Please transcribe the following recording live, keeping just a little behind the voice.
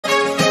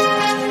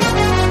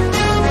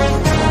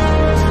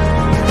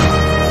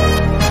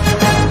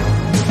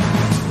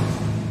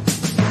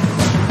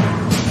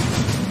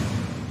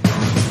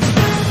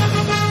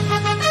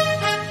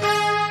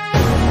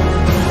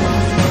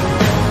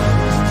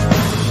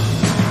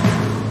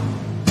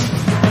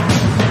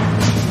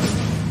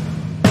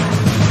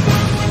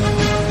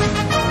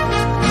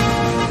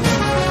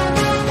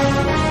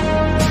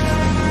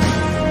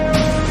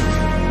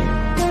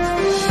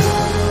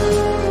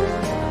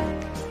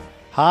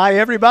Hi,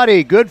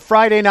 everybody. Good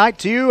Friday night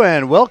to you,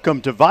 and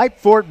welcome to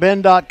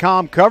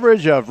VypeFortBend.com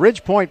coverage of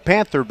Ridgepoint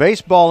Panther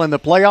baseball in the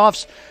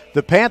playoffs.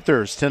 The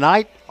Panthers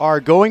tonight are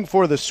going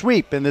for the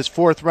sweep in this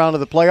fourth round of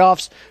the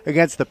playoffs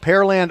against the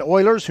Pearland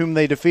Oilers, whom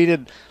they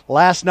defeated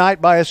last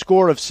night by a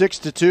score of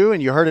 6-2,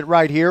 and you heard it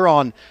right here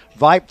on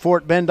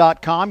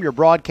VypeFortBend.com, your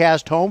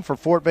broadcast home for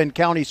Fort Bend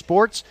County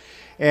sports.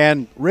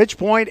 And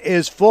Ridgepoint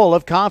is full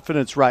of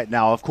confidence right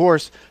now. Of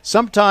course,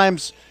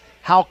 sometimes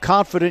how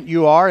confident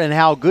you are and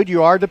how good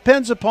you are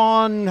depends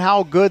upon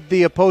how good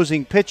the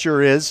opposing pitcher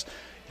is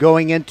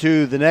going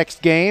into the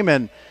next game.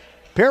 And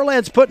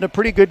Pearland's putting a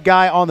pretty good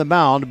guy on the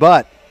mound,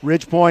 but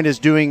Ridgepoint is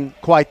doing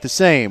quite the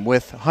same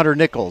with Hunter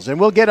Nichols. And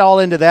we'll get all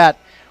into that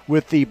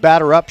with the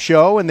Batter Up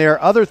show. And there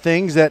are other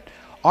things that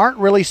aren't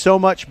really so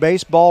much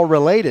baseball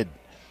related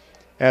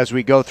as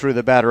we go through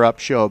the Batter Up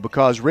show,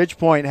 because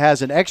Ridgepoint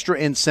has an extra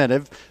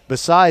incentive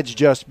besides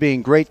just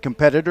being great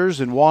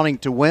competitors and wanting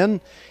to win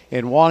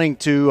and wanting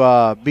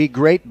to be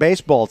great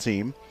baseball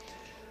team.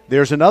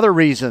 There's another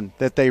reason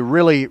that they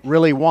really,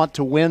 really want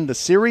to win the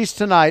series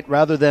tonight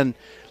rather than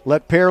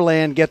let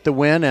Pearland get the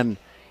win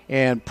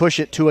and push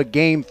it to a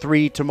Game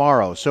 3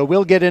 tomorrow. So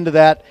we'll get into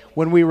that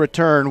when we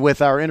return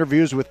with our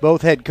interviews with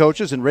both head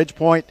coaches. And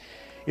Ridgepoint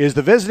is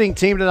the visiting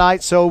team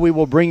tonight, so we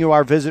will bring you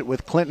our visit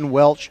with Clinton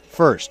Welch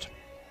first.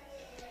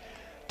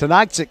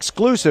 Tonight's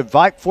exclusive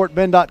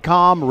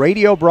VypeFortBend.com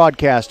radio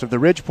broadcast of the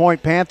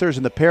Ridgepoint Panthers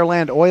and the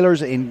Pearland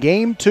Oilers in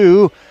Game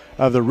 2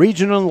 of the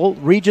Region 3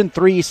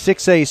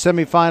 6A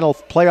Semifinal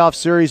Playoff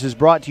Series is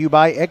brought to you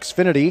by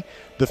Xfinity,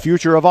 the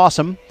future of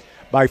awesome,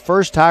 by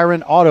First Tire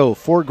and Auto,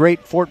 4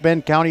 great Fort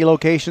Bend County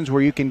locations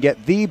where you can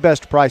get the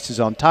best prices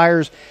on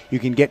tires. You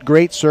can get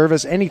great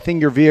service, anything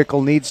your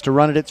vehicle needs to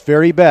run at its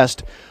very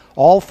best.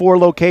 All 4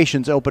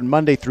 locations open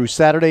Monday through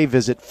Saturday.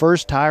 Visit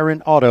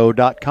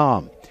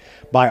firsttireandauto.com.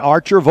 By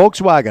Archer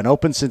Volkswagen,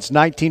 open since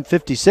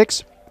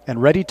 1956 and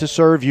ready to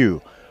serve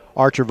you.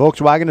 Archer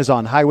Volkswagen is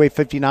on Highway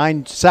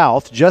 59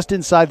 South, just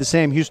inside the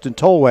Sam Houston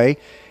Tollway,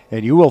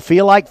 and you will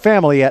feel like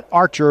family at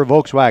Archer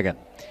Volkswagen.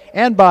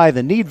 And by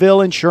the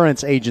Needville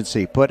Insurance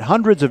Agency. Put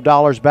hundreds of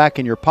dollars back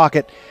in your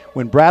pocket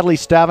when Bradley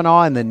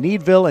Stavanaugh and the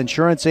Needville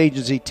Insurance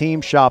Agency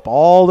team shop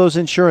all those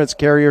insurance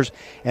carriers,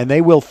 and they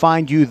will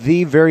find you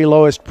the very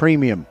lowest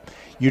premium.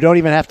 You don't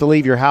even have to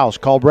leave your house.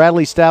 Call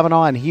Bradley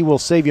Stavanaugh and he will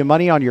save you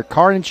money on your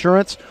car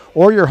insurance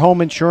or your home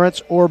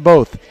insurance or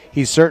both.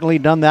 He's certainly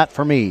done that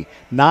for me.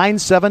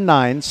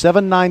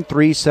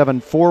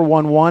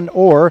 979-793-7411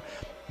 or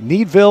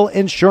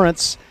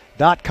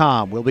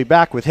NeedvilleInsurance.com. We'll be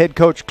back with head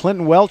coach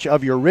Clinton Welch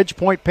of your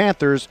Ridgepoint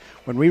Panthers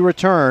when we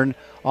return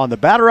on the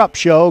Batter Up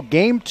Show,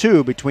 Game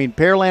 2 between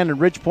Pearland and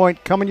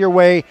Ridgepoint, coming your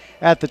way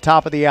at the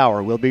top of the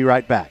hour. We'll be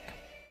right back.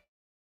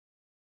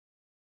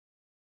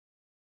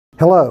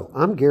 Hello,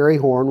 I'm Gary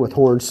Horn with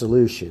Horn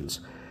Solutions.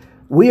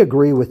 We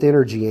agree with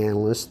energy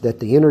analysts that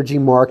the energy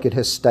market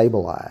has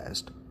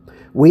stabilized.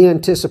 We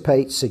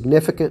anticipate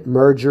significant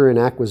merger and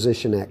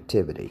acquisition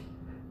activity.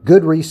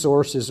 Good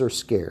resources are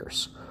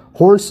scarce.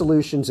 Horn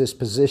Solutions is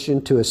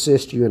positioned to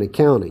assist you in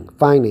accounting,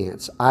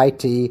 finance,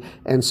 IT,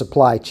 and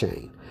supply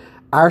chain.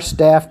 Our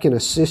staff can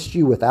assist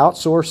you with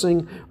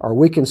outsourcing, or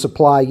we can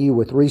supply you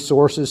with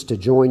resources to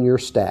join your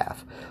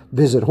staff.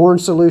 Visit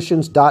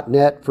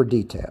hornsolutions.net for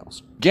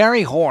details.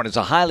 Gary Horn is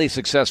a highly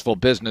successful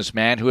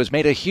businessman who has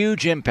made a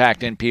huge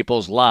impact in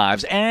people's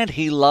lives, and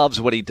he loves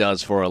what he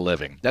does for a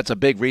living. That's a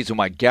big reason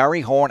why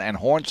Gary Horn and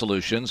Horn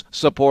Solutions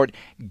support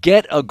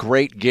Get a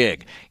Great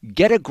Gig.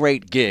 Get a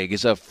Great Gig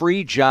is a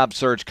free job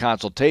search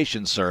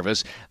consultation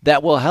service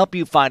that will help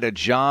you find a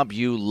job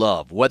you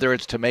love, whether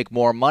it's to make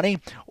more money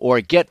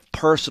or get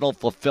personal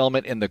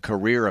fulfillment in the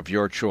career of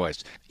your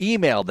choice.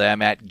 Email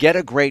them at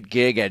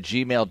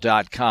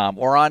getagreatgig@gmail.com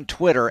or on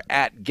Twitter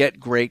at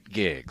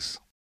getgreatgigs.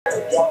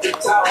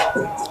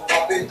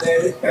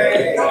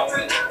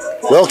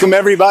 Welcome,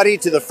 everybody,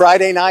 to the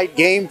Friday night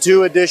Game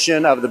 2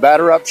 edition of the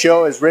Batter Up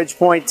Show as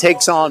Ridgepoint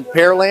takes on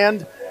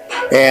Pearland.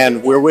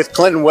 And we're with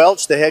Clinton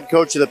Welch, the head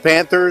coach of the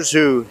Panthers,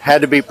 who had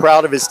to be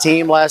proud of his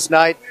team last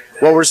night.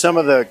 What were some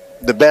of the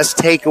best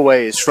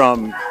takeaways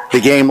from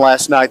the game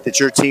last night that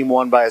your team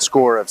won by a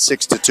score of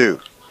 6-2?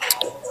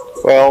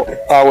 Well,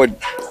 I would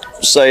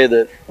say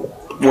that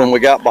when we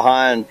got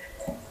behind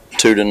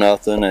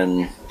 2-0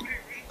 and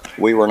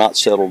we were not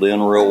settled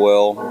in real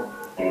well,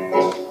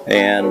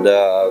 and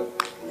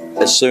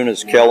as soon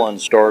as Kellen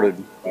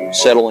started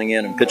settling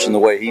in and pitching the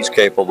way he's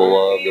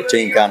capable of, the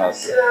team kind of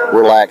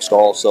relaxed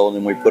also, and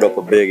then we put up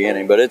a big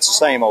inning. But it's the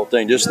same old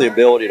thing, just the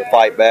ability to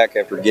fight back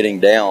after getting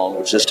down,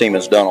 which this team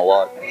has done a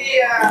lot.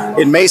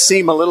 It may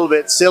seem a little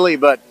bit silly,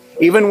 but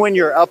even when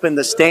you're up in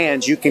the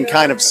stands, you can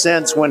kind of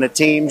sense when a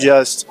team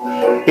just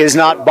is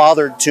not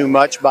bothered too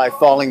much by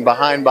falling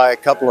behind by a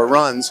couple of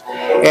runs.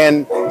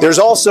 And there's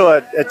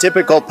also a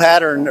typical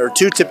pattern, or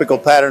two typical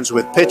patterns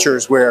with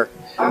pitchers, where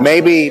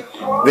maybe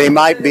they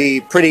might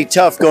be pretty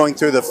tough going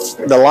through the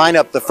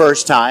lineup the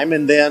first time,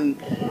 and then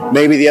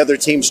maybe the other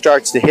team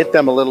starts to hit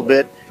them a little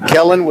bit.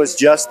 Kellen was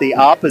just the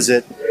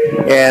opposite.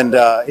 And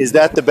is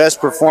that the best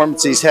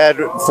performance he's had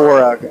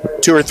for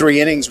 2 or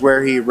 3 innings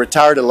where he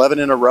retired 11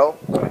 in a row?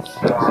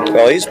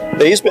 Well,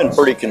 he's been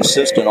pretty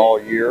consistent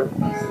all year,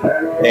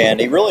 and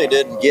he really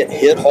didn't get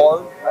hit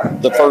hard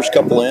the first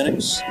couple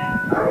innings.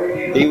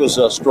 He was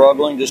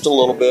struggling just a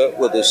little bit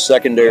with his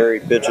secondary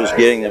pitches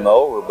getting him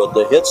over, but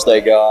the hits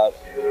they got,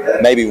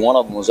 maybe one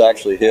of them was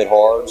actually hit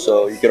hard.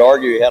 So you could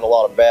argue he had a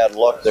lot of bad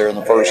luck there in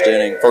the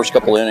first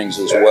couple innings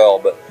as well.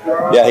 But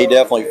yeah, he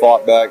definitely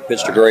fought back,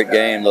 pitched a great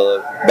game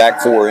the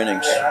back 4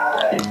 innings.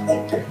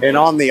 And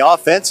on the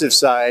offensive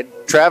side,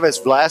 Travis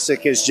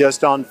Vlasic is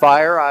just on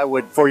fire. I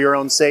would, for your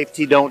own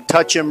safety, don't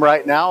touch him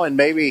right now, and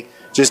maybe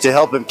just to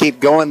help him keep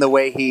going the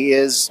way he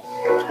is,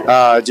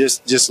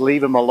 just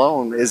leave him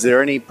alone. Is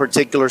there any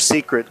particular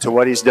secret to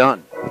what he's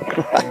done?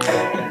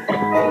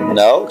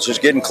 No, it's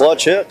just getting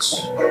clutch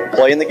hits.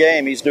 Playing the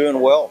game, he's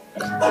doing well.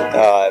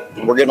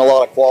 We're getting a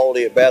lot of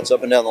quality at bats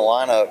up and down the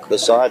lineup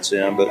besides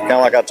him, but kind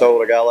of like I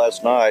told a guy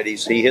last night,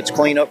 he hits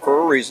clean up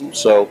for a reason,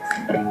 so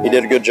he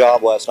did a good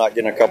job last night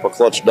getting a couple of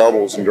clutch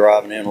doubles and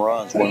driving in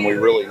runs when we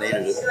really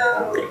needed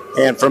it.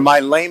 And from my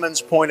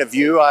layman's point of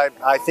view,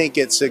 I think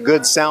it's a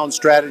good sound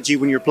strategy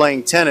when you're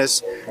playing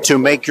tennis to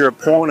make your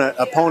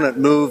opponent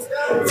move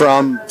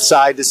from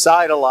side to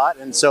side a lot,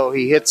 and so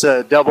he hits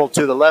a double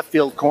to the left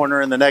field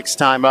corner, and the next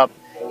time up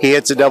he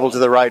hits a double to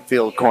the right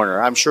field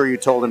corner. I'm sure you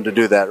told him to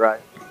do that, right?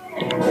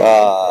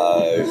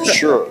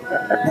 Sure.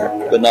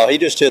 But no, he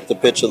just hit the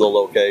pitch of the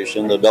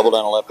location. The double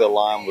down the left field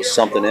line was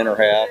something inner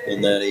half,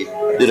 and then he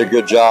did a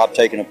good job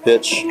taking a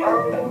pitch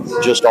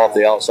just off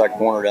the outside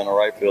corner down the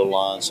right field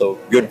line. So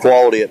good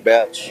quality at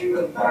bats.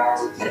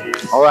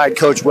 All right,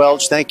 Coach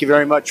Welch, thank you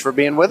very much for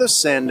being with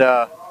us, and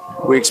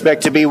we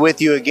expect to be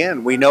with you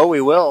again. We know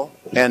we will,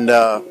 and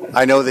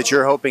I know that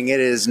you're hoping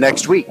it is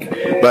next week.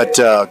 But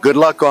good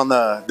luck on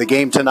the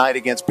game tonight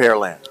against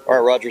Pearland. All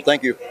right, Roger,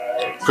 thank you.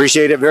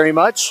 Appreciate it very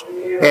much.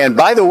 And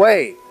by the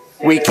way,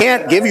 we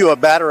can't give you a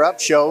batter up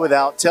show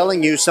without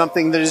telling you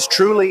something that is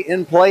truly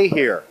in play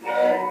here.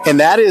 And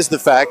that is the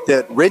fact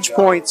that Ridge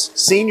Point's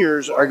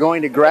seniors are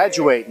going to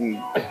graduate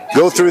and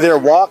go through their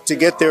walk to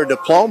get their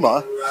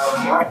diploma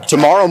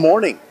tomorrow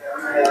morning.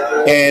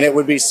 And it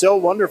would be so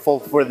wonderful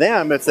for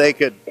them if they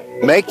could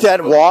make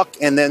that walk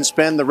and then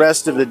spend the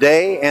rest of the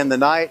day and the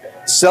night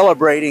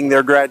celebrating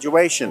their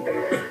graduation.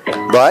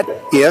 But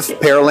if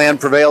Pearland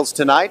prevails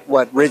tonight,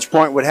 what Ridge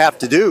Point would have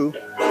to do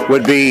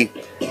would be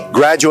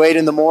graduate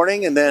in the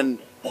morning and then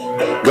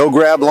go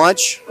grab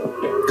lunch,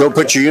 go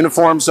put your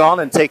uniforms on,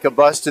 and take a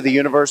bus to the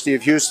University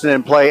of Houston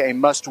and play a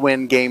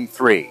must-win Game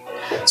 3.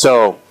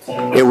 So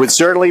it would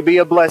certainly be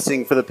a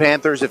blessing for the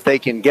Panthers if they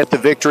can get the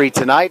victory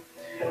tonight,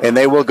 and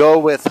they will go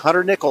with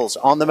Hunter Nichols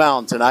on the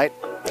mound tonight.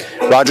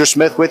 Roger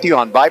Smith with you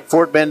on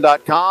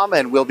VypeFortBend.com,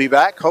 and we'll be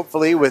back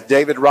hopefully with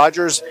David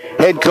Rogers,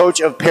 head coach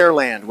of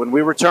Pearland, when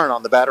we return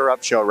on the Batter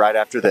Up Show right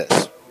after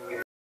this.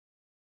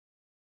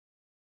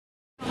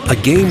 A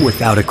game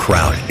without a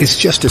crowd is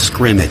just a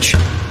scrimmage.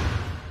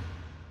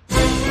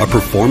 A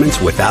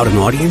performance without an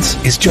audience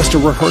is just a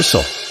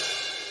rehearsal.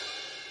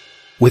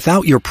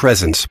 Without your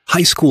presence,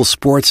 high school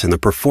sports and the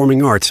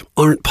performing arts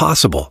aren't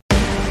possible.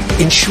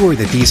 Ensure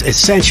that these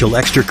essential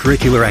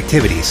extracurricular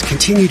activities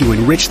continue to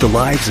enrich the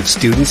lives of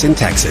students in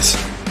Texas.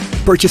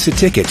 Purchase a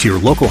ticket to your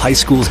local high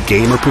school's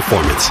game or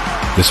performance.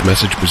 This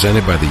message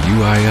presented by the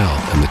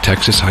UIL and the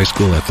Texas High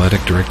School Athletic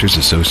Directors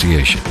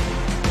Association.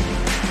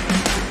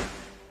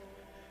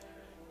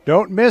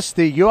 Don't miss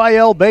the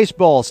UIL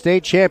Baseball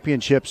State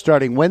Championship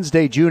starting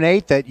Wednesday, June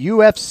 8th at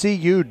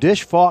UFCU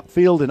Dish Falk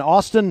Field in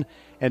Austin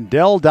and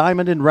Dell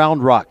Diamond in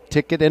Round Rock.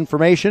 Ticket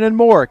information and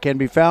more can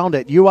be found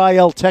at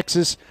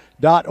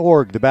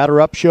UILTexas.org. The Batter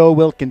Up Show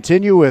will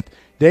continue with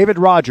David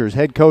Rogers,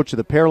 head coach of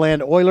the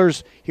Pearland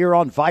Oilers, here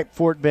on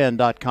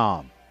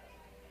VypeFortBend.com.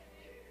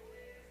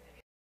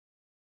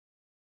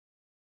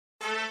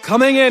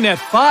 Coming in at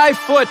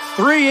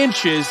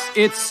 5'3",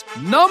 it's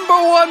number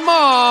one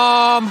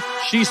mom.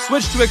 She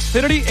switched to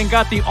Xfinity and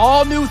got the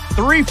all-new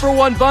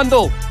 3-for-1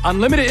 bundle.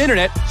 Unlimited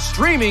internet,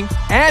 streaming,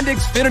 and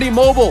Xfinity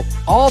Mobile.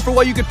 All for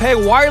what you could pay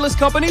wireless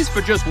companies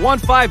for just one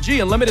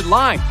 5G unlimited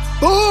line.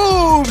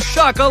 Boom!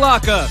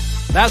 Shakalaka!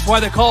 That's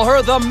why they call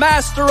her the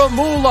Master of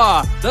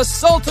Moolah, the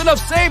Sultan of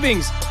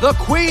Savings, the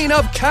Queen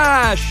of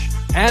Cash.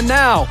 And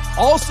now,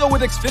 also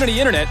with Xfinity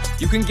Internet,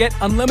 you can get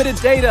unlimited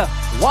data,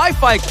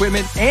 Wi-Fi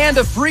equipment, and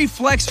a free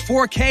Flex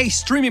 4K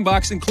streaming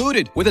box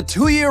included with a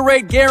 2-year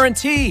rate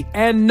guarantee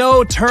and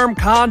no term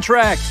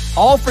contract.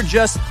 All for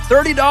just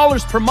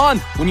 $30 per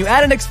month when you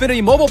add an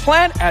Xfinity mobile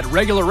plan at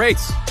regular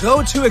rates.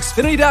 Go to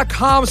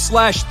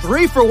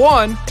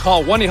Xfinity.com/3-for-1,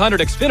 call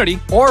 1-800-XFINITY,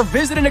 or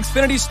visit an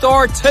Xfinity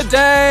store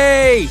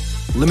today.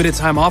 Limited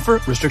time offer.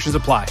 Restrictions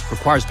apply.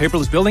 Requires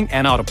paperless billing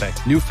and autopay.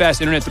 New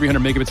fast internet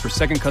 300 megabits per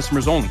second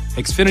customers only.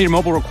 Xfinity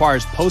Mobile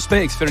requires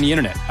post-pay Xfinity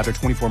Internet. After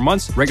 24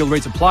 months, regular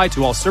rates apply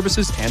to all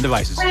services and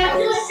devices.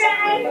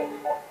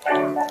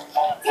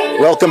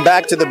 Welcome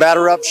back to the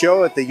Batter Up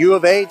Show at the U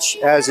of H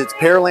as it's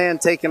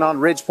Pearland taking on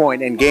Ridge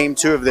Point in Game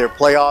 2 of their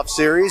playoff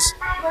series.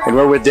 And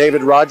we're with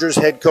David Rogers,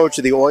 head coach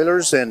of the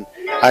Oilers. And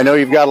I know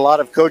you've got a lot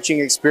of coaching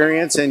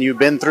experience, and you've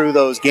been through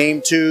those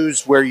game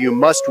twos where you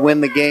must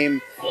win the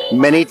game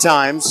many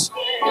times.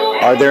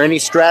 Are there any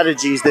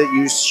strategies that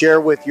you share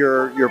with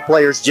your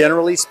players,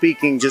 generally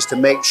speaking, just to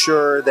make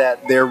sure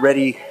that they're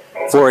ready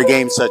for a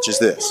game such as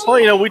this?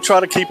 Well, we try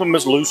to keep them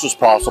as loose as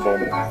possible.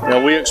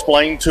 We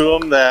explain to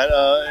them that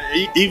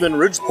even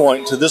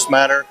Ridgepoint, to this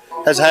matter,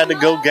 has had to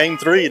go game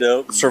 3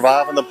 to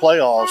survive in the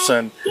playoffs.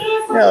 And,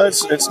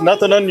 it's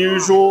nothing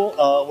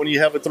unusual. When you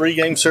have a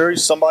 3-game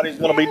series, somebody's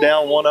going to be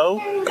down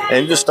 1-0,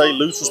 and you just stay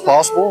loose as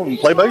possible and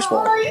play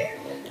baseball.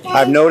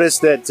 I've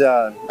noticed that,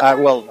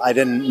 I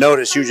didn't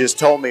notice, you just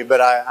told me,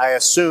 but I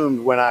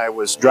assumed when I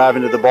was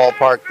driving to the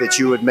ballpark that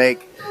you would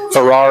make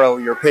Ferraro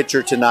your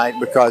pitcher tonight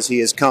because he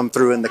has come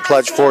through in the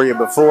clutch for you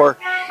before.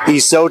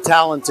 He's so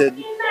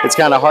talented, it's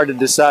kind of hard to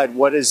decide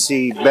what is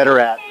he better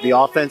at, the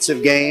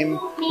offensive game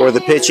or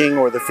the pitching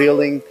or the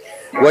fielding.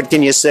 What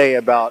can you say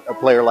about a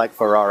player like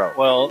Ferraro?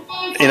 Well,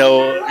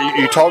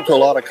 you talk to a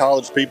lot of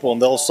college people,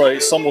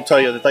 and some will tell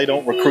you that they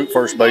don't recruit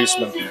first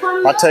basemen.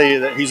 I tell you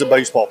that he's a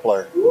baseball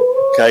player.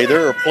 Okay,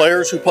 there are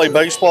players who play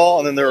baseball,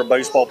 and then there are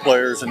baseball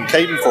players, and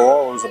Caden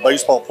Ferraro is a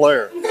baseball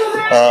player.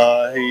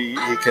 He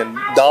can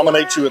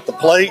dominate you at the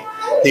plate.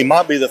 He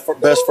might be the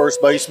best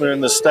first baseman in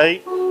the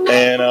state,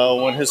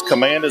 and when his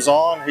command is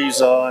on,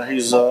 he's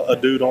a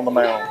dude on the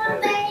mound.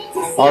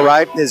 All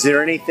right. Is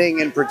there anything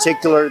in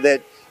particular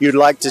that you'd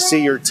like to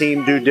see your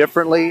team do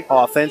differently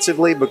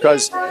offensively?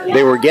 Because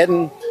they were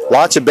getting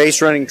lots of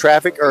base running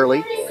traffic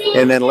early,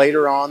 and then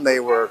later on they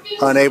were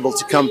unable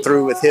to come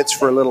through with hits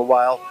for a little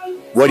while.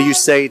 What do you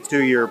say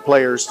to your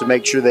players to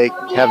make sure they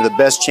have the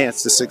best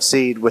chance to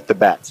succeed with the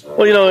bats?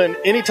 Well, and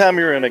anytime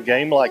you're in a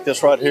game like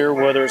this right here,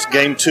 whether it's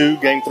game 2,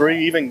 game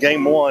 3, even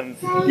game 1,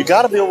 you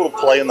got to be able to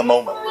play in the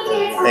moment.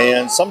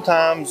 And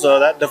sometimes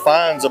that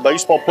defines a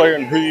baseball player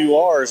and who you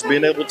are, is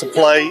being able to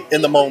play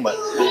in the moment.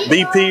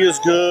 BP is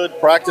good,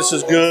 practice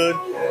is good,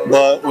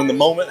 but when the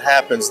moment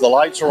happens, the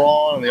lights are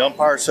on and the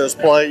umpire says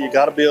play, you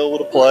got to be able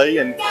to play.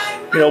 And,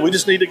 we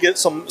just need to get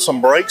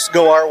some breaks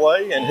go our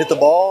way and hit the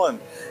ball, and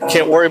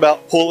can't worry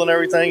about pulling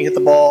everything, hit the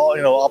ball,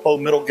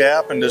 oppo middle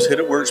gap, and just hit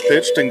it where it's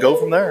pitched and go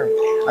from there.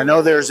 I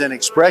know there's an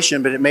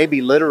expression, but it may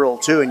be literal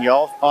too, and you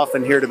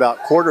often hear it about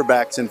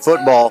quarterbacks in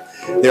football.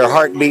 Their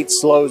heartbeat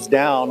slows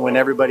down when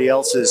everybody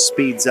else's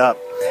speeds up.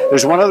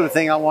 There's one other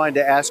thing I wanted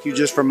to ask you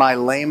just from my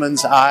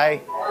layman's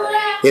eye.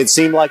 It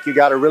seemed like you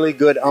got a really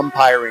good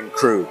umpiring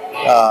crew.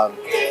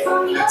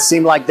 It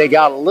seemed like they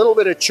got a little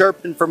bit of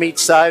chirping from each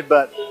side,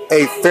 but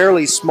a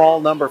fairly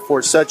small number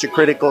for such a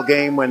critical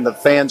game when the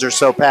fans are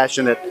so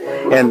passionate.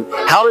 And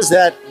how does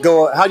that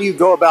go? How do you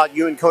go about,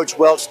 you and Coach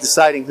Welch,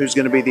 deciding who's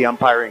going to be the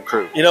umpiring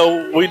crew?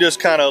 We just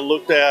kind of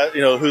looked at,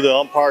 who the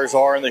umpires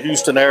are in the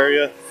Houston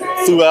area,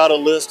 threw out a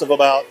list of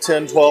about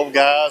 10, 12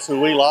 guys who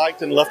we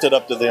liked and left it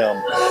up to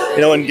them.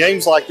 In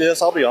games like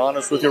this, I'll be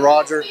honest with you,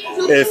 Roger,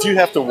 if you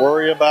have to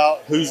worry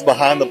about who's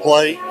behind the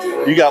plate,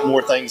 you got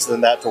more things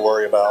than that to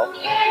worry about.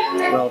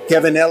 Well,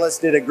 Kevin Ellis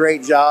did a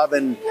great job,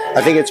 and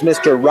I think it's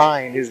Mr.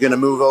 Ryan who's going to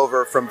move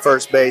over from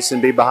first base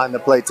and be behind the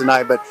plate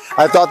tonight. But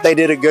I thought they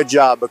did a good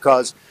job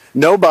because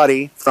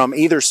nobody from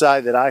either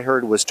side that I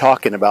heard was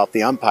talking about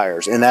the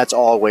umpires, and that's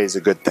always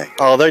a good thing.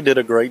 Oh, they did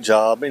a great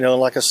job.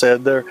 Like I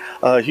said,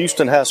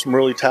 Houston has some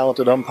really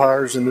talented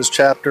umpires in this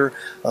chapter.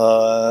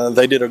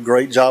 They did a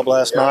great job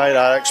last night.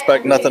 I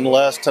expect nothing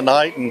less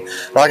tonight. And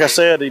like I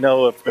said,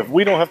 if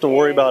we don't have to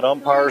worry about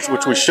umpires,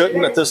 which we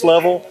shouldn't at this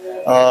level,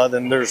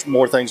 then there's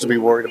more things to be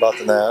worried about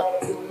than that.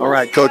 All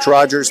right, Coach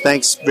Rogers,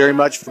 thanks very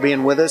much for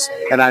being with us,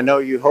 and I know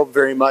you hope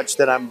very much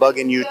that I'm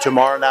bugging you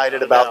tomorrow night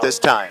at about this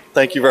time.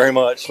 Thank you very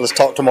much. Let's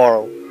talk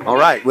tomorrow. All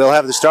right, we'll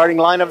have the starting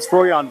lineups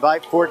for you on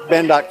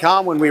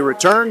VypeFortBend.com when we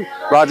return.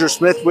 Roger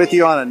Smith with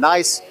you on a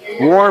nice,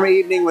 warm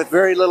evening with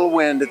very little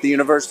wind at the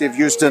University of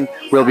Houston.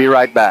 We'll be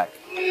right back.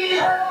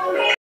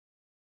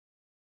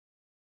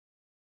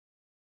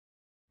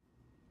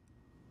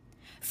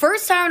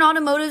 First Tire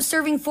Automotive,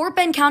 serving Fort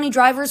Bend County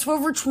drivers for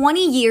over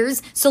 20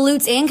 years,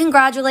 salutes and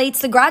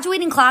congratulates the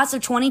graduating class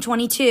of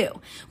 2022.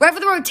 Wherever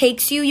the road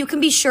takes you, you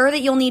can be sure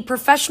that you'll need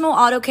professional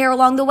auto care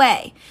along the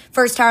way.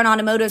 First Tire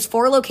Automotive's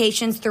 4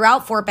 locations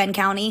throughout Fort Bend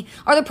County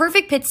are the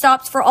perfect pit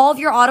stops for all of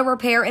your auto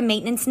repair and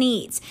maintenance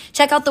needs.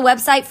 Check out the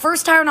website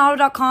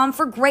firsttireandauto.com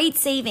for great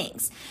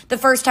savings. The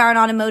First Tire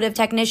Automotive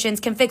technicians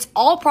can fix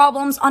all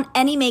problems on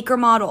any make or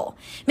model.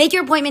 Make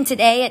your appointment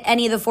today at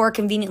any of the 4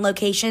 convenient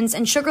locations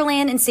in Sugar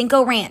Land and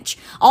Cinco Ranch.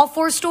 All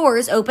 4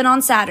 stores open on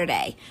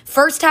Saturday.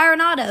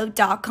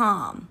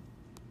 FirstTireAndAuto.com.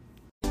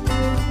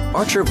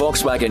 Archer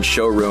Volkswagen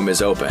showroom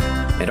is open,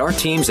 and our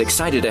team's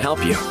excited to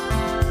help you.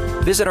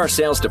 Visit our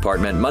sales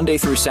department Monday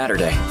through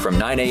Saturday from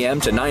 9 a.m.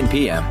 to 9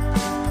 p.m.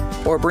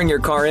 Or bring your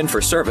car in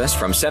for service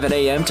from 7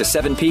 a.m. to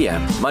 7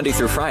 p.m. Monday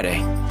through Friday,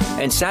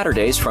 and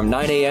Saturdays from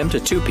 9 a.m. to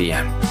 2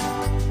 p.m.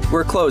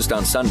 We're closed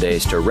on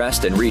Sundays to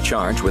rest and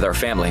recharge with our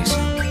families,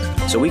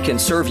 so we can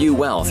serve you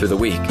well through the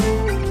week.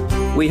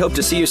 We hope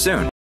to see you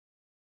soon.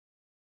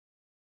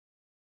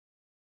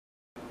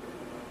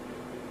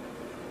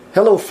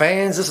 Hello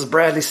fans, this is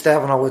Bradley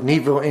Stavenall with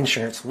Needville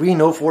Insurance. We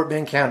know Fort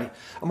Bend County.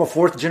 I'm a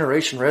 4th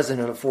generation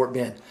resident of Fort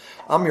Bend.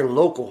 I'm your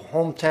local,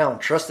 hometown,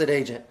 trusted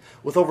agent.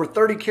 With over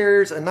 30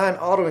 carriers and 9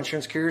 auto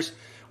insurance carriers,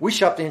 we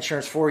shop the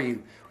insurance for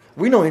you.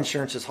 We know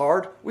insurance is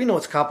hard. We know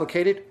it's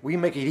complicated. We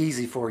make it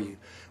easy for you.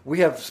 We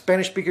have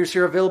Spanish speakers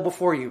here available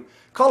for you.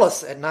 Call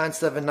us at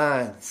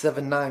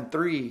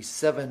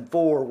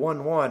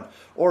 979-793-7411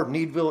 or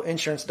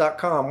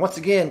needvilleinsurance.com. Once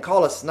again,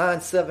 call us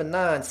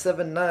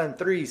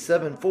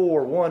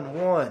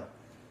 979-793-7411.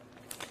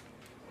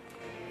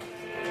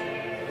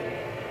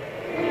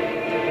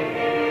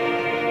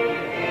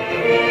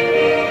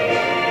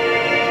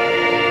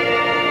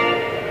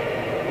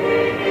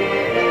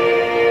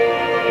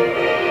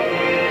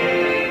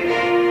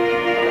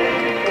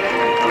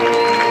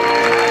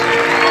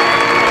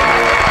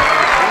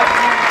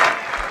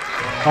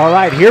 All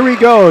right, here we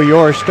go.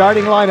 Your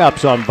starting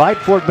lineups on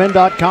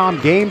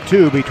VypeFortBend.com. Game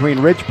 2 between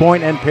Ridgepoint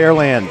and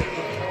Pearland.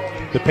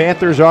 The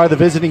Panthers are the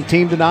visiting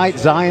team tonight.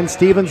 Zion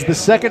Stevens, the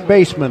second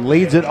baseman,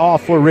 leads it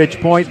off for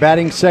Ridgepoint.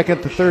 Batting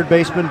second, the third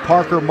baseman,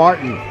 Parker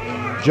Martin.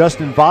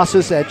 Justin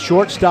Vossas at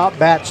shortstop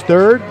bats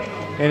third.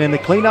 And in the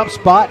cleanup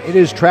spot, it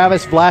is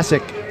Travis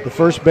Vlasic, the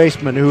first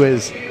baseman, who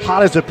is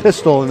hot as a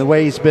pistol in the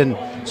way he's been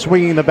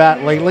swinging the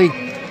bat lately.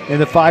 In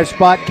the 5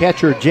 spot,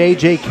 catcher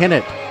J.J.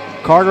 Kennett.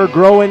 Carter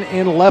Groen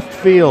in left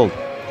field.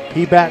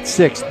 He bats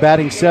 6th.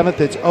 Batting 7th,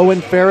 it's Owen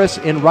Ferris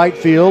in right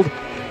field.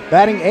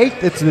 Batting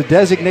 8th, it's the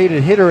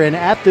designated hitter. And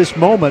at this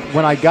moment,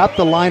 when I got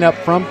the lineup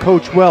from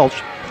Coach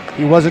Welch,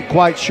 he wasn't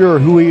quite sure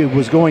who he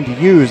was going to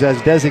use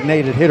as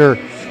designated hitter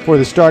for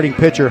the starting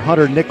pitcher,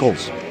 Hunter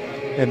Nichols.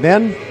 And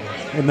then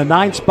in the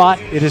 9th spot,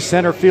 it is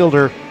center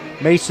fielder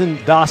Mason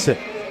Dossett.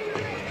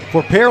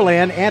 For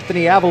Pearland,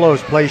 Anthony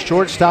Avalos plays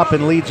shortstop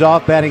and leads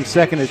off. Batting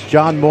second is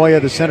John Moya,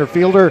 the center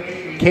fielder.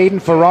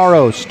 Caden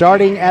Ferraro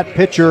starting at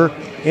pitcher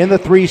in the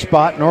 3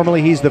 spot.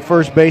 Normally he's the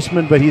first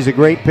baseman, but he's a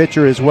great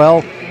pitcher as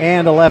well,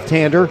 and a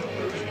left-hander.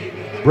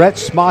 Brett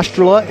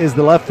Smostrela is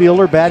the left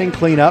fielder, batting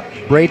cleanup.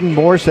 Braden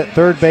Morse at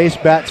third base,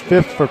 bats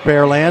 5th for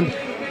Pearland.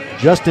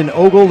 Justin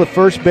Ogle, the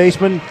first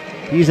baseman,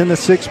 he's in the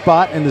 6th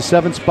spot. In the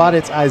 7th spot,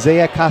 it's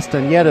Isaiah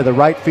Castaneda, the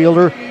right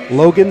fielder.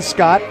 Logan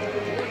Scott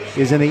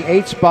is in the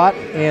 8th spot,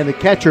 and the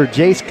catcher,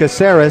 Jace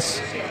Caceres,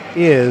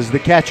 is the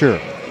catcher.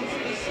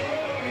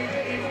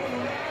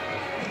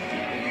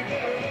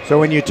 So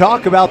when you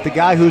talk about the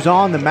guy who's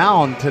on the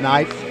mound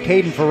tonight,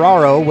 Caden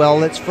Ferraro, well,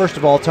 let's first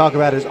of all talk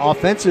about his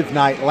offensive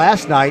night.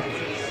 Last night,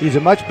 he's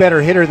a much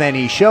better hitter than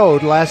he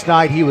showed. Last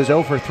night, he was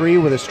 0 for 3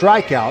 with a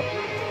strikeout,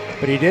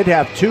 but he did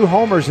have 2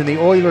 homers in the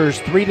Oilers'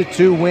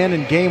 3-2 win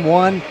in Game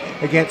 1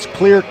 against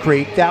Clear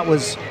Creek. That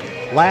was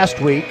last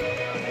week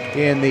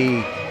in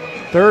the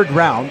 3rd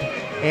round,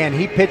 and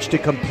he pitched a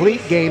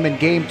complete game in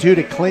Game 2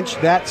 to clinch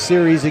that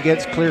series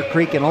against Clear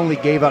Creek and only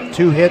gave up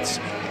 2 hits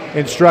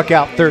and struck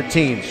out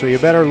 13. So you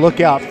better look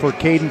out for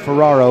Caden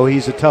Ferraro.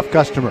 He's a tough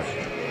customer.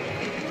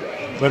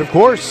 But, of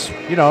course,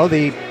 you know,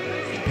 the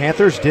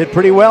Panthers did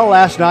pretty well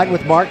last night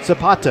with Mark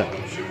Zapata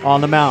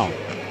on the mound.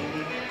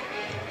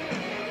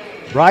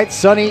 Bright,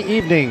 sunny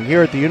evening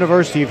here at the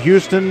University of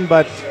Houston,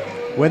 but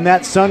when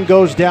that sun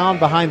goes down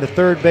behind the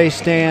third base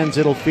stands,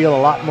 it'll feel a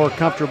lot more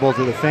comfortable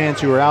to the fans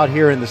who are out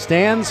here in the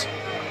stands.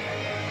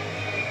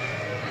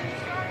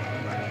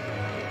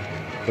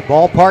 The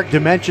ballpark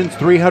dimensions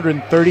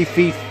 330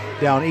 feet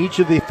down each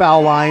of the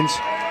foul lines,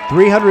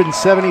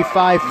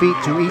 375 feet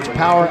to each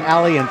power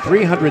alley, and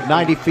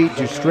 390 feet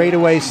to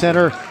straightaway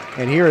center.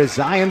 And here is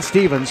Zion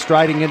Stevens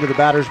striding into the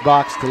batter's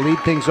box to lead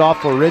things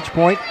off for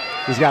Ridgepoint.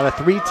 He's got a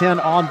 .310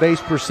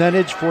 on-base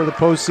percentage for the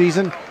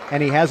postseason,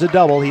 and he has a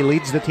double. He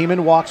leads the team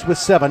in walks with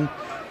 7.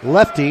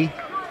 Lefty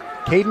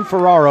Caden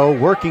Ferraro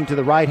working to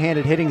the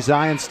right-handed hitting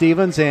Zion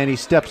Stevens, and he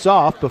steps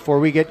off before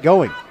we get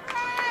going.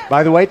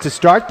 By the way, to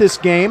start this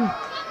game,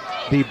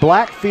 the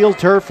black field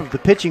turf of the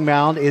pitching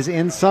mound is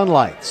in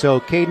sunlight, so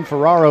Caden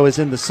Ferraro is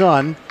in the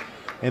sun,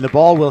 and the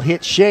ball will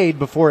hit shade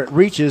before it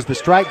reaches the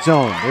strike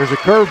zone. There's a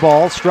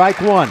curveball,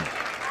 strike 1.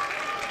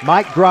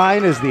 Mike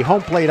Grine is the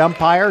home plate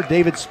umpire,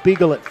 David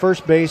Spiegel at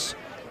first base,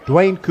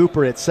 Dwayne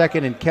Cooper at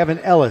second, and Kevin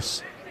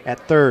Ellis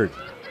at third.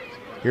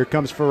 Here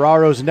comes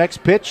Ferraro's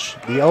next pitch.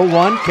 The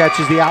 0-1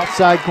 catches the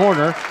outside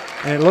corner,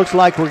 and it looks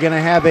like we're going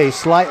to have a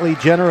slightly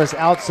generous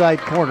outside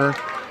corner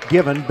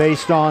given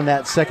based on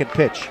that second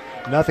pitch.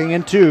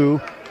 0-2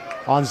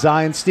 on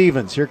Zion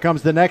Stevens. Here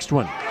comes the next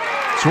one.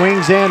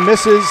 Swings and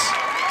misses,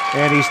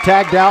 and he's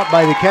tagged out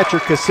by the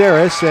catcher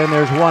Caceres, and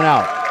there's 1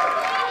 out.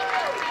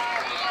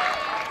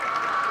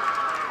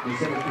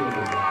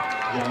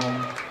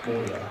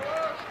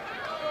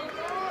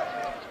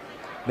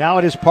 Now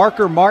it is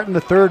Parker Martin, the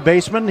third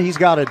baseman. He's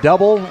got a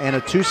double and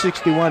a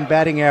 .261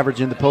 batting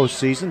average in the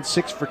postseason,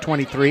 6 for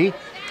 23.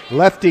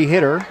 Lefty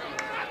hitter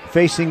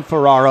facing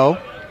Ferraro,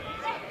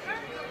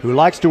 who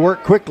likes to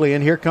work quickly,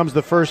 and here comes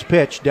the first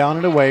pitch, down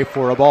and away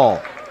for a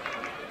ball.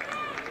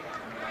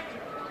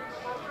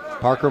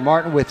 Parker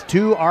Martin with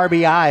 2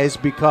 RBIs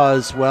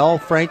because, well,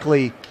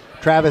 frankly,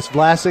 Travis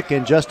Vlasic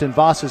and Justin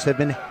Vossas have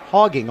been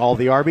hogging all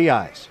the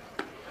RBIs.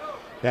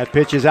 That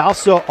pitch is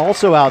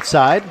also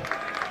outside.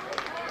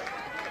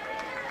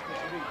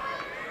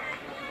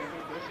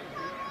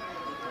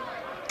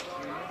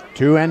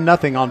 Two and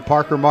nothing on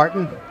Parker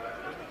Martin.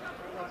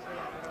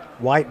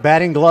 White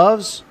batting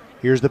gloves.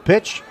 Here's the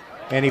pitch,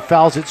 and he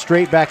fouls it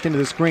straight back into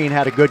the screen.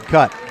 Had a good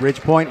cut.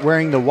 Ridgepoint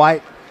wearing the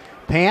white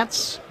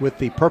pants with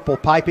the purple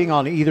piping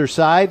on either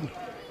side.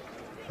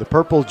 The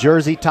purple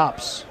jersey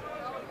tops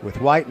with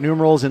white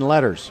numerals and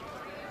letters.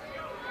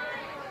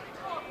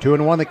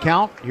 2-1 the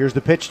count. Here's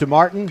the pitch to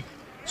Martin.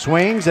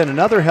 Swings and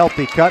another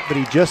healthy cut, but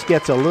he just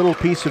gets a little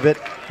piece of it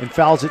and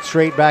fouls it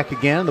straight back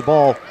again. The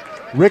ball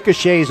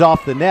ricochets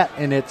off the net,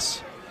 and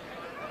it's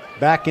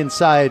back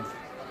inside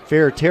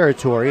fair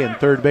territory, and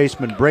third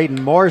baseman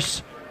Braden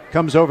Morse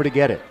comes over to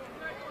get it.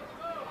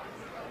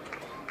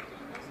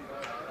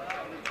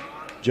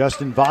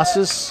 Justin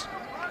Vasas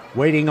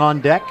waiting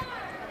on deck.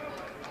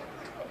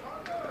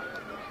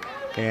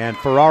 And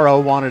Ferraro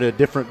wanted a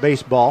different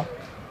baseball.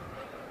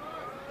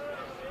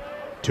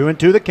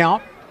 2-2 the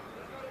count.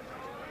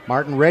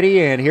 Martin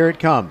ready, and here it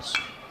comes.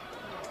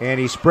 And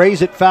he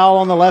sprays it foul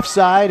on the left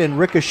side and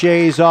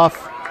ricochets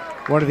off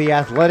one of the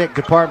athletic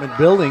department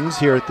buildings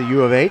here at the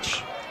U of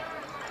H.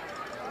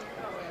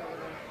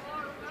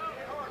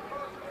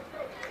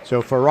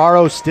 So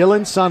Ferraro still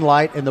in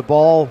sunlight, and the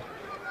ball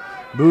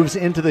moves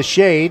into the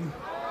shade.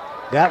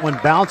 That one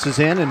bounces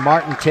in, and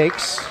Martin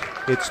takes.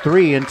 It's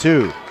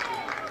 3-2.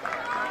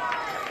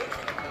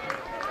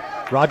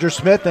 Roger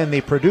Smith and the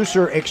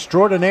producer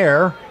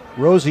extraordinaire,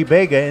 Rosie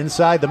Vega,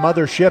 inside the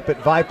mothership at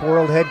Vype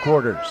World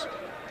headquarters.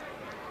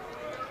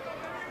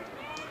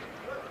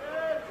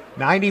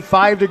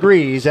 95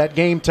 degrees at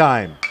game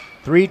time.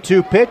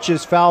 3-2 pitch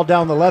is fouled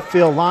down the left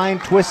field line,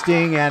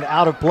 twisting and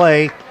out of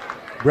play.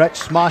 Brett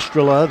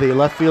Smostrela, the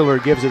left fielder,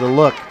 gives it a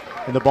look,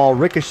 and the ball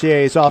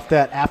ricochets off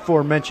that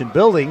aforementioned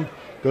building,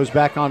 goes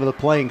back onto the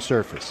playing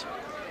surface.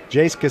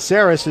 Jace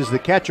Caceres is the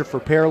catcher for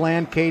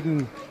Pearland.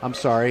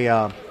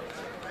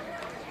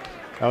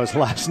 That was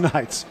last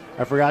night's.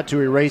 I forgot to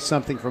erase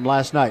something from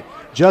last night.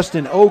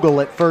 Justin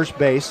Ogle at first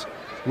base.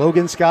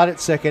 Logan Scott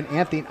at second.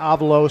 Anthony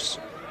Avalos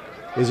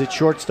is at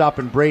shortstop,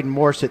 and Braden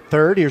Morse at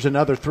third. Here's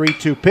another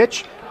 3-2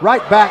 pitch.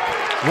 Right back.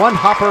 One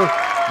hopper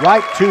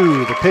right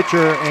to the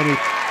pitcher, and he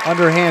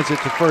underhands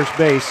it to first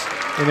base,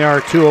 and there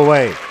are two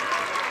away.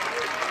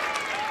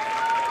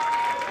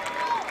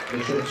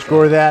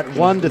 Score that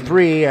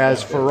 1-3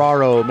 as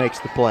Ferraro makes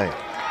the play.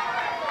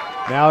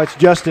 Now it's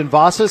Justin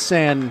Vasas,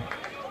 and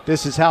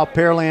this is how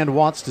Pearland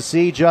wants to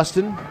see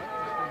Justin.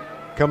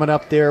 Coming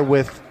up there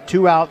with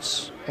 2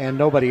 outs and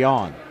nobody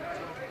on.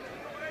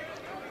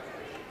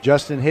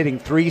 Justin hitting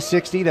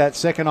 .360, that's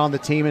second on the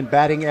team in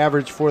batting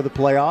average for the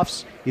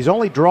playoffs. He's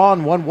only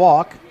drawn 1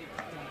 walk.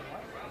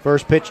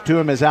 First pitch to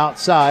him is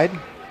outside.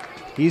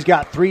 He's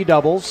got 3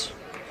 doubles.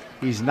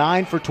 He's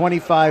 9 for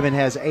 25 and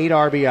has 8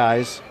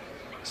 RBIs.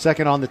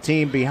 Second on the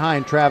team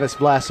behind Travis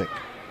Vlasic.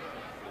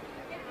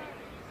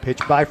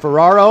 Pitch by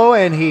Ferraro,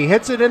 and he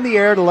hits it in the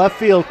air to left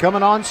field,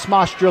 coming on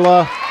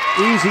Smostrela.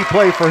 Easy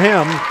play for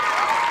him,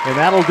 and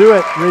that'll do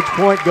it.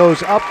 Ridgepoint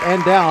goes up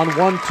and down,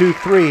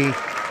 1-2-3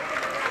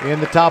 in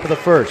the top of the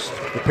first.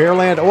 The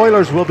Pearland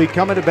Oilers will be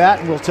coming to bat,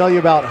 and we'll tell you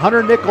about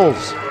Hunter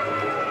Nichols,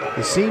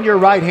 the senior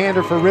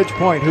right-hander for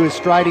Ridgepoint, who is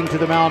striding to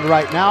the mound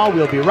right now.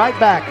 We'll be right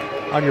back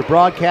on your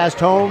broadcast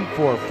home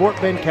for Fort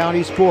Bend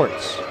County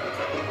Sports.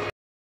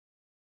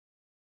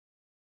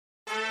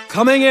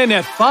 Coming in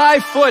at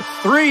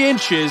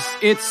 5'3",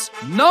 it's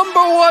number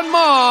 1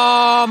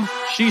 mom.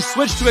 She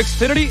switched to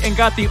Xfinity and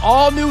got the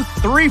all-new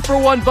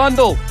 3-for-1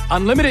 bundle.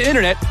 Unlimited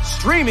internet,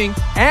 streaming,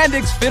 and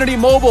Xfinity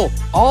Mobile.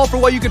 All for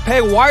what you could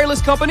pay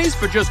wireless companies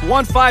for just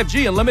one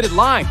 5G unlimited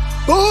line.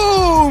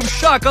 Boom!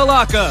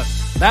 Shakalaka!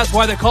 That's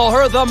why they call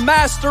her the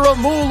Master of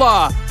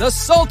Moolah, the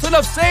Sultan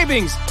of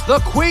Savings, the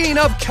Queen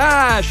of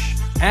Cash.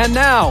 And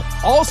now,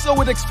 also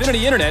with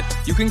Xfinity Internet,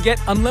 you can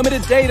get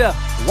unlimited data,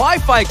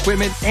 Wi-Fi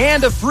equipment,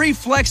 and a free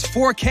Flex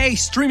 4K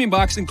streaming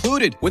box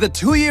included with a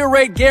 2-year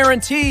rate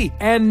guarantee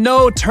and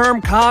no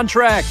term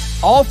contract.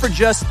 All for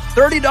just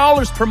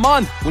 $30 per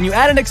month when you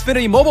add an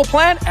Xfinity mobile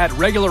plan at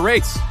regular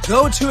rates.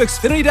 Go to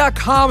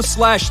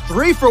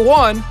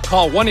Xfinity.com/3-for-1,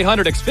 call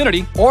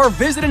 1-800-XFINITY, or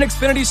visit an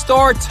Xfinity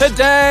store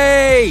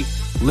today.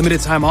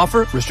 Limited time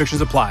offer. Restrictions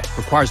apply.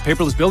 Requires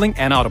paperless billing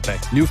and autopay.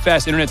 New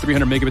fast internet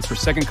 300 megabits per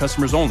second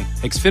customers only.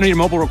 Xfinity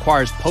Mobile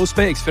requires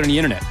post-pay Xfinity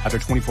Internet. After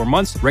 24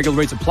 months, regular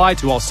rates apply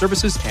to all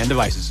services and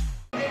devices.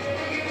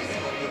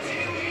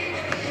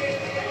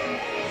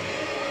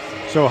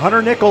 So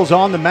Hunter Nichols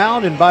on the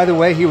mound, and by the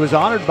way, he was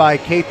honored by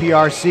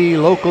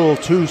KPRC Local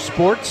 2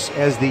 Sports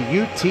as the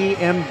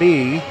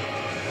UTMB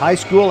High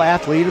School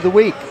Athlete of the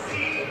Week.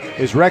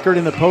 His record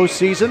in the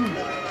postseason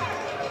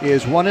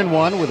is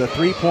 1-1 with a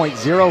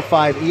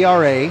 3.05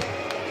 ERA.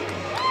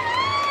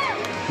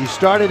 He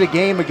started a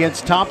game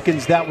against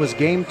Tompkins. That was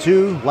game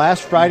 2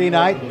 last Friday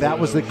night. That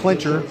was the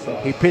clincher.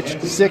 He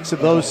pitched 6 of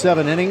those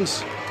 7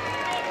 innings.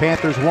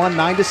 Panthers won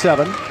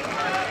 9-7.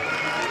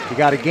 He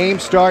got a game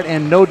start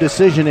and no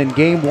decision in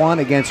game 1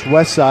 against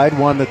Westside,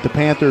 one that the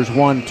Panthers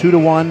won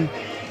 2-1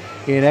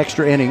 in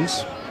extra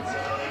innings.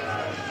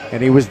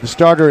 and he was the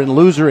starter and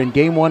loser in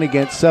Game 1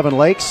 against Seven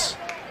Lakes.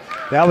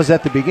 That was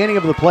at the beginning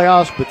of the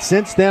playoffs, but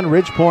since then,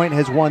 Ridgepoint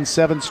has won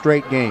 7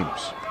 straight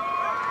games.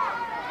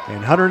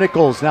 And Hunter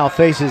Nichols now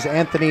faces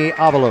Anthony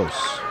Avalos.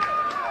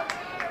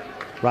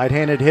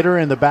 Right-handed hitter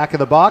in the back of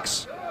the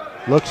box.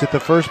 Looks at the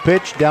first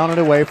pitch, down and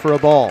away for a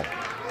ball.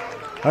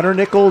 Hunter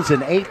Nichols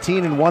in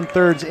 18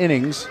 1/3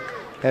 innings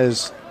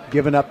has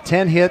given up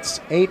 10 hits,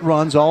 8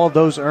 runs, all of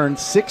those earned,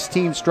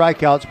 16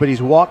 strikeouts, but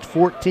he's walked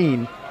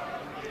 14.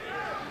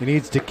 He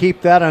needs to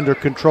keep that under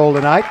control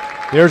tonight.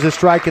 There's a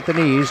strike at the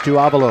knees to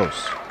Avalos.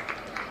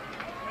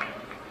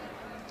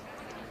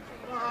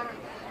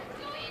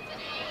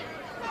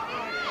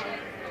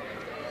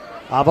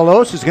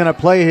 Avalos is going to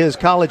play his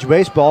college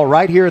baseball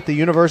right here at the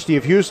University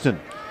of Houston.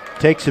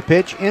 Takes a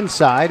pitch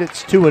inside.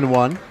 It's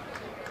 2-1.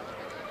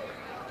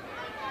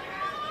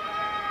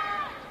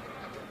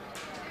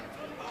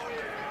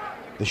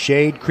 The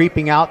shade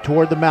creeping out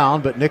toward the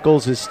mound, but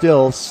Nichols is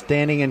still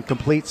standing in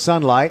complete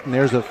sunlight. And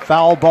there's a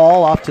foul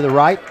ball off to the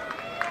right.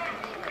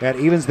 That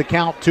evens the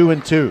count,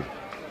 2-2.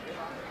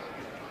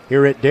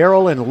 Here at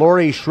Darrell and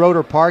Laurie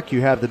Schroeder Park,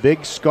 you have the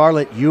big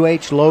scarlet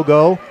UH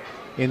logo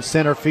in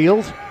center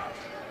field.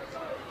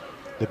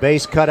 The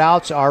base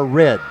cutouts are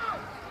red.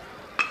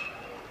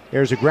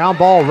 There's a ground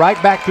ball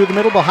right back through the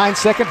middle behind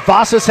second.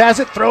 Vasas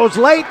has it, throws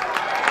late.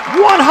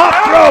 One hop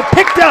throw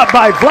picked up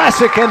by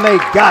Vlasic, and they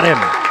got him.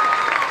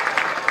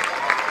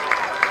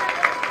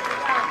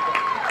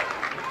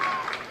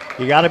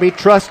 You got to be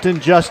trusting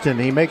Justin.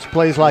 He makes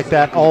plays like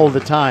that all the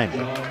time.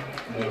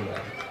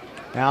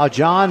 Now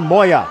John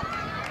Moya.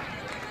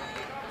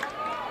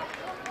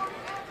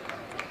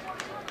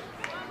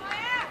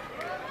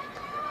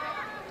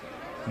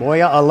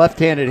 Moya, a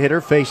left-handed hitter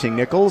facing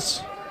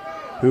Nichols,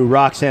 who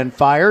rocks and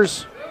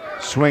fires.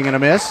 Swing and a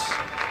miss.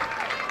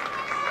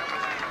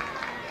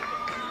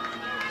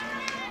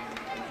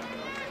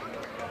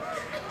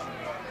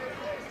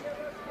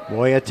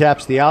 Moya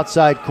taps the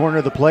outside corner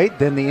of the plate,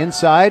 then the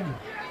inside.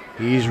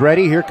 He's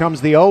ready. Here comes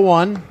the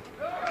 0-1.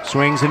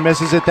 Swings and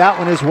misses at that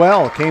one as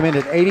well. Came in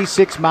at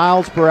 86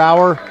 miles per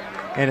hour,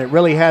 and it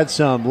really had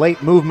some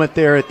late movement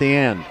there at the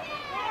end.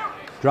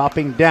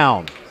 Dropping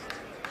down.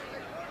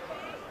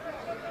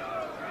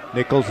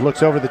 Nichols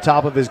looks over the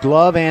top of his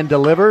glove and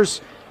delivers.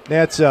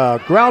 That's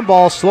a ground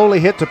ball slowly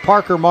hit to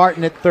Parker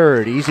Martin at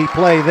third. Easy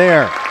play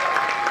there.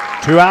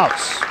 2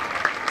 outs.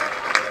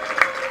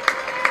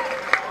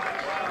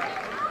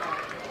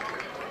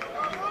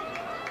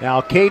 Now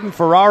Caden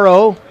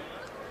Ferraro.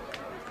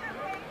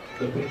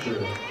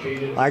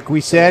 Like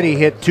we said, he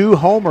hit 2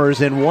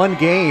 homers in 1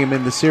 game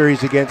in the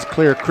series against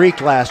Clear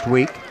Creek last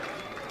week.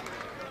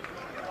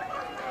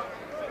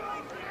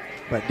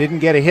 But didn't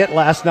get a hit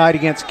last night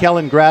against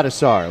Kellen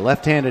Gradisar.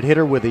 Left-handed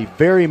hitter with a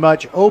very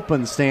much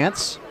open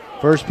stance.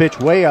 First pitch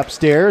way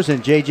upstairs,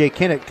 and J.J.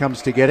 Kennett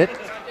comes to get it.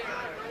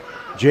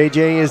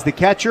 J.J. is the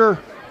catcher.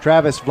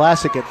 Travis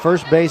Vlasic at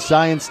first base.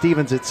 Zion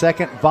Stevens at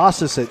second.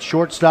 Vasas at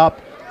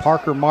shortstop.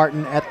 Parker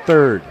Martin at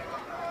third.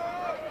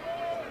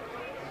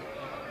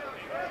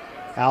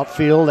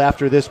 Outfield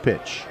after this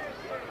pitch.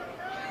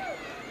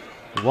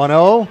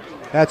 1-0.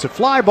 That's a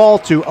fly ball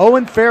to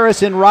Owen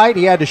Ferris in right.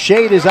 He had to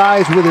shade his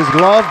eyes with his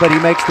glove, but he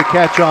makes the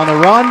catch on the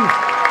run.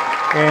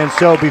 And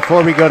so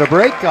before we go to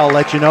break, I'll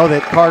let you know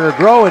that Carter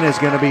Groen is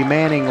going to be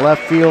manning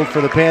left field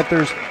for the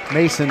Panthers.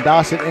 Mason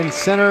Dossett in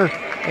center.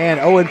 And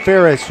Owen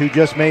Ferris, who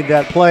just made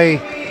that play,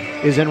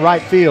 is in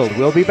right field.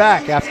 We'll be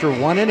back after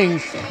 1 inning,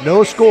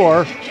 no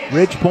score,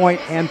 Ridgepoint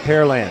and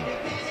Pearland.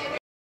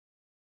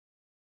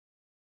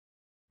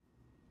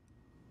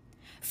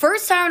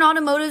 First Tire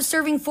Automotive,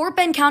 serving Fort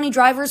Bend County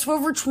drivers for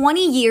over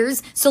 20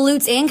 years,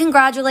 salutes and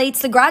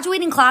congratulates the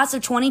graduating class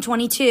of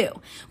 2022.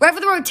 Wherever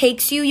the road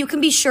takes you, you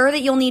can be sure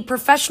that you'll need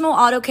professional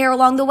auto care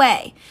along the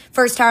way.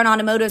 First Tire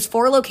Automotive's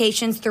 4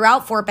 locations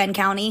throughout Fort Bend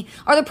County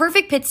are the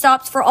perfect pit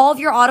stops for all of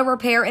your auto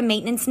repair and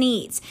maintenance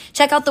needs.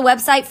 Check out the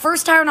website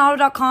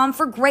firsttireandauto.com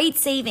for great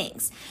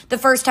savings. The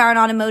First Tire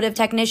Automotive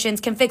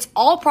technicians can fix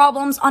all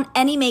problems on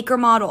any make or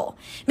model.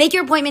 Make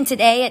your appointment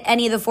today at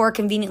any of the 4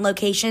 convenient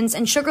locations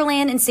in Sugar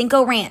Land and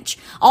Cinco Ranch.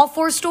 All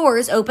 4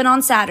 stores open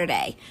on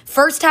Saturday.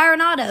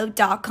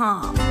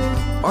 FirstTireAndAuto.com.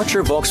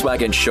 Archer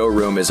Volkswagen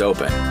showroom is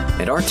open,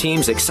 and our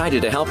team's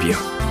excited to help you.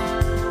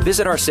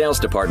 Visit our sales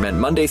department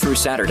Monday through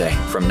Saturday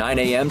from 9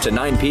 a.m. to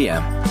 9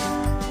 p.m.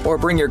 Or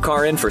bring your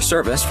car in for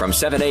service from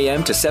 7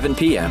 a.m. to 7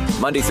 p.m.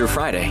 Monday through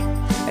Friday,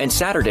 and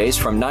Saturdays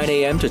from 9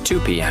 a.m. to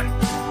 2 p.m.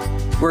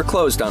 We're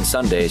closed on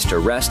Sundays to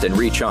rest and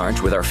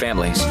recharge with our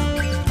families,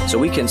 so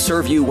we can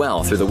serve you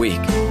well through the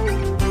week.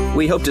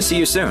 We hope to see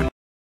you soon.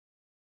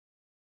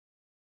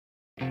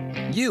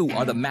 You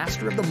are the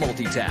master of the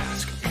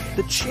multitask,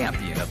 the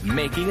champion of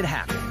making it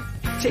happen.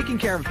 Taking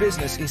care of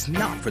business is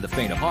not for the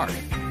faint of heart.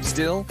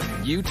 Still,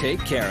 you take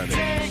care of it.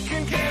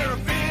 Taking care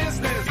of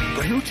business.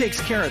 But who takes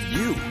care of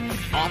you?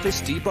 Office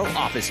Depot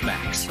Office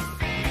Max.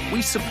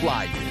 We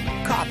supply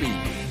you, copy you,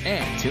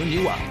 and tune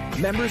you up.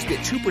 Members get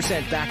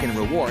 2% back in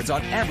rewards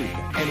on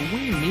everything, and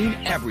we mean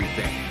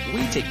everything.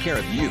 We take care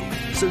of you,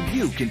 so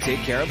you can take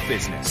care of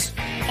business.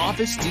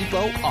 Office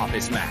Depot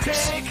Office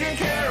Max. Taking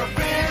care of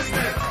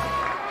business.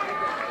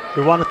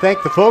 We want to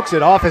thank the folks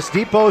at Office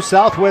Depot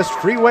Southwest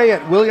Freeway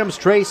at Williams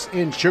Trace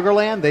in Sugar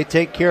Land. They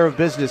take care of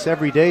business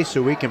every day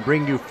so we can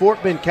bring you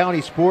Fort Bend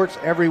County sports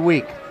every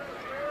week.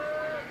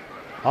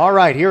 All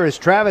right, here is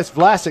Travis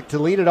Vlasic to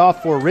lead it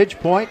off for Ridge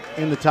Point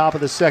in the top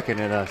of the second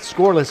in a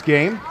scoreless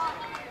game.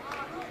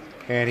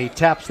 And he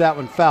taps that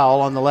one foul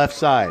on the left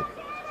side.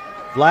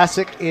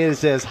 Vlasic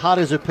is as hot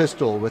as a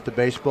pistol with the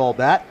baseball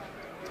bat.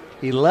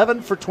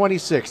 11 for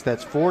 26.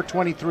 That's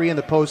 423 in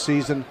the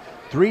postseason.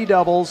 3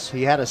 doubles.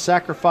 He had a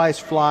sacrifice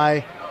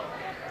fly.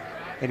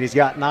 And he's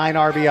got 9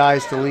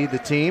 RBIs to lead the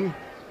team.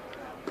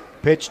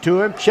 Pitch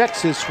to him.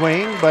 Checks his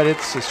swing, but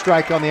it's a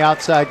strike on the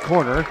outside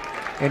corner.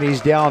 And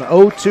he's down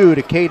 0-2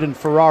 to Caden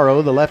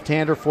Ferraro, the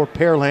left-hander for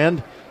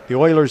Pearland. The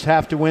Oilers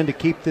have to win to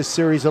keep this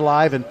series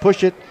alive and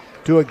push it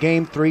to a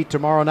Game 3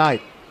 tomorrow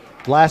night.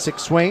 Vlasic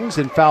swings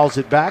and fouls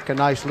it back. A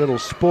nice little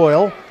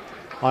spoil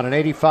on an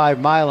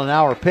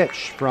 85-mile-an-hour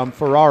pitch from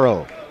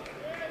Ferraro.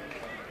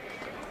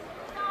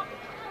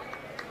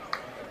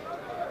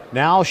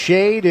 Now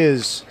shade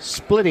is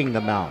splitting the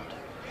mound.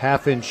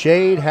 Half in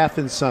shade, half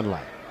in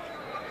sunlight.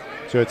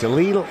 So it's a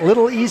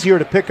little easier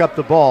to pick up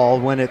the ball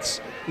when it's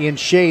in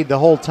shade the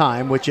whole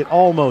time, which it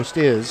almost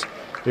is.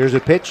 There's a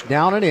pitch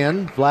down and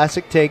in.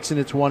 Vlasic takes, and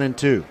it's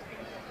 1-2.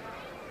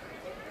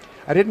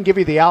 I didn't give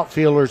you the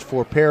outfielders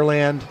for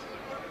Pearland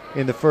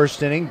in the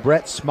first inning.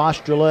 Brett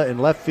Smostrela in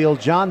left field,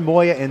 John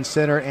Moya in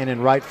center, and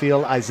in right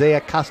field,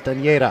 Isaiah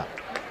Castaneda.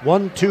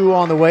 1-2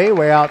 on the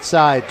way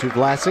outside to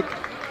Vlasic.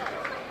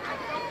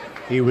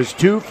 He was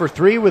 2 for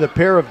 3 with a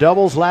pair of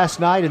doubles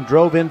last night and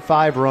drove in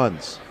 5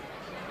 runs.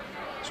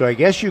 So I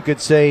guess you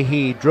could say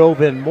he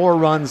drove in more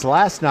runs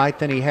last night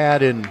than he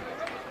had in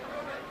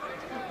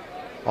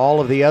all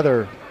of the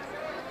other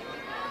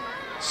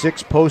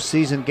 6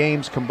 postseason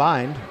games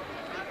combined.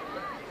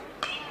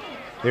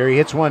 There he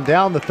hits one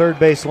down the third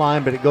base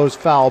line, but it goes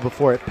foul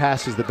before it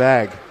passes the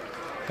bag.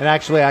 And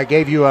actually, I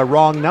gave you a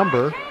wrong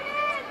number.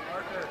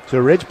 So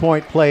Ridge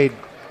Point played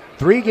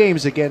 3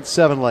 games against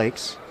Seven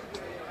Lakes,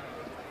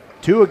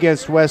 2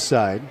 against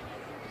Westside,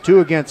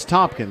 2 against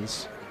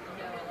Tompkins.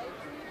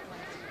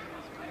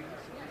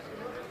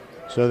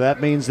 So that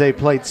means they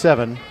played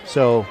 7.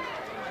 So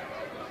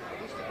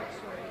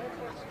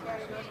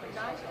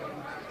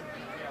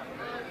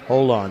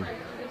hold on.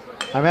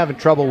 I'm having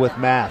trouble with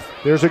math.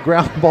 There's a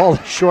ground ball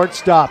to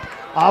shortstop.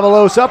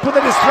 Avalos up with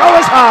it. His throw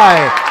is high.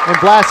 And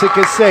Vlasic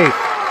is safe.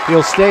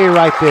 He'll stay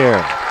right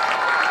there.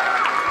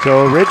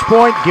 So Ridge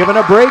Point given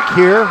a break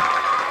here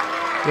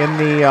in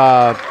the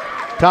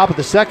top of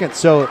the second.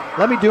 So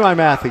let me do my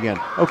math again.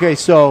 Okay,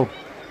 so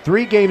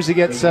 3 games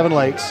against Seven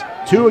Lakes,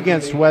 2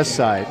 against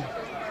Westside,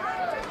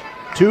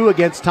 2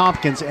 against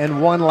Tompkins, and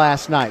 1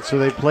 last night. So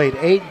they played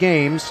 8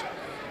 games.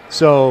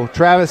 So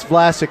Travis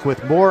Vlasic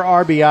with more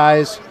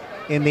RBIs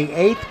in the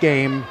 8th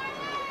game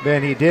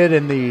than he did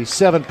in the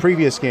 7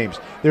 previous games.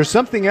 There's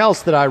something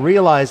else that I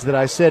realized that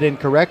I said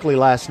incorrectly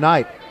last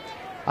night.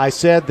 I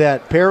said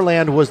that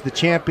Pearland was the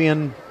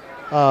champion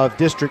of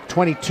District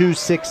 22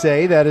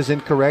 6A. That is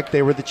incorrect.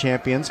 They were the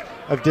champions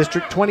of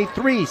District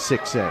 23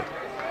 6A.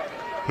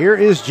 Here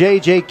is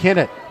J.J.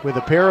 Kennett with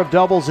a pair of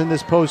doubles in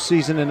this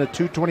postseason and a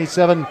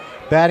 .227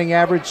 batting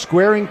average,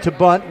 squaring to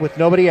bunt with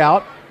nobody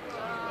out.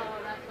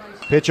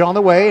 Pitch on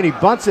the way, and he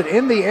bunts it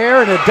in the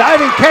air, and a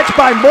diving catch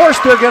by Morse.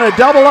 They're going to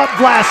double up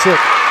Vlasic.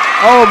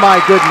 Oh,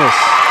 my goodness.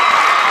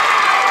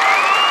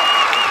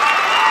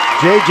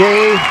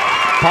 J.J.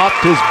 popped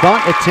his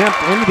bunt attempt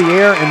into the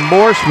air, and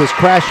Morse was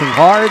crashing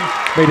hard.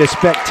 Made a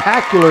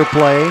spectacular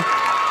play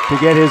to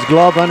get his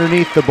glove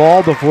underneath the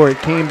ball before it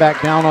came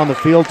back down on the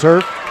field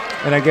turf.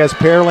 And I guess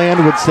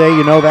Pearland would say,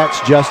 you know, that's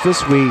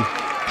justice. We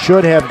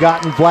should have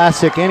gotten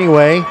Vlasic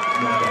anyway.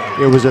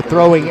 It was a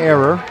throwing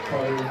error.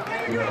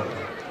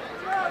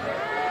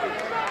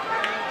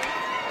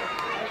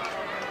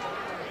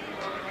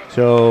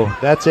 So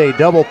that's a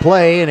double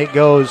play, and it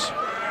goes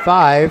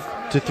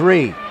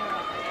 5-3.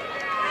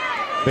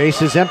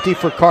 Base is empty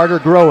for Carter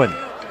Groen.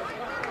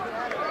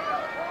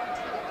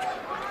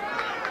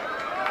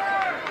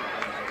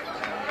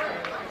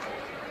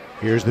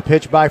 Here's the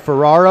pitch by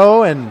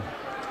Ferraro, and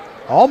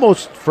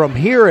almost from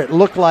here it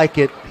looked like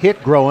it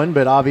hit Groen,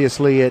 but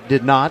obviously it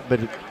did not.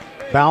 But it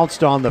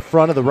bounced on the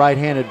front of the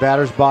right-handed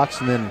batter's box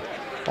and then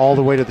all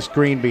the way to the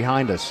screen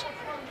behind us.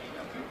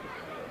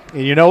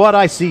 And you know what?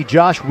 I see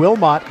Josh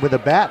Wilmot with a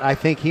bat. I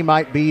think he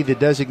might be the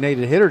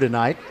designated hitter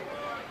tonight.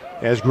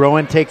 As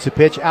Groen takes a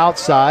pitch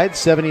outside,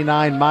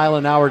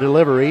 79-mile-an-hour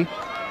delivery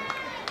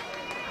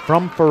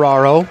from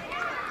Ferraro.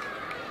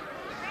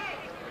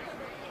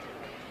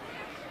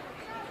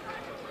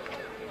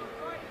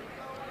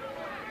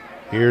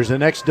 Here's the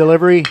next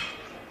delivery,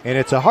 and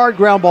it's a hard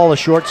ground ball to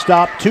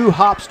shortstop. 2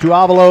 hops to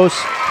Avalos.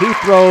 He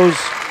throws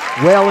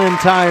well in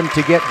time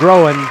to get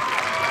Groen.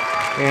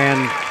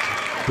 And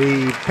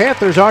the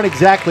Panthers aren't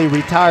exactly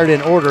retired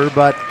in order,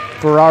 but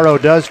Ferraro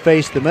does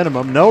face the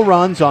minimum. No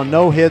runs on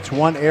no hits,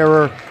 1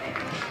 error,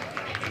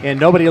 and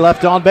nobody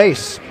left on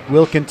base.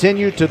 We'll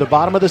continue to the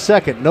bottom of the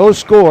second. No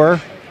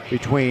score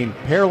between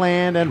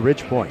Pearland and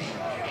Ridge Point.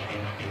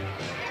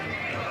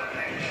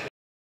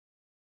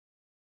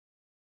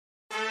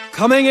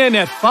 Coming in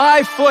at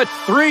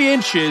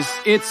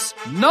 5'3", it's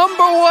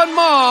number one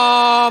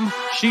mom.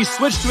 She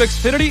switched to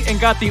Xfinity and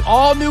got the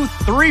all-new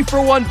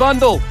 3-for-1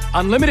 bundle.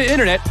 Unlimited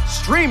internet,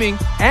 streaming,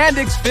 and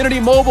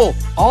Xfinity Mobile.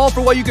 All for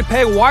what you could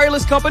pay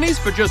wireless companies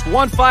for just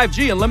one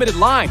 5G unlimited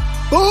line.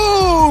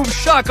 Boom!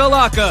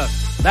 Shakalaka!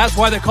 That's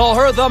why they call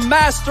her the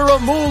Master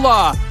of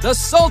Moolah, the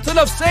Sultan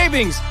of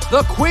Savings,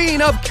 the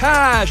Queen of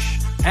Cash.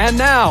 And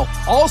now,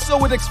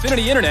 also with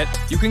Xfinity Internet,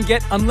 you can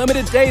get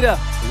unlimited data,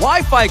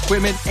 Wi-Fi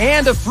equipment,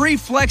 and a free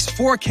Flex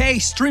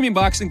 4K streaming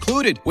box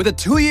included with a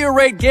 2-year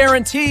rate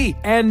guarantee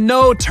and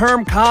no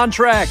term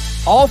contract.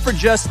 All for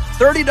just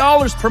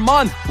 $30 per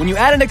month when you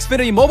add an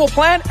Xfinity mobile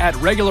plan at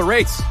regular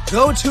rates.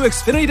 Go to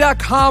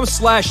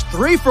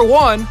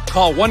Xfinity.com/3-for-1,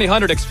 call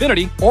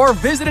 1-800-XFINITY, or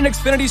visit an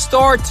Xfinity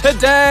store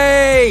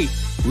today.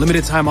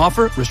 Limited time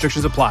offer.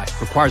 Restrictions apply.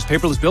 Requires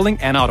paperless billing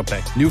and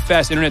autopay. New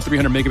fast internet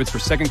 300 megabits per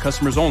second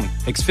customers only.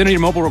 Xfinity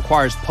Mobile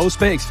requires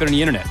post-pay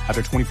Xfinity Internet.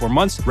 After 24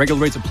 months, regular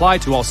rates apply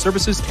to all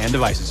services and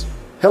devices.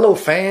 Hello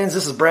fans,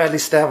 this is Bradley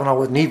Stavenall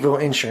with Needville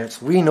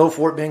Insurance. We know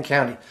Fort Bend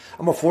County.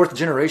 I'm a 4th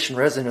generation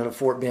resident of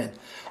Fort Bend.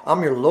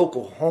 I'm your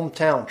local,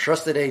 hometown,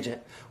 trusted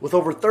agent. With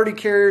over 30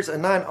 carriers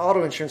and 9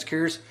 auto insurance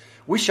carriers,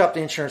 we shop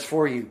the insurance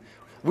for you.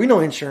 We know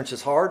insurance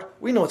is hard.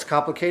 We know it's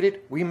complicated.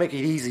 We make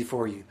it easy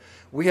for you.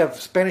 We have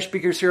Spanish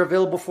speakers here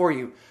available for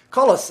you.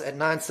 Call us at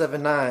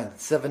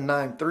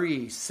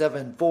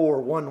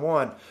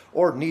 979-793-7411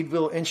 or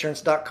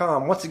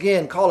needvilleinsurance.com. Once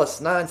again, call us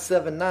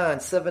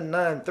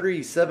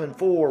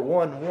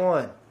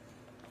 979-793-7411.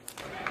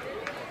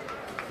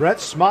 Brett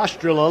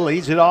Smostrila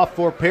leads it off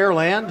for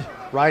Pearland.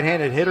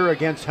 Right-handed hitter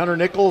against Hunter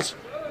Nichols.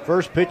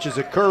 First pitch is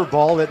a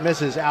curveball that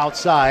misses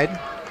outside.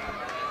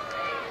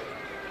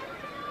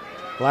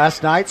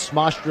 Last night,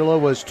 Smostrila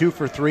was 2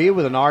 for 3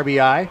 with an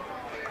RBI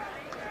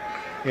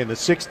in the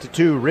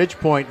 6-2 Ridge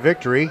Point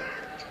victory.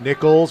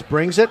 Nichols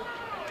brings it,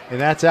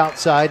 and that's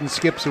outside and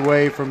skips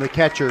away from the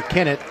catcher,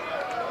 Kennett.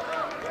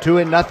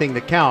 2-0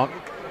 to count.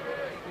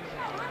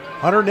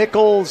 Hunter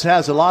Nichols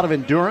has a lot of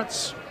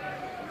endurance.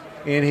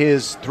 In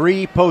his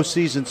 3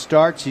 postseason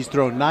starts, he's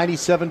thrown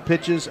 97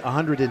 pitches,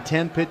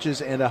 110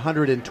 pitches, and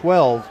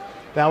 112.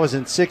 That was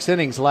in 6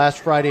 innings last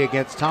Friday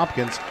against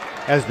Tompkins,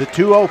 as the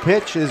 2-0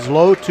 pitch is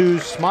low to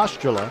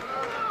Smostrila,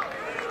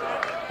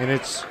 and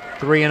it's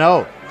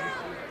 3-0.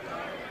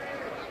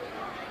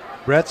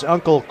 Brett's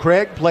uncle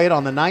Craig played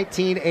on the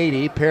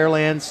 1980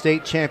 Pearland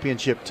State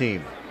Championship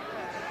team.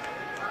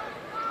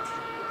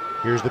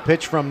 Here's the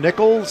pitch from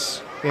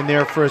Nichols, in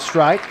there for a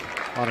strike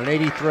on an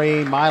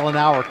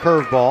 83-mile-an-hour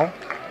curveball.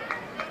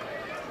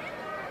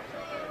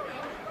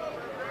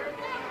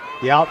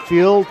 The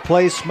outfield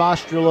plays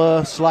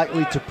Smostrila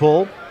slightly to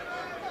pull.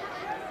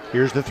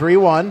 Here's the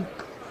 3-1.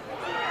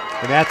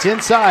 And that's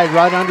inside,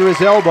 right under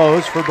his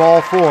elbows for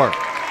ball 4.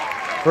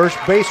 First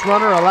base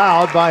runner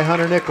allowed by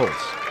Hunter Nichols.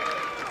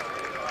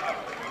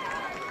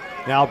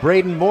 Now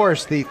Braden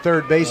Morse, the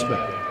third baseman.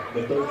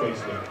 The third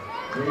baseman,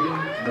 Braden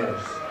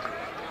Morse.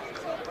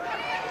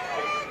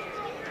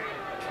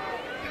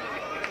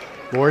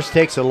 Morse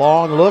takes a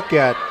long look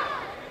at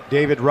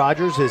David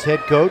Rogers, his head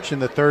coach, in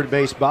the third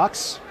base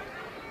box.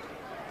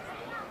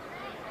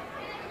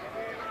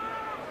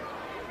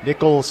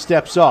 Nichols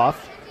steps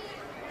off,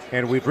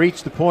 and we've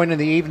reached the point in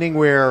the evening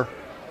where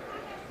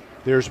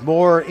there's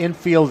more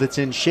infield that's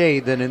in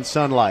shade than in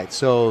sunlight,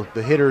 so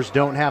the hitters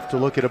don't have to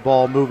look at a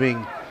ball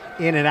moving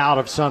in and out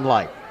of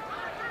sunlight.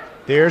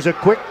 There's a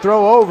quick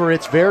throw over.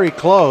 It's very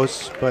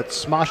close, but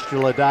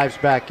Smostrila dives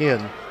back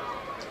in.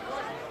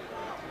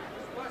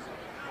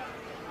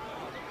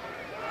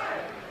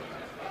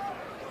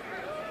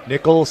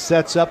 Nichols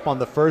sets up on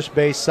the first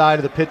base side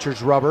of the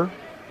pitcher's rubber.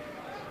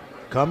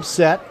 Comes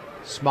set.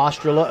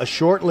 Smostrila a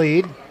short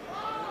lead.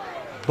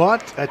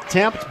 Bunt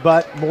attempt,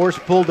 but Morse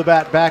pulled the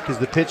bat back as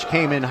the pitch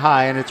came in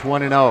high, and it's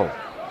 1-0.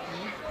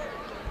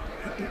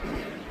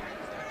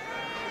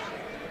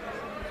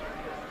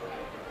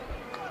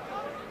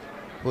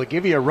 We'll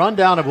give you a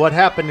rundown of what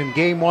happened in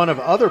Game 1 of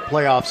other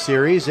playoff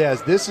series,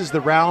 as this is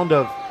the round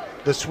of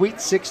the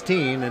Sweet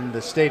 16 in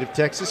the state of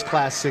Texas,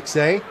 Class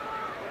 6A.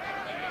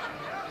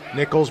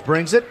 Nichols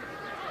brings it,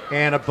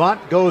 and a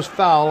bunt goes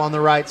foul on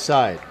the right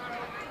side.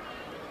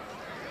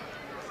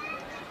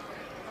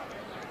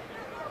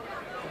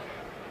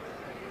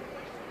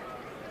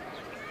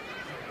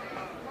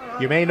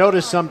 You may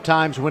notice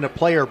sometimes when a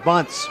player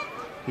bunts,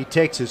 he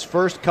takes his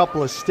first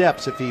couple of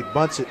steps. If he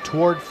bunts it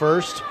toward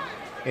first,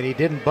 and he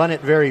didn't bunt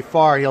it very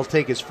far, he'll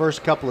take his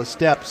first couple of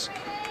steps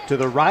to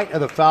the right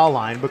of the foul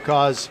line,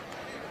 because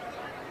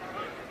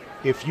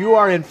if you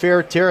are in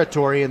fair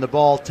territory and the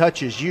ball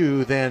touches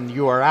you, then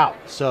you are out.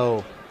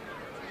 So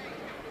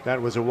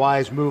that was a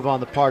wise move on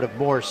the part of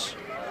Morse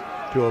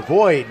to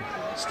avoid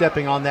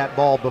stepping on that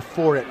ball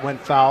before it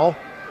went foul.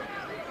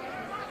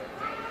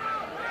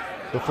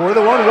 Before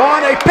the 1-1,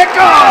 a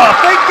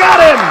pickoff! They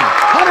got him!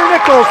 Hunter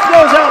Nichols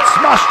throws out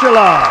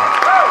Smostrila.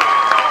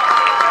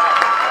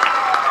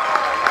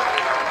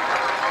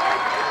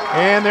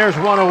 And there's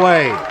one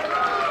away.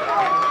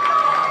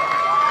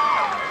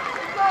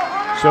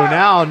 So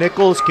now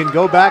Nichols can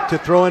go back to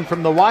throwing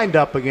from the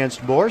windup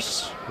against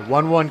Morse.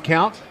 1-1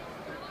 count.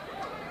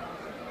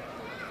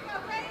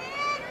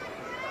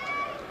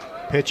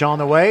 Pitch on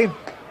the way.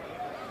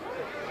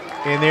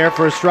 In there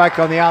for a strike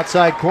on the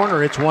outside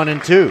corner. It's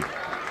 1-2.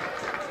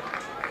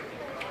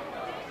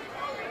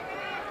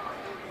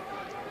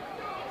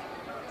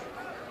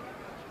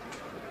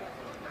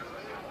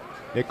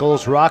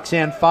 Nichols rocks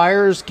and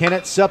fires.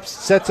 Kennett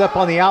sets up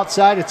on the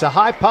outside. It's a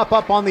high pop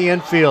up on the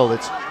infield.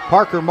 It's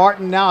Parker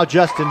Martin, now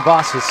Justin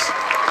Vassis.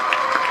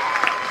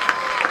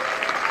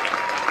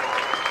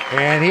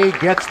 And he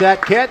gets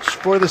that catch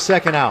for the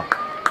second out.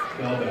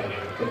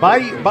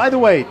 By the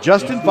way,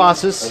 Justin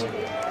Vassis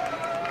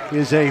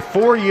is a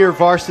 4-year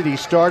varsity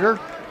starter.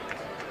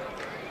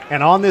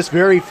 And on this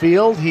very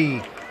field,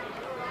 he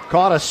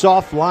caught a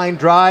soft line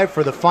drive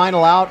for the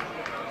final out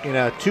in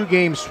a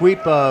 2-game sweep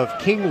of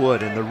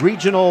Kingwood in the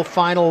regional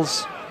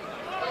finals.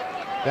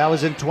 That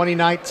was in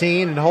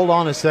 2019. And hold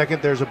on a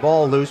second, there's a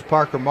ball loose.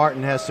 Parker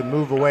Martin has to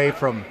move away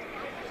from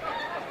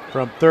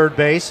third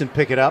base and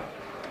pick it up.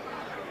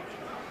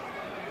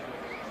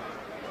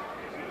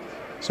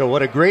 So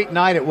what a great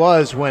night it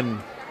was when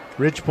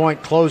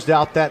Ridgepoint closed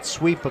out that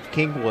sweep of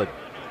Kingwood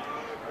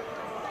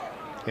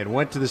and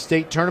went to the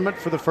state tournament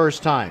for the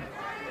first time.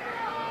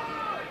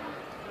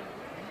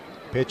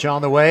 Pitch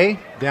on the way,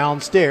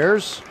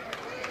 downstairs.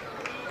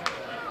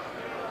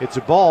 It's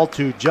a ball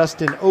to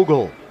Justin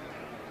Ogle.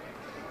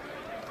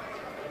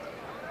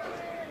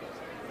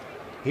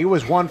 He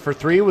was 1 for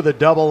 3 with a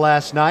double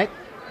last night.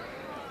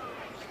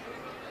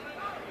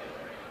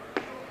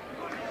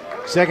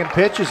 Second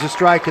pitch is a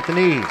strike at the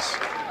knees.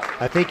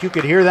 I think you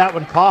could hear that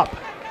one pop.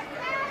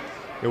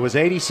 It was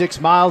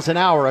 86 miles an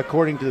hour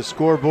according to the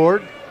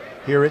scoreboard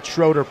here at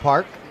Schroeder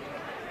Park.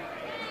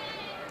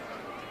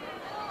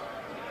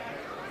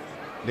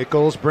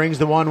 Nichols brings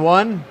the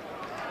 1-1.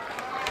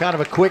 Kind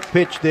of a quick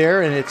pitch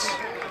there, and it's,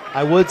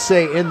 I would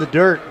say, in the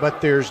dirt,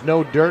 but there's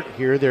no dirt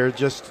here. They're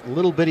just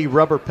little bitty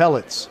rubber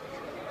pellets.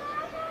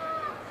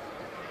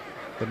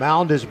 The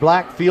mound is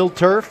black field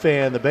turf,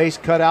 and the base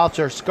cutouts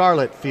are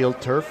scarlet field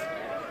turf.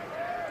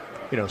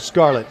 You know,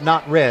 scarlet,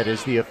 not red,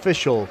 is the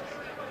official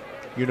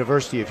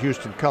University of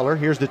Houston color.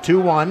 Here's the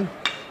 2-1,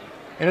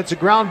 and it's a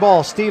ground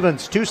ball.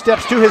 Stevens, 2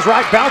 steps to his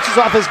right, bounces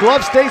off his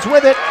glove, stays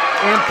with it,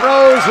 and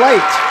throws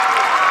late.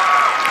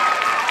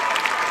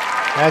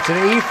 That's an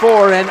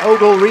E4, and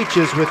Ogle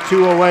reaches with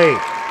 2 away.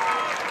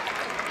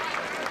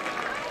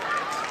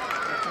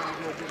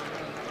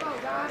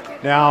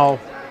 Now,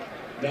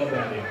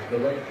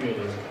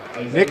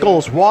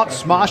 Nichols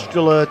walks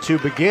Smostrela to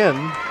begin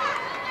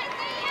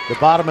the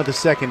bottom of the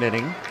second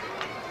inning,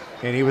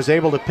 and he was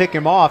able to pick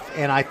him off.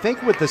 And I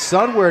think with the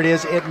sun where it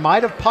is, it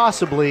might have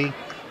possibly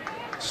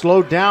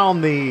slowed down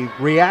the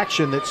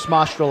reaction that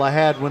Smostrela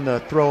had when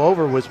the throw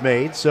over was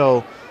made.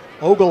 So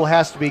Ogle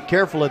has to be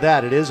careful of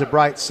that. It is a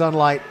bright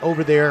sunlight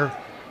over there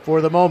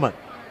for the moment.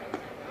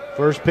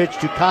 First pitch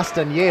to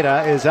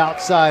Castañeda is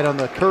outside on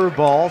the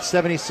curveball,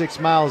 76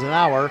 miles an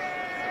hour,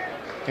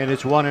 and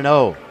it's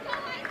 1-0.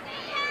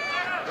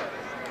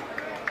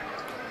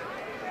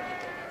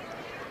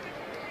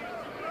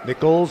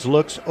 Nichols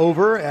looks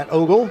over at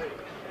Ogle.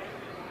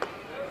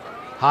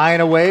 High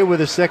and away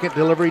with a second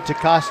delivery to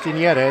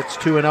Castañeda. It's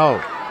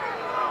 2-0.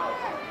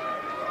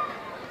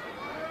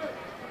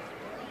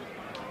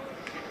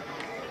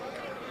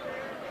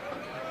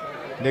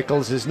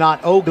 Nichols is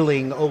not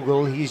ogling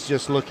Ogle, he's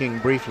just looking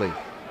briefly.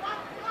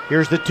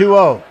 Here's the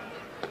 2-0.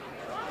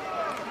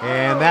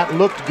 And that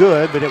looked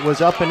good, but it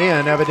was up and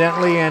in,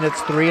 evidently, and it's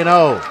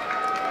 3-0.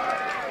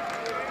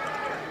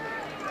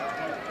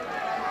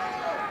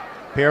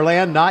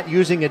 Pearland not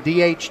using a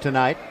DH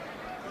tonight.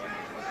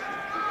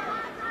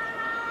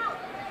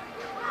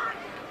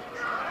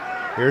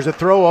 Here's a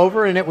throw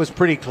over, and it was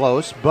pretty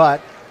close,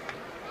 but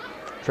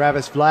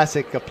Travis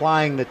Vlasic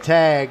applying the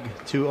tag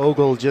to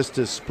Ogle just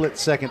a split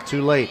second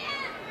too late.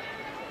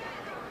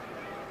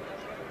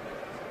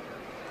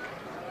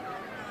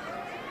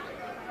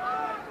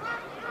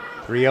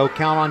 .3-0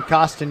 count on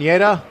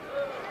Castañeda.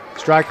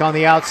 Strike on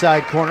the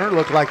outside corner.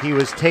 Looked like he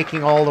was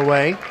taking all the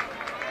way.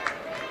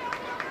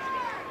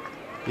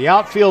 The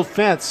outfield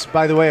fence,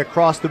 by the way,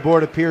 across the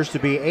board appears to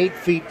be 8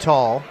 feet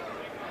tall.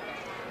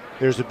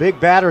 There's a big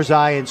batter's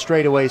eye in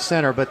straightaway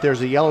center, but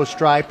there's a yellow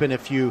stripe, and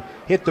if you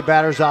hit the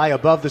batter's eye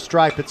above the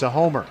stripe, it's a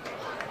homer.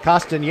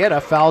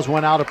 Castañeda fouls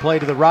one out of play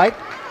to the right,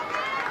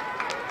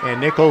 and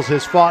Nichols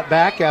has fought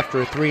back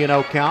after a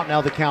 3-0 count.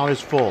 Now the count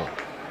is full.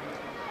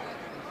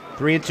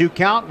 3-2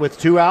 count with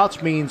 2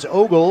 outs means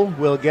Ogle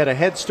will get a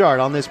head start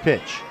on this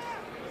pitch.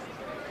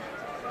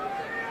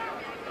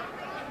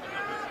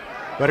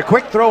 But a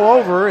quick throw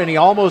over, and he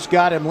almost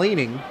got him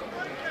leaning.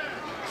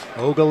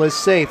 Ogle is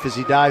safe as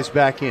he dives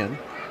back in.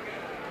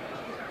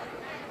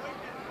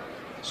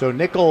 So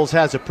Nichols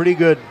has a pretty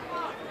good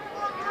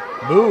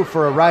move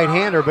for a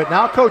right-hander, but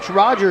now Coach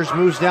Rogers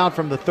moves down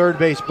from the third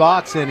base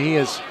box, and he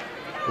is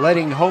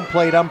letting home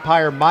plate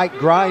umpire Mike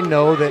Grind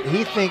know that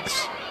he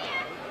thinks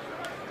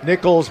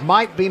Nichols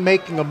might be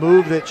making a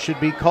move that should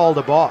be called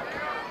a balk.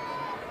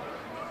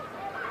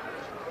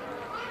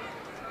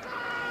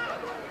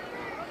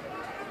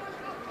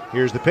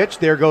 Here's the pitch.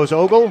 There goes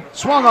Ogle.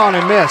 Swung on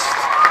and missed.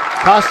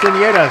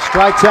 Castaneda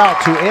strikes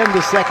out to end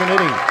the second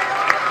inning.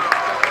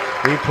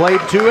 We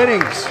played 2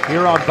 innings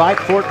here on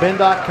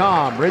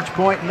VypeFortBend.com.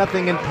 Ridgepoint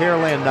nothing and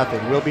Pearland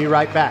nothing. We'll be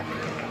right back.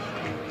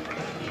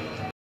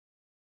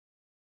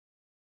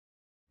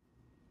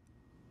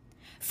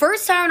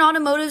 First Tire and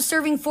Automotive,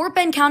 serving Fort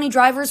Bend County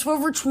drivers for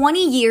over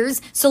 20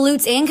 years,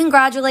 salutes and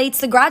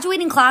congratulates the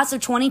graduating class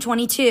of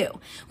 2022.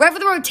 Wherever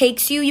the road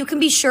takes you, you can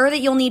be sure that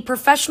you'll need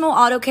professional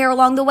auto care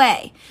along the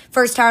way.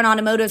 First Tire and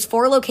Automotive's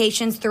 4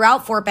 locations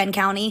throughout Fort Bend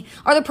County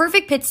are the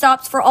perfect pit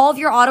stops for all of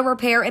your auto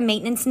repair and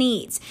maintenance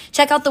needs.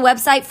 Check out the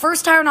website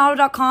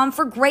firsttireandauto.com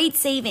for great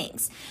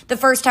savings. The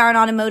First Tire and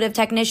Automotive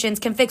technicians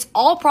can fix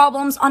all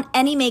problems on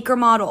any make or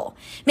model.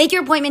 Make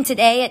your appointment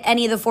today at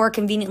any of the 4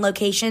 convenient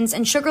locations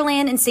in Sugar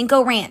Land and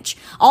Cinco Ranch.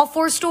 All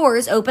 4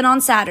 stores open on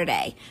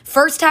Saturday.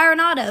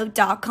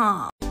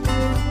 FirstTireandAuto.com.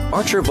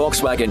 Archer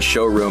Volkswagen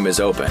showroom is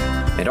open,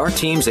 and our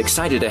team's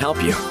excited to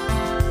help you.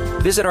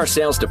 Visit our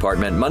sales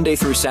department Monday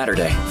through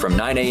Saturday from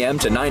 9 a.m.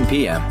 to 9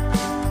 p.m.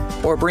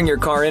 Or bring your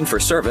car in for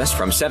service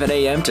from 7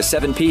 a.m. to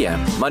 7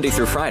 p.m. Monday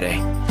through Friday,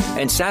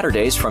 and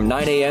Saturdays from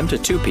 9 a.m. to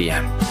 2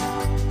 p.m.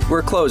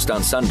 We're closed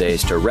on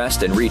Sundays to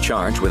rest and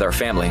recharge with our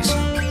families,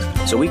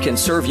 so we can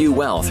serve you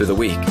well through the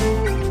week.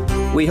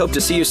 We hope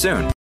to see you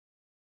soon.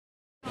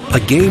 A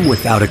game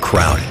without a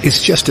crowd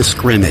is just a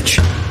scrimmage.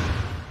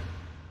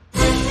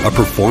 A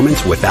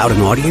performance without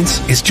an audience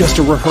is just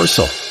a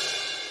rehearsal.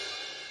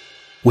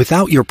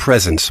 Without your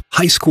presence,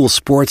 high school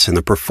sports and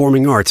the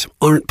performing arts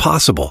aren't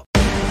possible.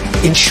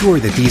 Ensure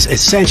that these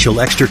essential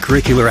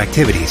extracurricular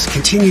activities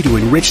continue to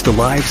enrich the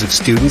lives of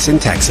students in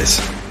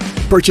Texas.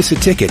 Purchase a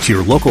ticket to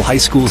your local high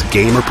school's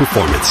game or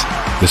performance.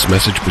 This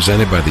message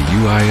presented by the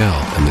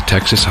UIL and the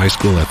Texas High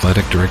School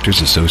Athletic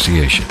Directors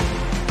Association.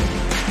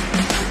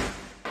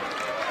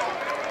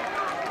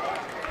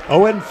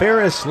 Owen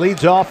Ferris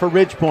leads off for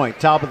Ridgepoint.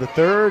 Top of the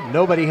 3rd.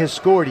 Nobody has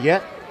scored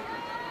yet.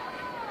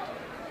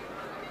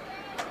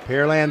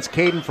 Pearland's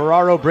Caden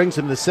Ferraro brings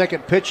him the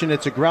second pitch, and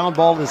it's a ground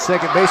ball to the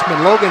second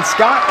baseman, Logan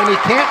Scott, and he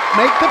can't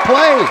make the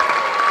play.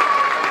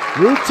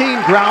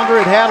 Routine grounder.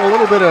 It had a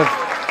little bit of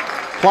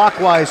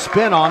clockwise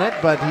spin on it,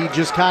 but he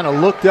just kind of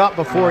looked up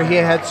before he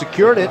had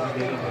secured it.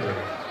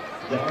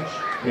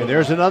 And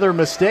there's another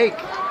mistake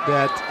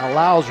that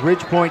allows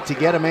Ridgepoint to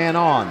get a man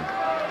on.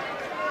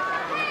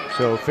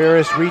 So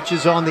Ferris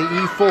reaches on the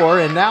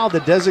E4, and now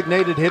the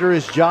designated hitter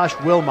is Josh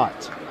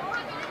Wilmot.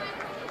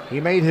 He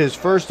made his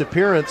first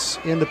appearance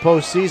in the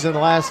postseason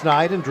last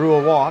night and drew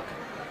a walk.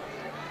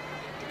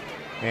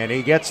 And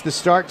he gets the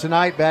start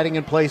tonight, batting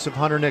in place of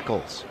Hunter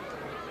Nichols.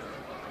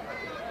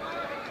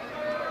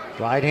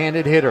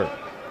 Right-handed hitter.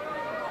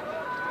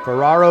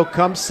 Ferraro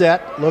comes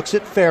set, looks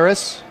at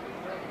Ferris.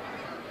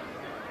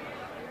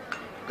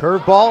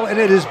 Curveball, and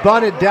it is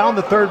bunted down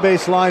the third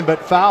base line,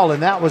 but foul,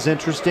 and that was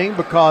interesting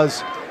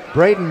because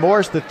Braden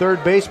Morse, the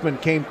third baseman,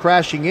 came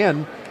crashing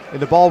in,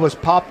 and the ball was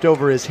popped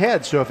over his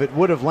head. So if it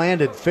would have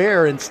landed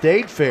fair and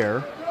stayed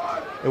fair,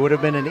 it would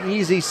have been an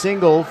easy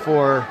single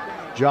for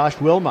Josh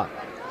Wilmot.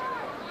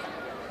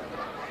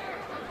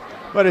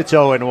 But it's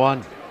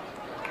 0-1.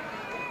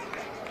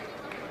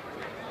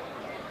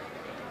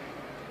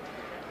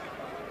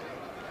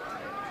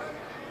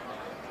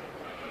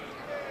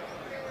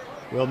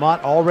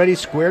 Wilmot already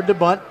squared to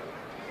bunt.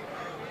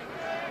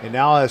 And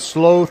now a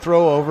slow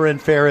throw over,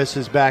 and Ferris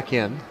is back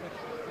in.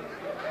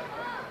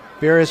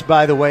 Ferris,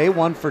 by the way,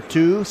 1 for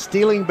 2,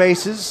 stealing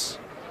bases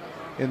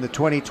in the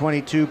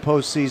 2022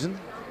 postseason.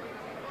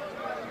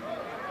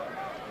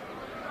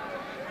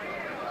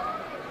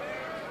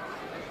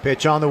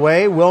 Pitch on the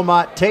way.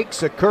 Wilmot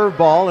takes a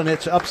curveball, and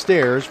it's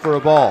upstairs for a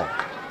ball.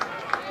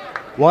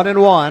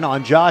 1-1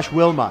 on Josh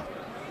Wilmot.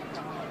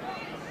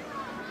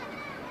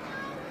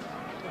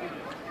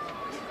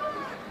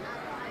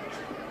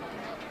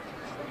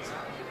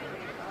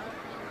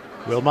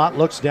 Wilmot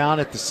looks down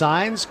at the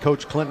signs.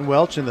 Coach Clinton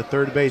Welch in the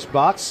third base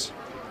box.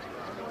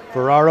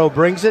 Ferraro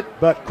brings it,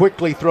 but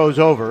quickly throws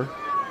over.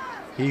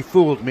 He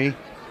fooled me.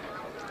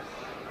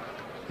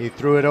 He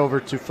threw it over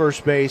to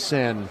first base,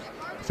 and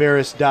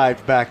Ferris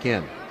dived back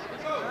in.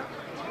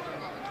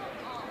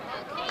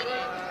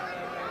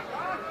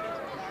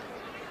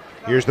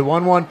 Here's the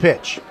 1-1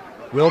 pitch.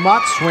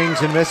 Wilmot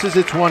swings and misses.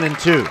 It's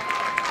 1-2.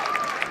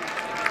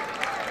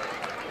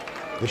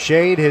 The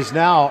shade has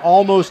now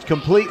almost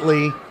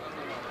completely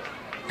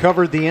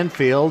covered the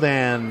infield,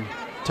 and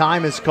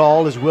time is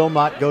called as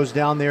Wilmot goes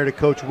down there to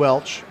Coach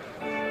Welch.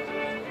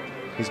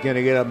 He's going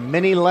to get a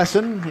mini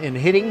lesson in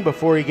hitting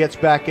before he gets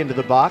back into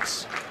the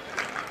box.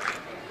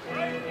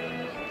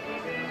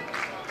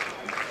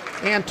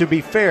 And to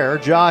be fair,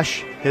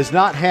 Josh has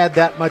not had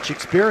that much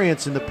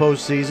experience in the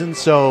postseason,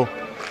 so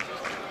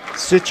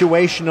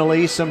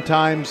situationally,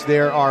 sometimes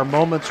there are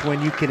moments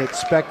when you can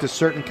expect a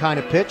certain kind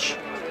of pitch.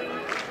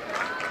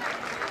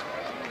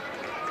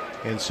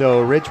 And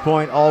so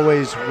Ridgepoint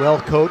always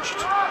well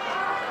coached.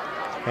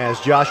 As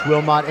Josh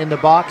Wilmot in the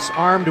box,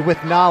 armed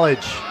with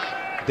knowledge.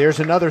 There's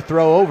another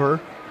throw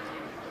over.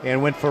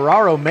 And when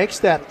Ferraro makes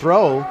that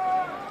throw,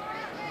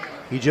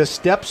 he just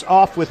steps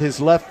off with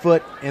his left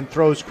foot and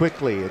throws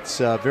quickly.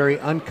 It's a very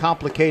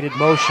uncomplicated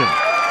motion.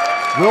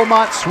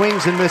 Wilmot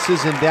swings and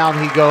misses, and down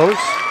he goes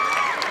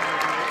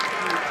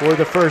for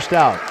the first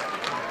out.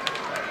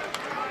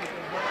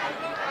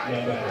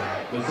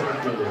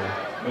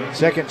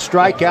 Second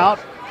strikeout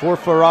for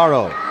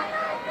Ferraro.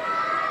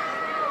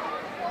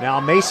 Now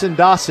Mason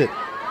Dossett.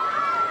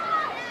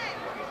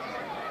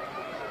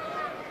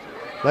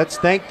 Let's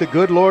thank the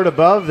good Lord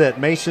above that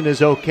Mason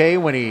is okay.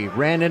 When he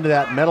ran into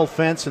that metal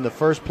fence in the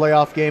first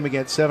playoff game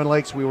against Seven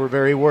Lakes, we were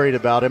very worried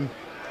about him.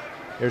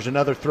 There's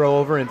another throw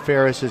over, and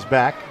Ferris is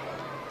back.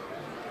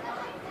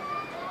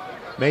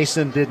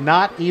 Mason did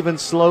not even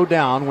slow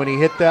down when he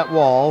hit that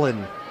wall,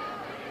 and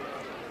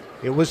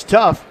it was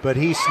tough, but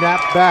he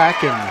snapped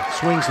back and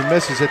swings and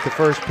misses at the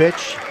first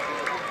pitch.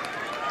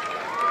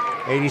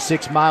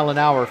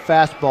 86-mile-an-hour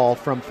fastball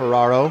from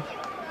Ferraro.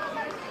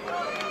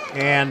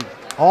 And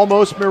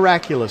almost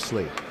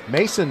miraculously,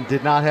 Mason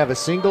did not have a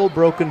single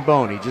broken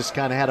bone. He just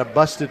kind of had a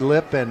busted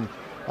lip and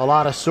a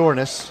lot of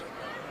soreness.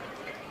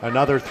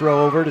 Another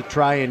throw over to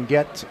try and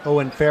get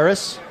Owen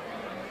Ferris.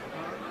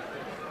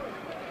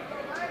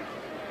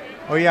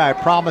 Oh yeah, I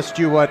promised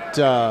you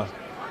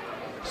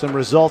some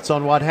results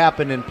on what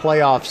happened in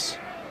playoffs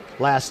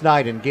last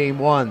night in game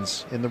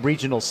ones in the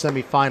regional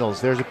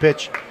semifinals. There's a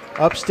pitch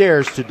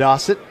upstairs to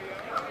Dossett,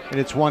 and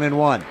it's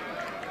 1-1.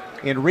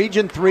 In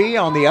Region 3,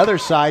 on the other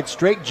side,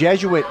 Strake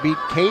Jesuit beat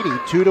Katy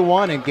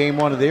 2-1 in game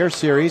one of their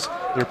series.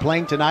 They're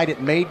playing tonight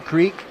at Maid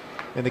Creek,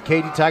 and the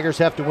Katy Tigers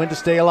have to win to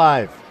stay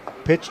alive.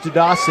 Pitch to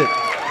Dossett.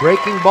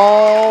 Breaking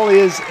ball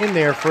is in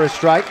there for a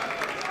strike.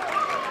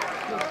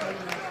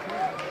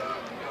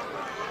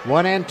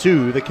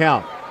 1-2 the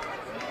count.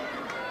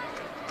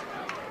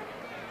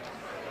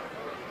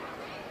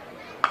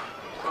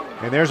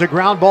 And there's a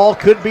ground ball,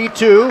 could be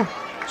two.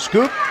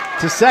 Scoop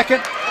to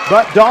second,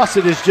 but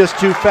Dossett is just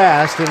too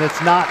fast, and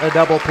it's not a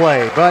double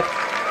play. But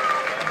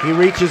he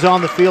reaches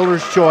on the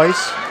fielder's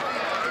choice.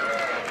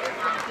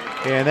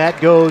 And that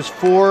goes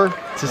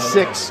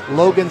 4-6.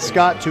 Logan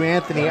Scott to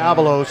Anthony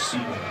Avalos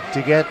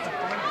to get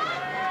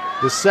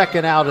the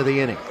second out of the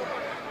inning.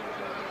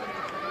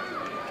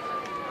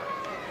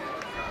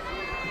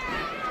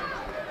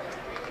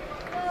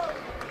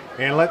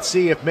 And let's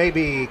see if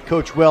maybe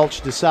Coach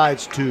Welch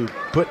decides to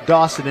put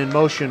Dawson in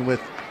motion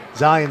with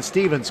Zion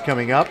Stevens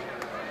coming up.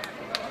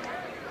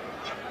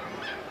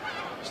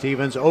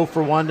 Stevens 0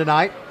 for 1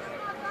 tonight.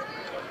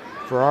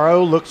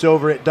 Ferraro looks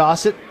over at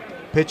Dossett.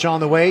 Pitch on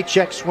the way,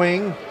 check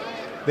swing.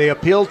 They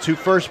appeal to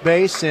first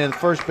base, and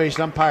first base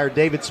umpire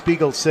David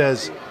Spiegel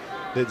says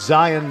that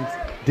Zion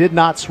did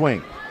not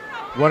swing.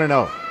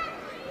 1-0.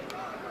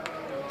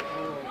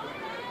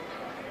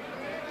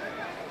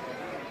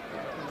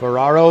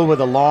 Ferraro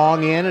with a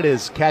long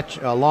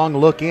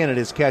look in at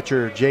his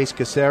catcher Jace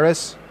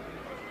Caceres.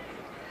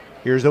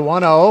 Here's the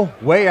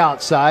 1-0, way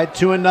outside,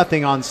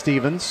 2-0 on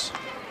Stevens.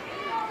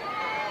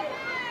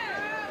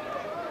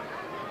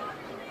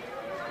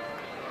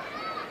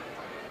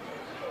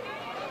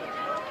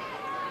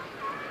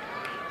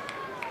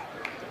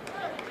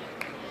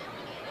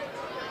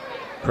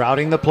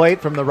 Crowding the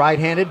plate from the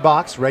right-handed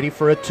box, ready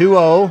for a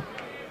 2-0.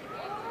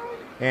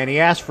 And he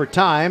asked for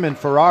time, and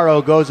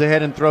Ferraro goes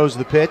ahead and throws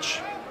the pitch.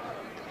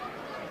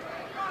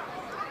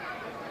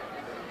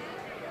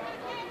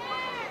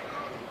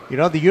 You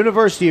know, the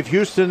University of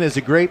Houston is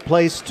a great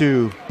place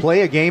to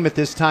play a game at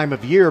this time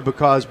of year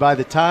because by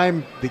the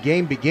time the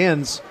game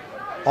begins,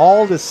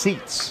 all the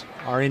seats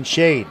are in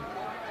shade.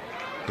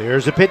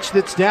 There's a pitch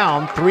that's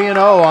down, 3-0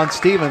 on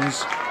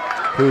Stevens,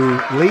 who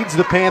leads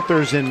the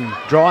Panthers in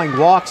drawing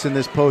walks in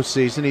this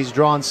postseason. He's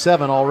drawn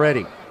 7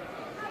 already.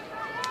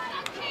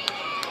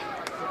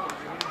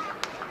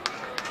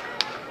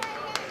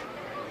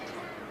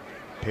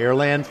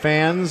 Pearland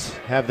fans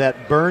have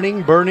that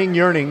burning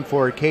yearning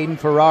for Caden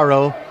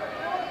Ferraro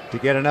to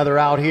get another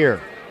out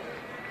here.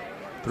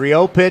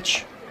 3-0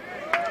 pitch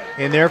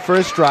in there for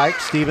a strike.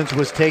 Stevens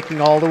was taking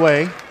all the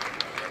way.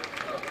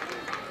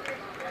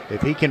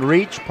 If he can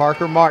reach,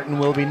 Parker Martin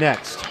will be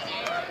next.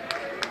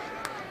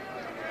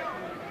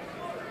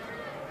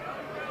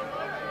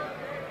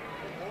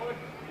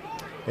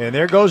 And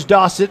there goes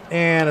Dossett,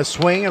 and a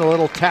swing, and a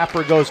little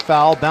tapper goes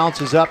foul,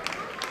 bounces up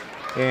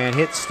and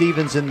hits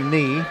Stevens in the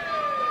knee.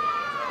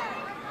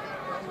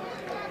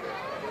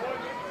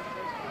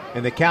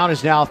 And the count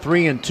is now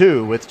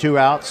 3-2 with 2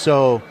 outs.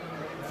 So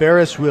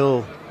Ferris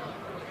will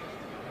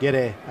get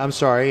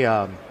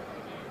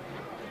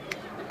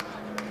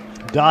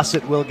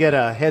Dossett will get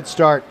a head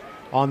start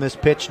on this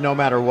pitch no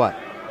matter what.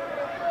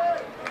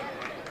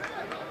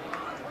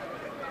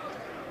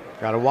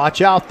 Got to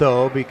watch out,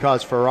 though,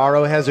 because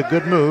Ferraro has a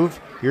good move.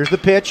 Here's the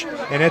pitch,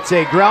 and it's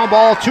a ground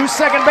ball to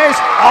second base,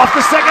 off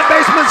the second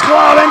baseman's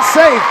glove, and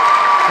safe.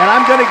 And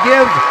I'm going to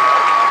give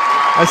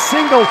a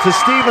single to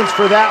Stevens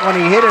for that one.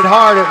 He hit it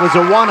hard. It was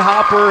a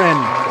one-hopper, and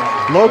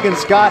Logan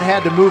Scott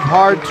had to move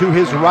hard to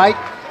his right.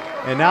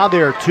 And now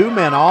there are 2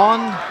 men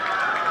on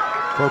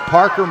for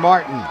Parker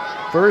Martin.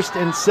 First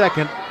and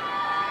second.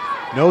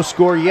 No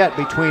score yet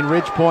between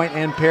Ridgepoint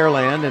and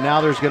Pearland, and now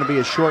there's going to be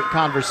a short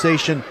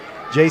conversation.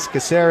 Jace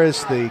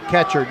Caceres, the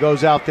catcher,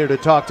 goes out there to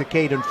talk to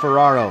Caden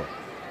Ferraro.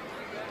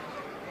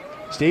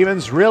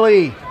 Stevens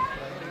really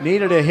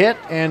needed a hit,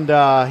 and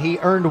he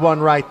earned one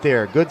right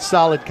there. Good,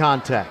 solid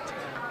contact.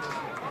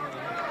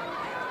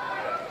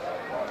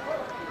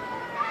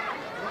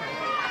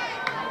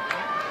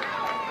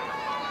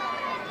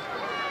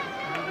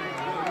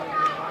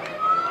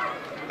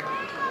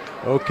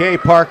 Okay,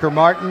 Parker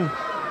Martin.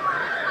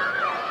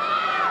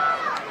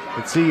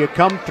 Let's see you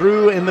come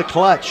through in the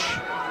clutch.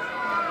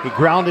 He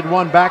grounded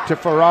one back to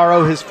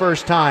Ferraro his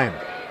first time.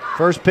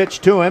 First pitch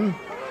to him.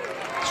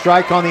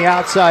 Strike on the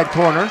outside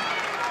corner.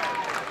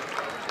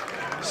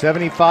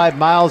 75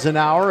 miles an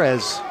hour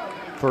as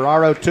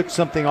Ferraro took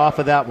something off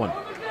of that one.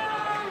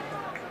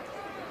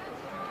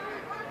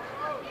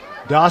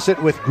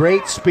 Dossett with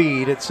great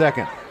speed at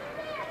second.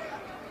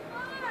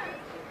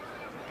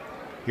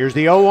 Here's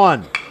the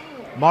 0-1.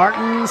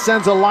 Martin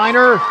sends a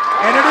liner,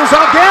 and it is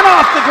again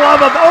off the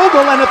glove of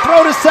Ogle, and a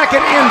throw to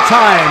second in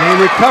time. He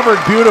recovered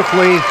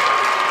beautifully,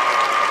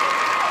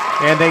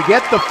 and they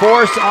get the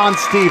force on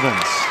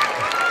Stevens.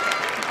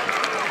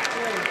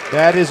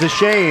 That is a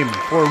shame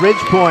for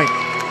Ridgepoint.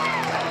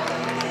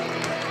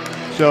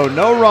 So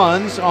no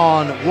runs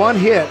on 1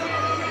 hit,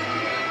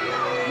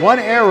 1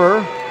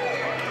 error,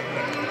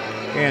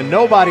 and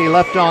nobody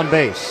left on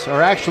base,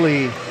 or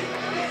actually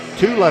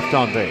 2 left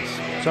on base.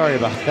 Sorry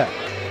about that.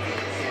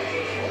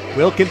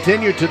 We'll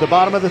continue to the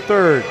bottom of the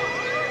third.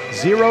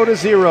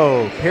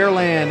 0-0,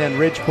 Pearland and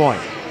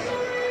Ridgepoint.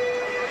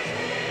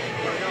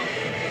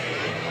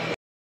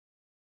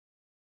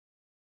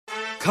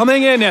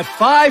 Coming in at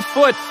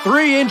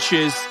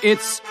 5'3",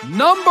 it's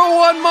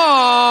 #1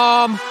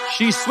 mom.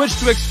 She switched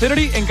to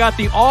Xfinity and got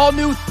the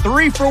all-new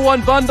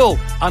 3-for-1 bundle.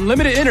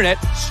 Unlimited internet,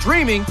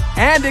 streaming,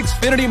 and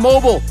Xfinity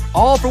Mobile.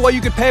 All for what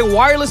you could pay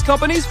wireless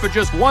companies for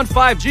just one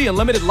 5G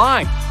unlimited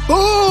line.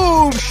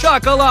 Boom!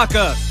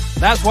 Shakalaka!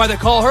 That's why they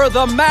call her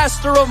the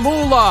Master of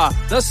Moolah,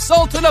 the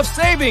Sultan of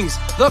Savings,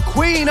 the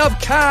Queen of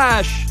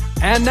Cash.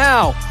 And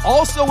now,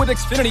 also with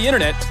Xfinity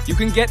Internet, you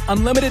can get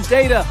unlimited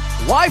data,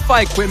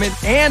 Wi-Fi equipment,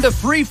 and a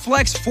free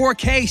Flex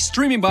 4K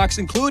streaming box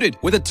included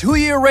with a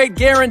 2-year rate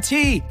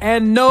guarantee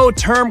and no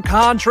term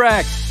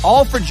contract.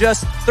 All for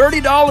just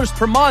 $30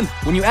 per month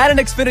when you add an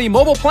Xfinity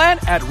mobile plan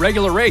at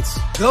regular rates.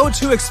 Go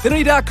to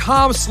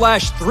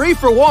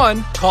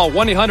Xfinity.com/3-for-1, call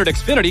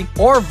 1-800-XFINITY,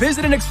 or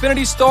visit an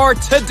Xfinity store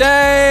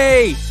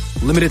today.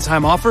 Limited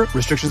time offer.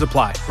 Restrictions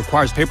apply.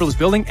 Requires paperless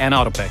billing and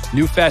autopay.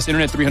 New fast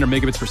internet 300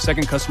 megabits per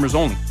second customers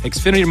only.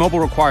 Xfinity Mobile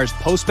requires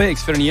post-pay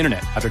Xfinity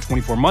Internet. After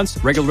 24 months,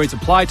 regular rates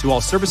apply to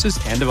all services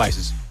and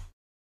devices.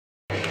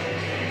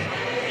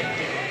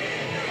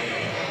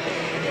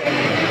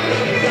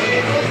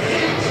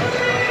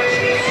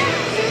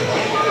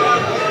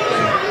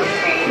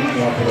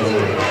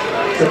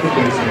 Second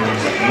baseman,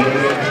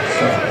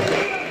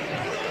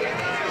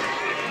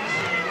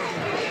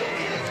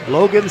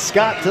 Logan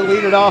Scott to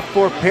lead it off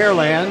for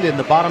Pearland in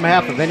the bottom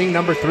half of inning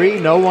number 3.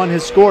 No one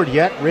has scored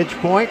yet.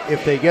 Ridgepoint,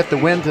 if they get the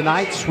win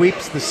tonight,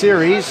 sweeps the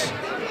series.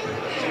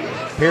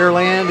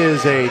 Pearland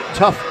is a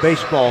tough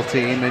baseball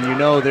team, and you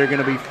know they're going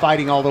to be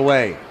fighting all the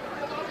way.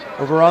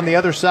 Over on the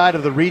other side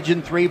of the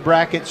Region 3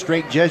 bracket,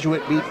 Strake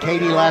Jesuit beat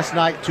Katy last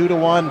night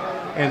 2-1,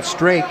 and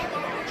Strake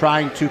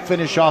trying to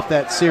finish off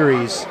that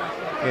series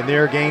in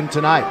their game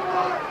tonight.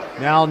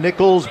 Now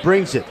Nichols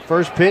brings it.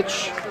 First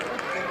pitch,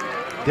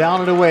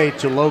 down and away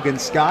to Logan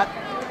Scott.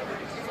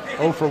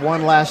 0 for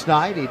 1 last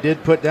night. He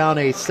did put down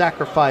a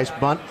sacrifice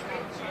bunt.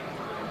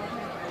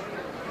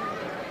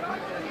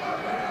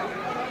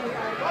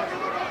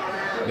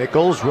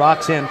 Nichols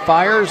rocks and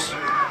fires.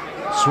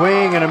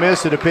 Swing and a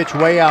miss at a pitch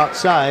way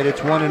outside.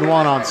 It's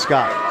 1-1 on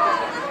Scott.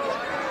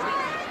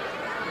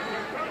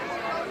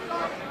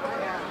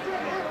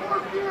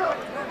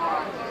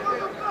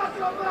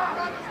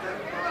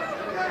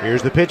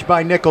 Here's the pitch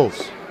by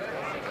Nichols.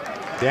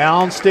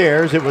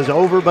 Downstairs, it was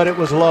over, but it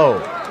was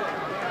low.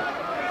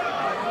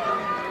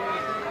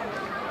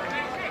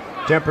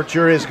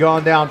 Temperature has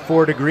gone down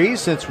 4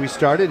 degrees since we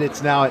started.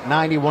 It's now at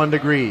 91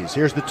 degrees.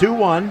 Here's the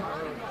 2-1.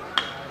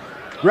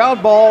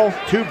 Ground ball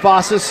to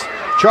Vasas.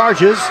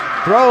 Charges,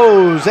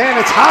 throws, and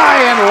it's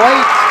high and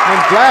late.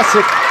 And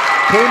Vlasic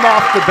came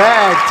off the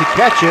bag to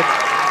catch it.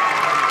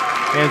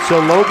 And so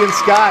Logan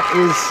Scott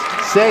is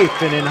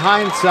safe. And in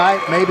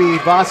hindsight, maybe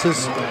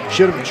Vasas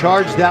should have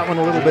charged that one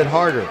a little bit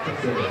harder.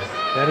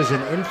 That is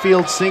an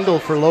infield single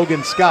for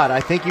Logan Scott. I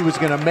think he was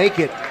going to make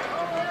it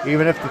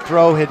even if the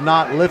throw had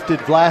not lifted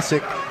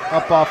Vlasic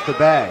up off the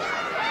bag.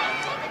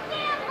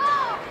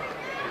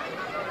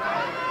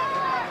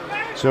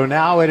 So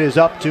now it is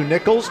up to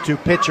Nichols to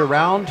pitch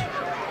around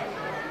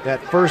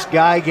that first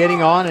guy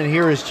getting on, and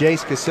here is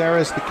Jace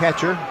Caceres, the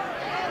catcher.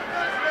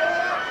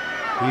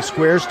 He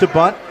squares to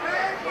bunt.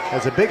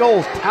 Has a big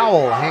old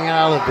towel hanging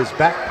out of his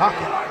back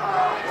pocket.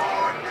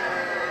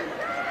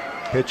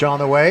 Pitch on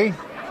the way.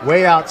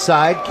 way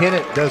outside.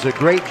 Kennett does a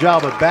great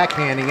job of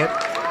backhanding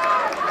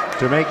it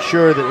to make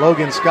sure that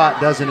Logan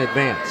Scott doesn't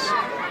advance.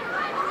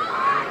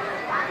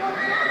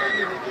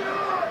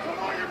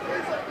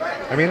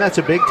 I mean, that's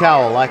a big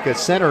towel, like a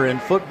center in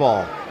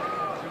football,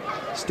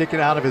 sticking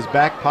out of his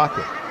back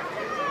pocket.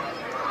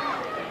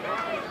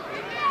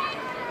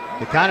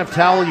 The kind of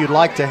towel you'd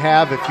like to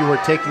have if you were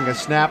taking a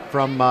snap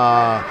from,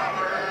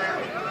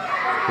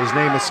 his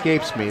name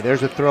escapes me.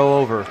 There's a throw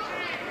over.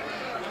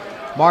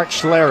 Mark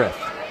Schlereth.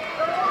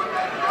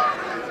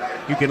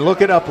 You can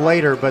look it up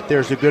later, but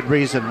there's a good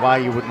reason why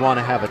you would want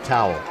to have a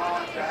towel.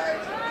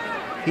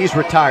 He's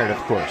retired, of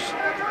course,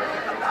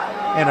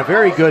 and a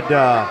very good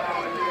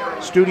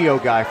studio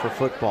guy for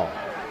football.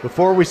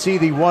 Before we see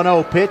the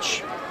 1-0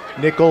 pitch,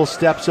 Nichols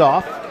steps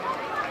off.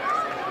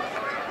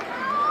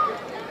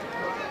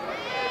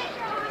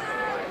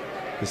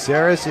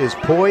 Caceres is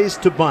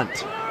poised to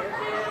bunt.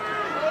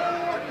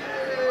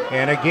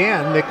 And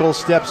again, Nichols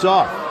steps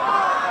off.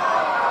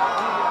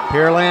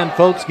 Pearland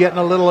folks getting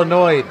a little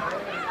annoyed.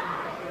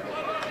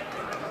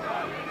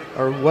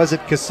 Or was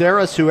it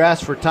Caceres who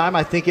asked for time?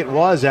 I think it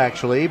was,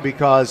 actually,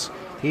 because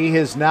he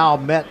has now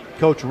met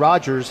Coach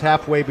Rogers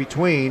halfway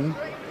between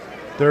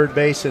third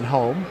base and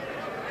home.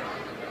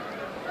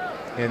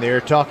 And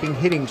they're talking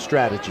hitting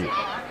strategy.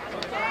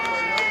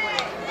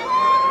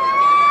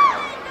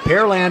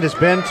 Pearland has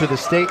been to the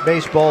state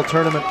baseball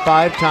tournament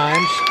 5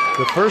 times.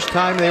 The first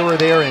time they were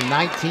there in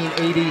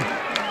 1980,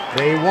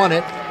 they won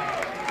it.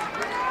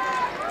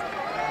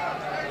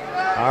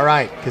 All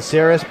right,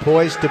 Caceres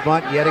poised to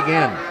bunt yet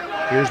again.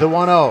 Here's the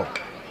 1-0,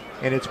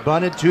 and it's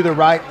bunted to the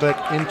right, but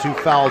into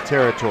foul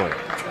territory.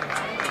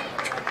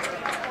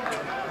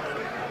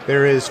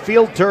 There is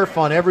field turf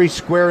on every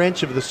square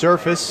inch of the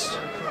surface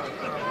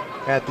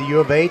at the U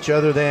of H,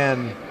 other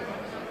than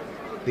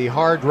the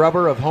hard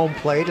rubber of home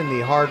plate and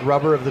the hard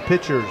rubber of the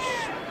pitcher's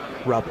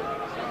rubber.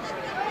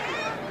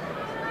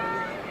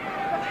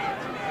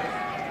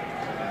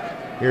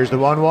 Here's the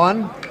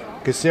 1-1.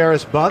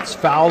 Caceres bunts,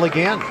 foul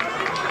again.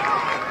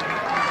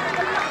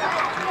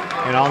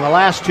 And on the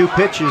last 2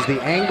 pitches,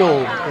 the angle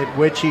at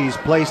which he's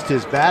placed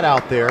his bat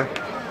out there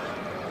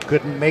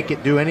couldn't make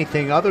it do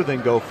anything other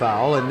than go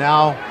foul. And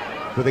now,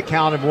 with a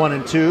count of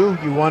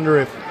 1-2, you wonder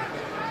if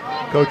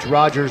Coach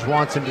Rogers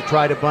wants him to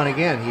try to bunt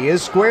again. He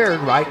is squared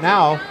right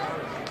now.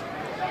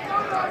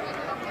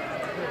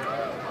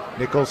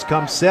 Nichols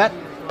comes set,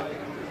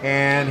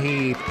 and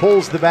he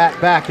pulls the bat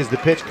back as the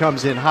pitch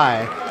comes in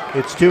high.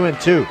 It's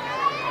 2-2.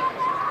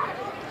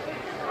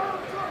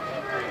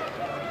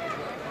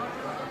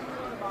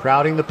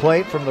 Crowding the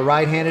plate from the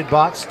right-handed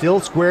box, still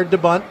squared to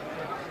bunt.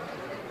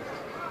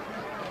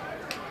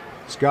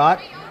 Scott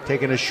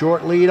taking a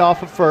short lead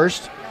off of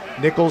first.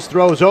 Nichols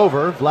throws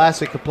over.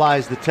 Vlasic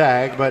applies the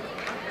tag, but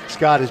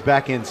Scott is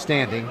back in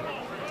standing.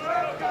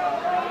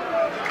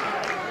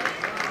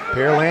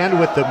 Pearland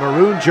with the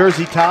maroon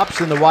jersey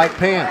tops and the white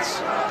pants.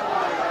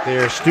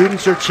 Their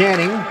students are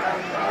chanting,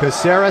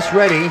 Caceres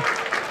ready.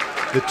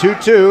 The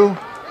 2-2.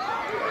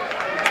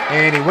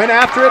 And he went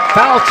after it.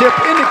 Foul tip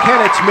into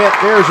Kennett's mitt.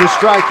 There's a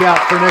strikeout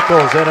for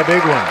Nichols, and a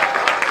big one.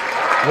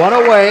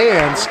 One away,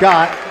 and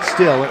Scott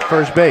still at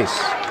first base.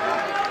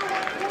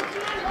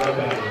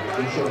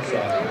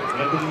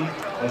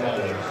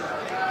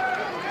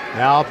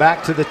 Now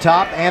back to the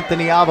top,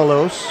 Anthony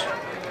Avalos.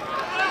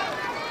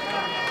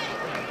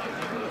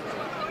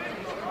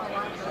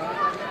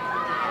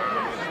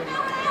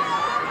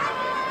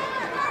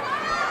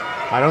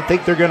 I don't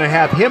think they're going to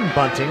have him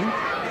bunting.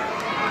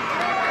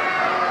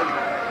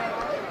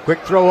 Quick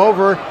throw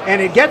over,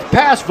 and it gets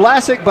past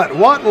Vlasic, but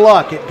what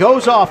luck. It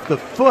goes off the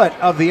foot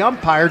of the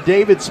umpire,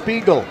 David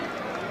Spiegel.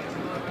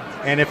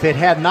 And if it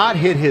had not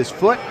hit his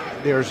foot,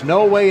 there's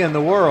no way in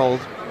the world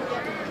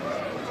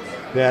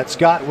that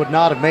Scott would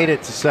not have made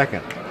it to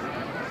second.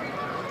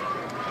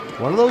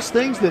 One of those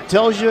things that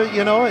tells you,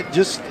 you know,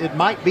 it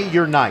might be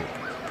your night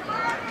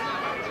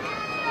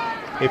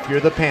if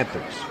you're the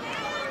Panthers.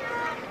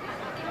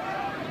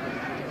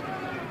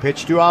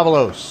 Pitch to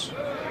Avalos.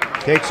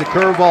 Takes a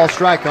curveball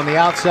strike on the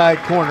outside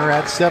corner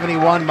at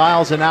 71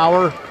 miles an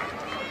hour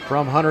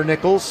from Hunter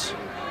Nichols.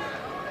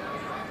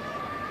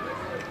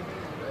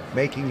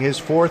 Making his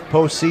 4th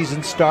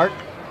postseason start.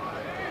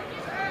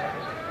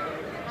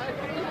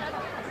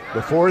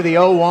 Before the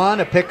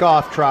 0-1, a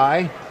pickoff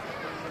try,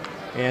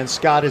 and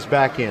Scott is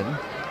back in.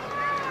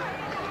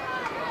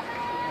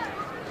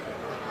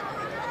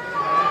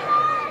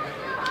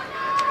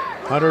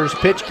 Hunter's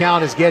pitch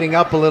count is getting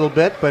up a little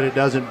bit, but it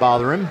doesn't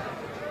bother him.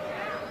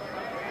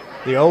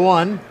 The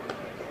 0-1,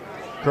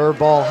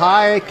 curveball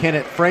high.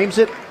 Kennett frames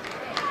it.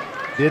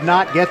 Did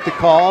not get the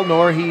call,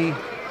 nor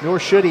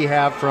should he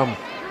have, from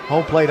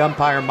home plate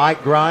umpire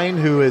Mike Grine,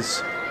 who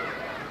is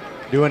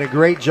doing a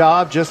great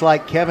job, just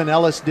like Kevin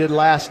Ellis did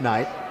last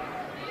night.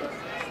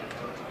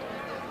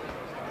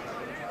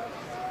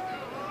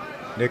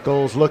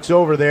 Nichols looks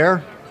over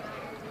there.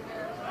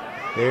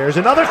 There's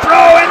another throw,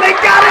 and they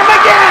got him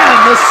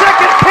again! The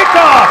second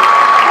pickoff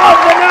of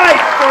the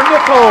night for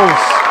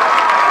Nichols.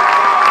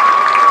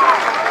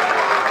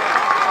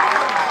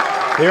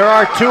 There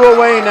are 2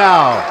 away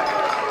now.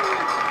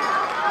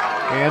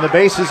 And the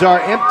bases are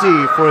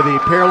empty for the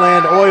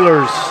Pearland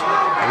Oilers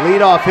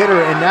leadoff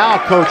hitter. And now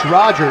Coach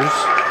Rogers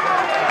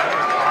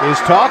is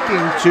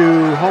talking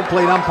to home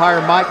plate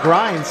umpire Mike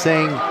Grind,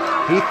 saying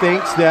he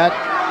thinks that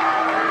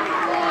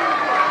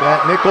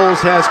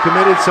Nichols has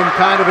committed some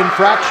kind of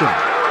infraction.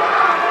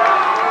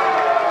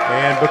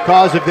 And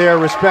because of their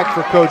respect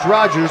for Coach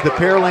Rogers, the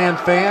Pearland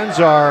fans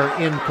are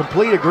in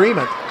complete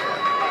agreement.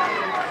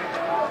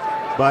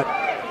 But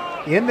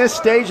in this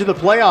stage of the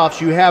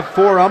playoffs, you have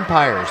 4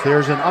 umpires.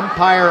 There's an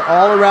umpire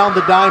all around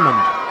the diamond.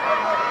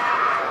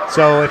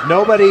 So if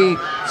nobody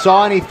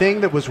saw anything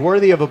that was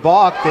worthy of a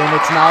balk, then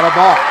it's not a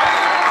balk.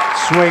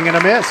 Swing and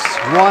a miss.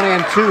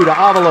 1-2 to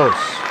Avalos.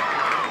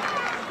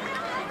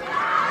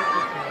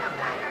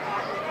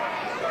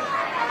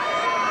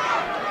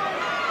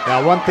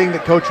 Now, one thing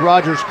that Coach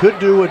Rogers could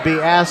do would be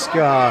ask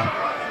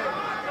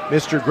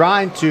Mr.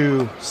 Grind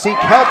to seek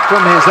help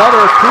from his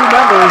other crew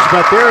members,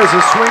 but there is a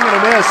swing and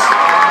a miss.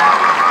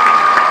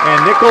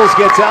 And Nichols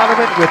gets out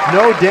of it with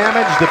no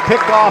damage. The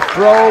pickoff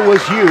throw was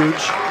huge.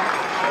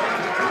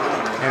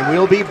 And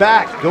we'll be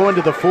back going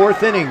to the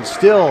 4th inning.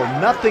 Still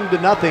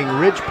 0-0,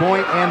 Ridge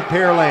Point and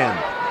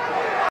Pearland.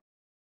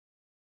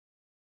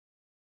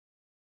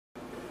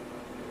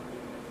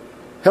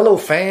 Hello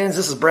fans,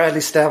 this is Bradley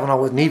Stavenall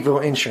with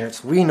Needville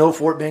Insurance. We know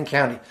Fort Bend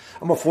County.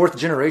 I'm a 4th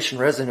generation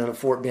resident of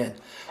Fort Bend.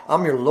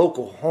 I'm your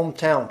local,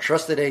 hometown,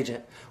 trusted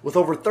agent. With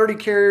over 30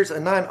 carriers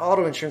and 9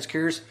 auto insurance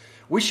carriers,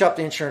 we shop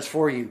the insurance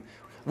for you.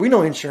 We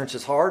know insurance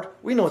is hard.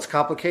 We know it's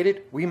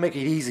complicated. We make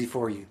it easy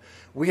for you.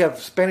 We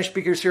have Spanish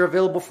speakers here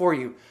available for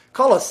you.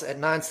 Call us at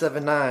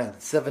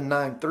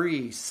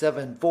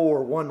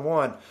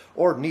 979-793-7411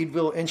 or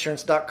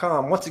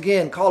needvilleinsurance.com. Once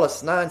again, call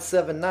us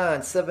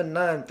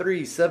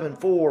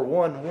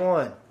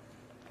 979-793-7411.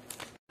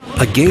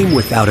 A game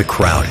without a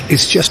crowd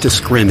is just a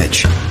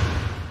scrimmage.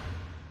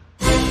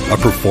 A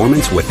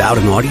performance without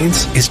an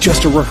audience is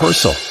just a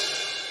rehearsal.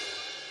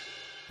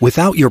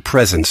 Without your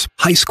presence,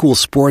 high school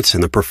sports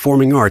and the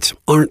performing arts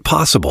aren't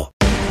possible.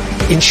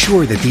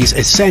 Ensure that these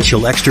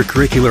essential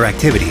extracurricular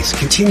activities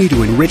continue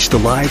to enrich the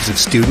lives of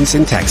students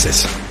in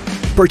Texas.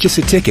 Purchase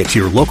a ticket to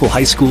your local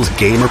high school's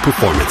game or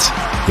performance.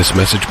 This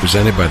message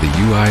presented by the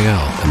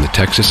UIL and the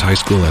Texas High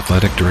School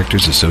Athletic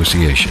Directors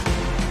Association.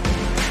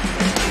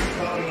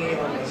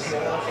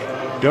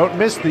 Don't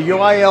miss the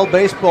UIL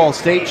Baseball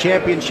State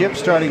Championship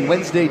starting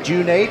Wednesday,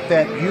 June 8th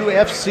at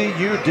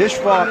UFCU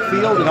Dishwalk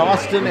Field in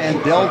Austin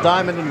and Dell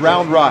Diamond in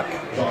Round Rock.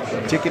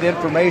 Ticket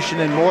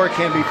information and more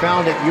can be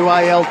found at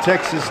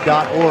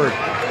uiltexas.org.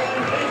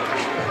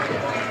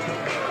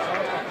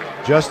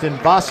 Justin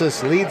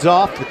Bassas leads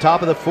off the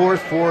top of the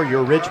 4th for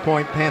your Ridge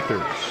Point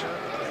Panthers.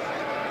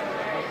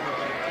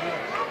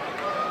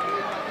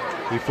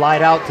 He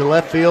flied out to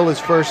left field his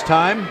first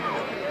time.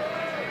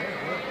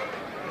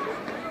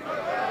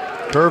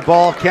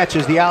 Curveball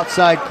catches the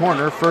outside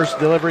corner. First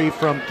delivery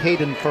from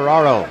Caden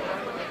Ferraro.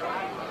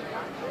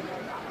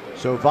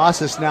 So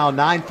Vassas now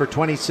 9 for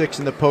 26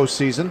 in the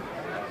postseason.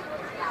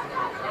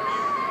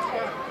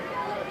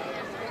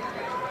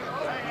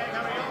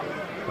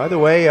 By the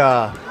way,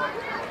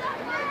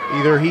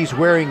 either he's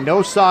wearing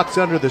no socks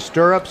under the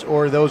stirrups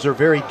or those are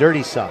very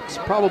dirty socks.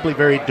 Probably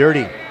very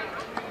dirty.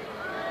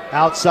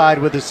 Outside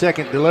with the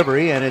second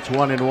delivery, and it's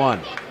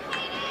 1-1.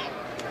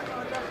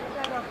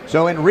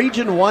 So in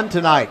Region 1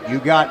 tonight, you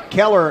got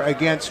Keller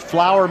against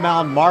Flower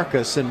Mound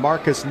Marcus, and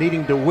Marcus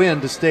needing to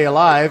win to stay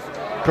alive.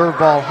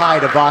 Curveball high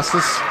to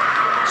Vassas.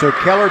 So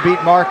Keller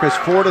beat Marcus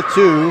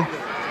 4-2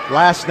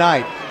 last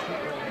night,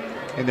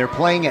 and they're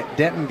playing at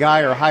Denton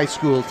Guyer High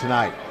School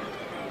tonight.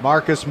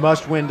 Marcus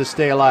must win to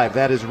stay alive.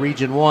 That is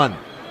Region 1.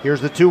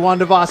 Here's the 2-1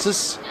 to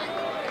Vassas.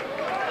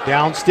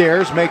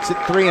 Downstairs makes it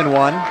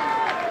 3-1.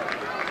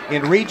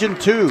 In Region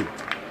 2,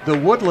 the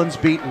Woodlands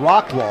beat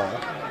Rockwall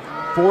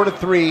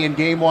 4-3 in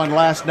Game 1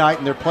 last night,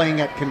 and they're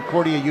playing at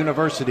Concordia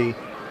University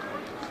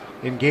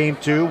in Game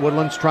 2.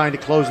 Woodlands trying to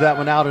close that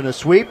one out in a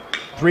sweep.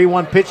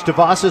 3-1 pitch to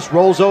Vassas,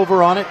 rolls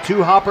over on it.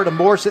 2-hopper to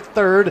Morse at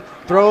third.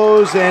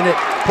 Throws, and it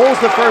pulls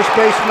the first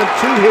baseman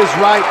to his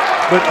right,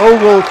 but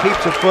Ogle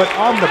keeps a foot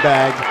on the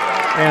bag,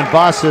 and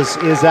Vassas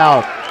is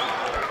out.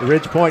 The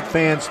Ridge Point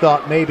fans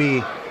thought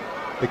maybe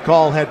the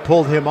call had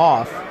pulled him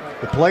off.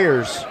 The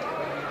players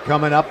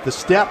coming up the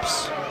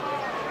steps.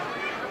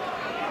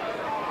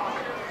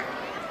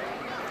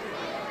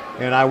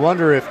 And I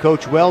wonder if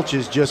Coach Welch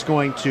is just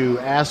going to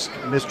ask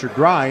Mr.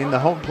 Grind, the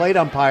home plate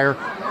umpire,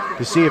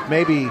 to see if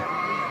maybe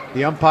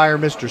the umpire,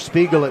 Mr.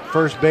 Spiegel at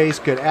first base,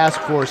 could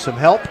ask for some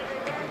help.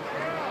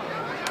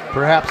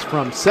 Perhaps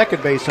from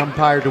second base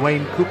umpire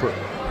Dwayne Cooper.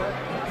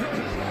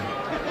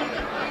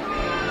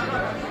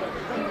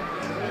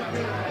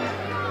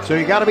 So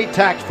you got to be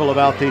tactful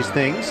about these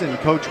things, and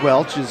Coach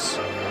Welch is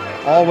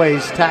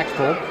always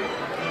tactful.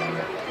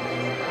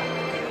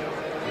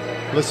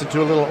 Listen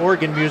to a little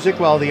organ music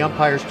while the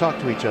umpires talk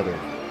to each other.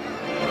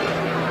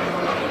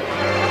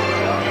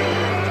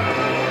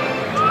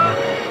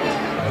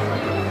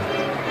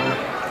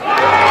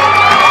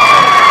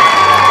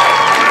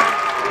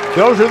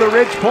 Those are the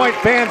Ridge Point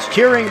fans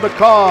cheering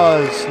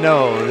because,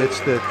 no, it's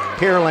the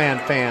Pearland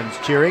fans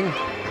cheering.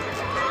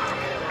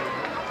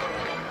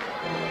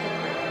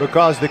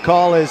 Because the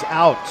call is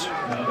out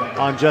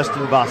on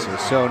Justin Vasas.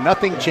 So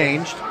nothing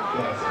changed.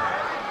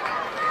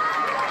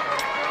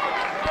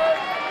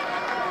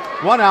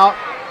 One out,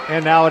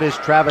 and now it is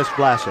Travis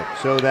Vlasic.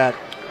 So that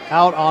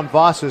out on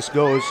Vasas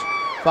goes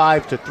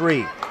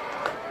 5-3.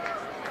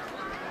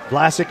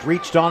 Vlasic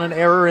reached on an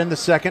error in the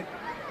second.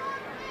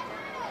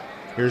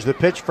 Here's the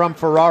pitch from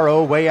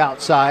Ferraro way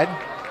outside.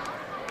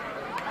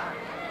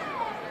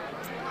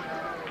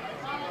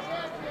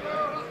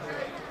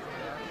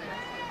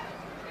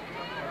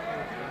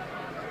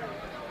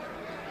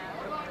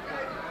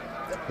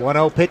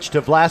 One-0 pitch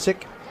to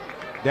Vlasic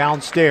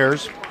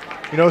downstairs.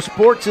 You know,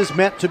 sports is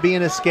meant to be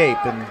an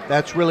escape, and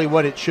that's really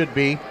what it should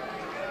be.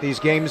 These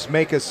games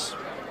make us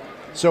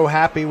so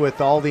happy with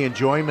all the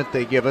enjoyment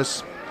they give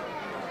us.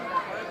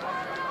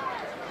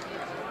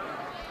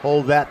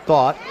 Hold that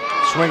thought.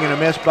 Swing and a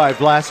miss by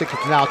Vlasic.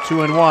 It's now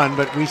 2-1,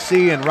 but we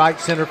see in right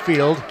center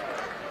field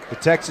the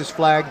Texas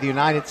flag, the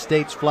United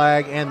States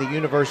flag, and the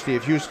University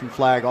of Houston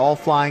flag all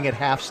flying at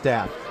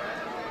half-staff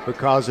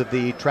because of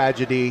the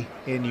tragedy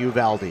in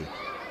Uvalde.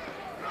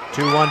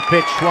 2-1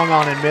 pitch swung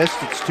on and missed.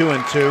 It's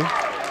 2-2.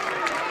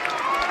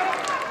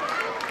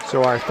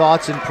 So our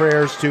thoughts and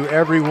prayers to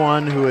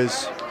everyone who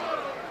is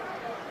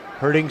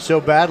hurting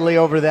so badly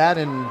over that,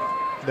 and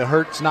the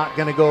hurt's not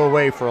going to go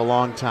away for a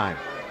long time.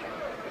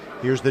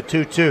 Here's the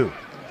 2-2.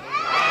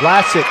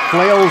 Vlasic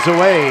flails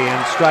away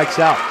and strikes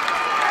out.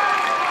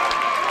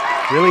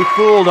 Really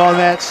fooled on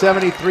that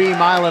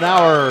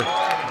 73-mile-an-hour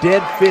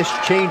dead fish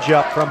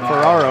changeup from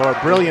Ferraro. A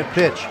brilliant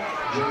pitch.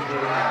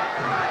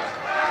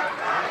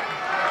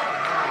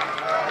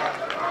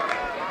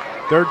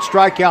 Third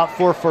strikeout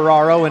for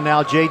Ferraro, and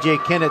now J.J.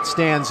 Kennett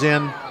stands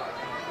in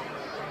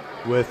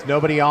with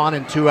nobody on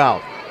and 2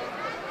 out.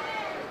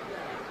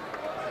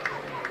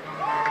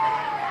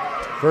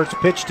 First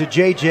pitch to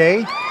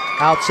J.J.,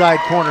 outside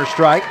corner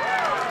strike.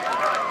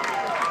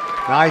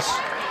 Nice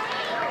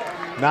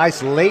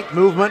late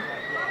movement.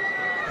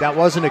 That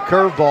wasn't a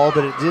curveball,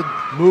 but it did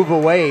move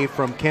away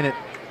from Kennett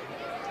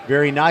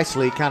very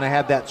nicely. Kind of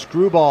had that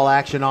screwball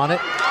action on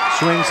it.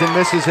 Swings and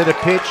misses at a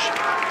pitch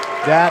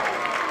that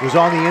was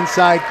on the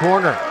inside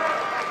corner.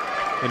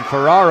 And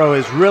Ferraro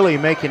is really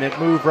making it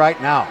move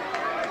right now.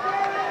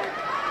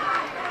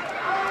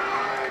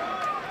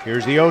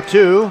 Here's the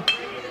 0-2.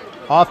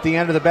 Off the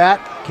end of the bat,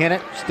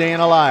 Kennett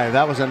staying alive.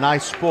 That was a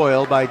nice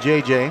spoil by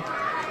J.J.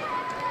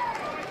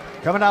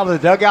 Coming out of the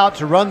dugout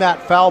to run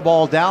that foul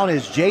ball down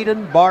is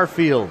Jaden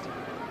Barfield.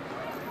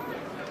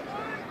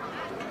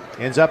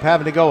 Ends up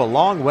having to go a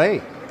long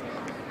way.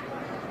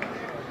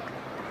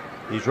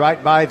 He's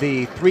right by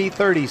the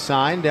 330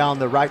 sign down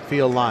the right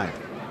field line.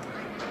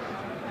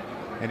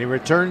 And he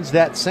returns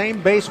that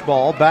same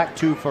baseball back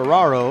to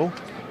Ferraro.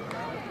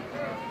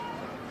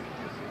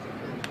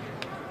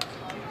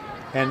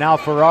 And now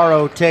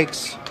Ferraro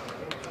takes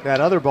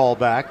that other ball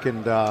back,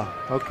 and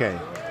okay.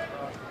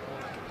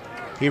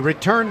 He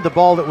returned the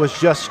ball that was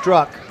just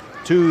struck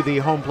to the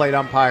home plate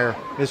umpire,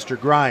 Mr.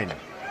 Grind.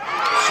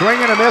 Swing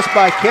and a miss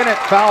by Kennett.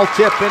 Foul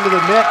tip into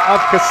the mitt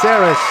of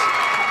Caceres.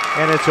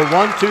 And it's a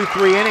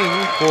 1-2-3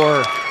 inning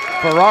for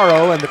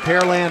Ferraro and the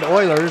Pearland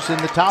Oilers in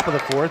the top of the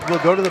fourth. We'll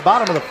go to the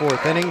bottom of the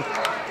fourth inning.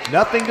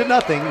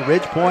 0-0,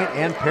 Ridge Point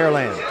and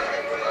Pearland.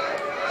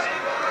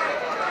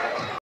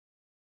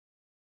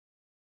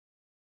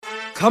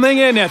 Coming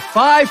in at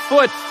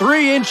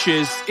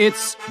 5'3",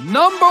 it's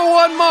number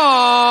one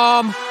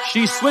mom.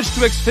 She switched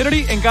to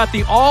Xfinity and got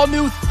the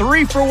all-new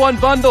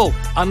 3-for-1 bundle.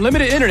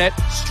 Unlimited internet,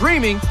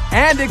 streaming,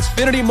 and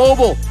Xfinity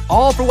Mobile.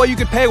 All for what you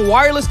could pay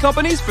wireless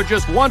companies for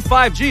just one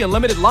 5G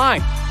unlimited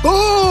line.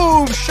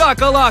 Boom!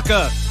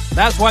 Shakalaka!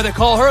 That's why they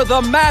call her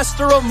the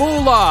Master of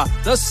Moolah,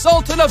 the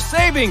Sultan of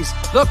Savings,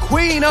 the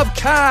Queen of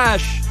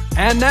Cash.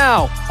 And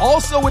now,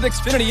 also with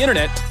Xfinity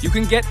Internet, you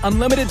can get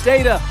unlimited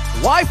data,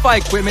 Wi-Fi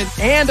equipment,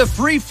 and a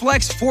free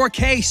Flex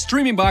 4K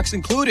streaming box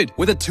included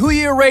with a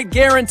 2-year rate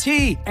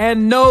guarantee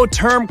and no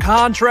term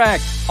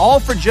contract. All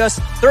for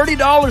just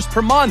 $30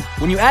 per month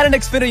when you add an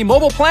Xfinity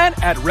mobile plan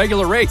at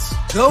regular rates.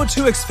 Go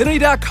to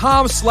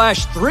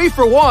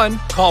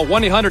Xfinity.com/3-for-1, call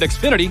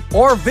 1-800-XFINITY,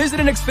 or visit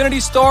an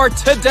Xfinity store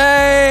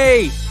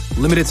today.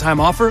 Limited time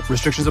offer.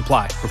 Restrictions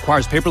apply.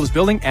 Requires paperless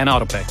billing and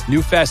autopay.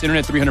 New fast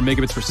internet 300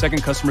 megabits per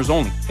second customers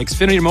only.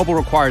 Xfinity Mobile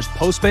requires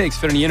post-pay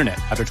Xfinity Internet.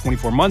 After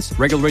 24 months,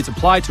 regular rates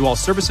apply to all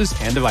services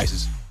and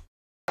devices.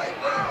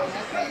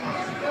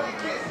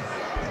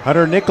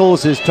 Hunter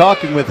Nichols is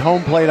talking with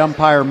home plate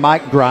umpire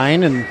Mike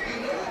Grind, and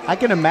I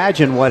can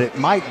imagine what it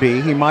might be.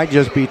 He might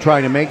just be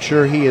trying to make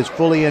sure he is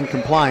fully in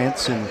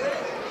compliance and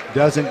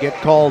doesn't get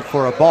called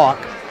for a balk.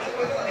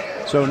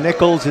 So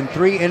Nichols in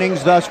 3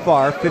 innings thus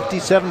far,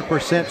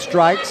 57%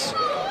 strikes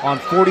on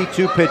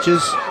 42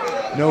 pitches,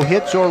 no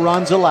hits or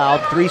runs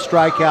allowed, 3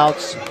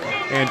 strikeouts,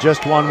 and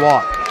just 1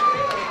 walk.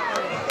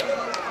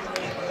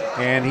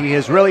 And he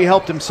has really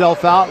helped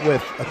himself out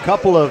with a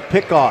couple of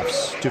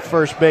pickoffs to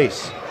first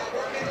base.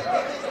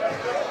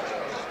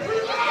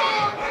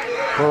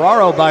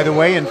 Ferraro, by the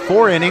way, in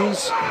 4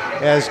 innings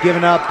has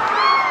given up,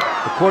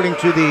 according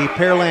to the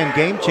Pearland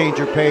Game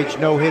Changer page,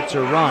 no hits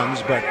or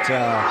runs, but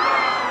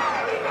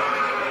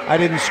I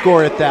didn't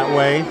score it that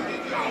way.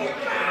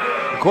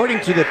 According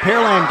to the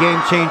Pearland Game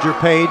Changer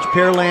page,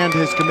 Pearland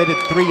has committed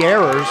 3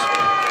 errors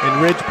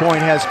and Ridge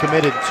Point has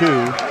committed 2.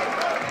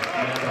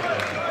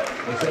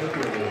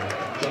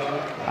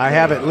 I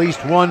have at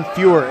least 1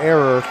 fewer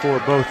error for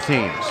both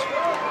teams.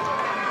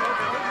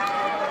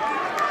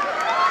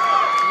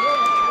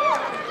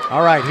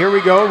 All right, here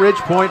we go. Ridge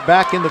Point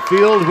back in the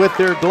field with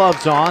their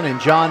gloves on,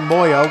 and John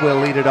Moya will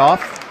lead it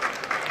off.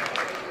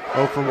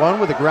 0 for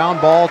 1 with a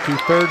ground ball to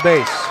third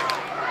base.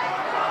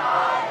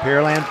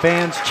 Pearland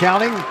fans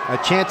chanting,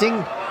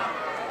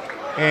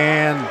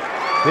 and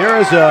there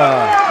is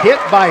a hit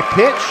by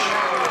pitch.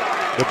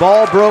 The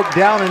ball broke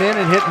down and in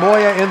and hit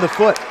Moya in the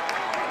foot.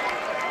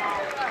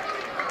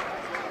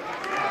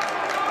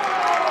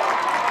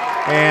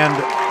 And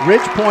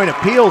Ridge Point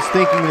appeals,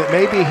 thinking that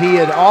maybe he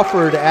had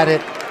offered at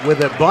it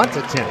with a bunt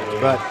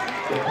attempt, but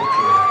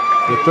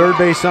the third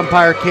base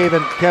umpire,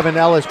 Kevin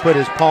Ellis, put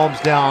his palms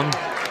down.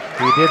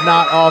 He did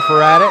not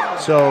offer at it,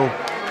 so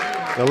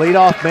the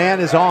leadoff man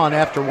is on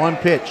after 1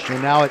 pitch,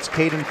 and now it's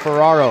Caden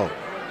Ferraro.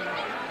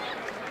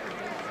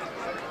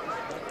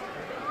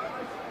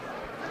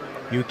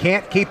 You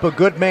can't keep a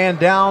good man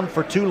down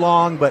for too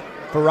long, but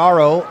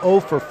Ferraro 0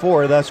 for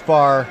 4 thus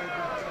far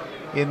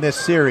in this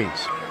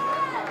series.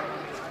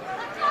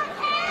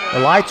 The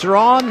lights are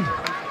on.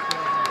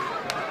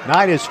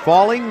 Night is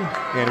falling,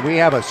 and we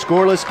have a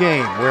scoreless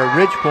game where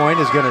Ridge Point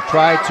is going to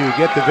try to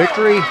get the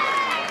victory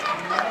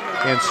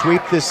and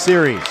sweep this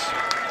series.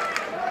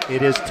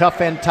 It is tough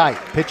and tight.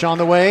 Pitch on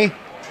the way,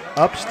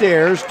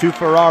 upstairs to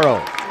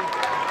Ferraro.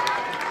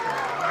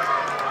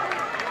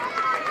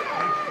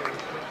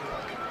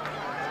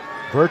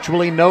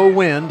 Virtually no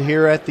wind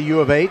here at the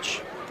U of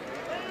H.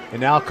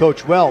 And now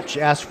Coach Welch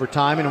asks for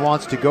time and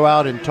wants to go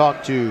out and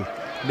talk to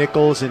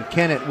Nichols, and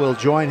Kennett will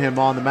join him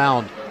on the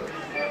mound.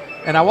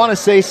 And I want to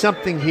say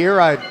something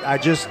here. I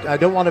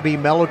don't want to be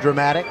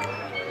melodramatic.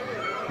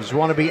 I just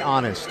want to be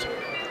honest.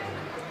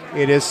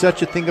 It is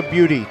such a thing of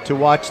beauty to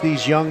watch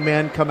these young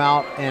men come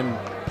out and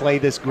play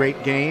this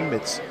great game.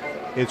 It's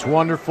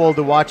wonderful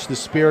to watch the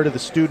spirit of the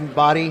student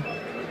body.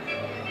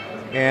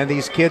 And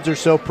these kids are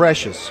so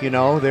precious. You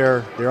know,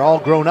 they're all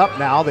grown up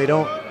now. They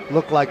don't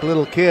look like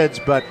little kids,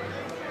 but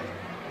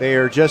they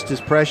are just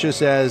as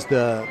precious as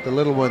the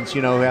little ones,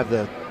 you know, who have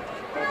the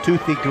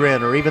toothy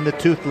grin or even the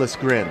toothless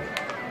grin.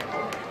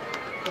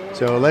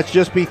 So let's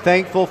just be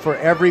thankful for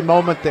every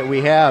moment that we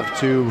have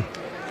to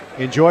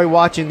enjoy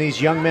watching these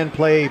young men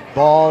play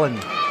ball,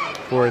 and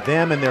for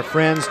them and their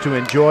friends to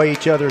enjoy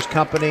each other's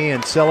company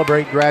and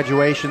celebrate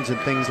graduations and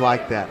things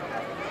like that.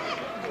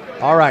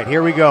 All right,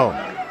 here we go.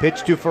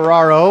 Pitch to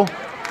Ferraro,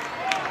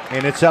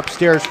 and it's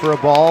upstairs for a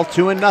ball,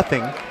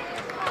 2-0.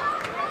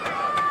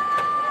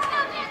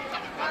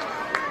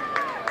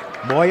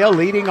 Moya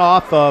leading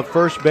off of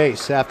first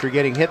base after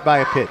getting hit by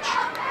a pitch.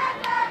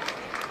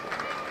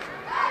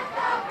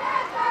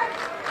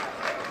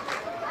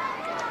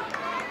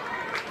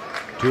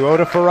 2-0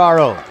 to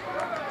Ferraro.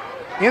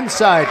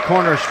 Inside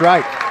corner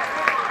strike.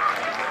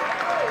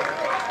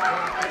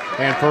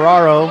 And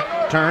Ferraro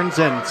turns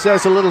and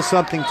says a little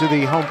something to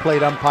the home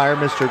plate umpire,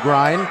 Mr.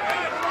 Grind,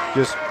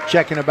 just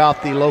checking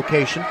about the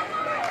location.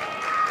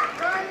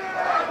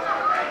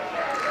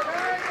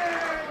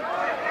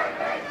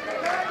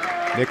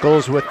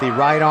 Nichols with the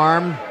right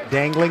arm,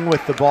 dangling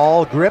with the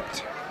ball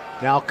gripped.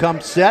 Now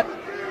comes set,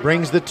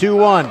 brings the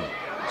 2-1.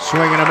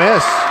 Swing and a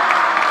miss.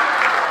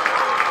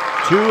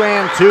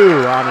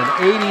 2-2 on an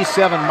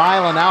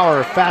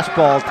 87-mile-an-hour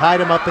fastball,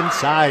 tied him up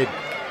inside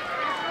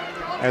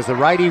as the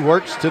righty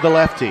works to the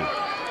lefty.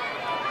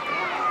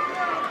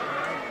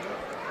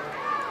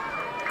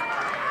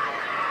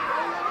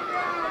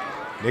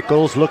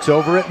 Nichols looks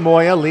over at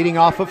Moya, leading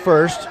off of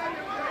first.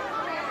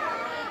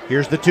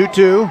 Here's the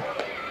 2-2.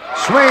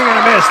 Swing and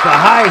a miss. The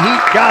high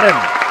heat got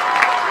him.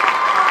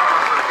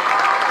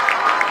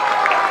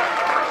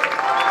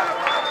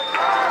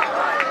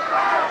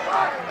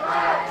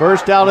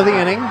 First out of the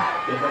inning.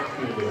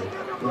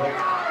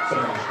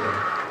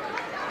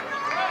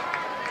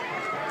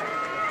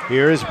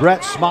 Here is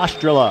Brett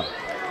Smostrela.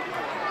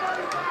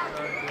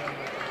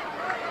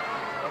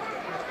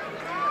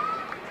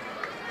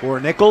 For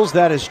Nichols,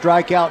 that is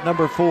strikeout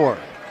number 4.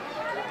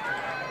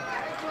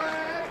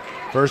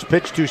 First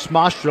pitch to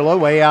Smostrela,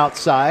 way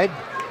outside.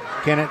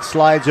 Kennett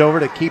slides over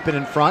to keep it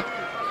in front.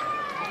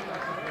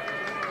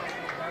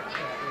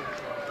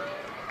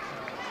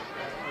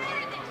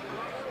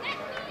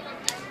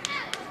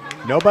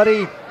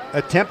 Nobody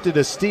attempted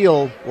a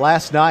steal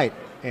last night,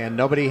 and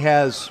nobody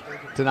has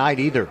tonight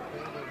either.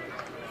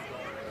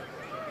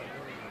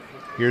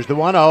 Here's the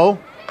 1-0.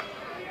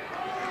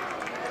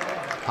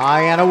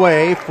 High and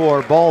away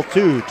for ball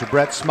 2 to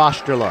Brett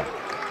Smostrela.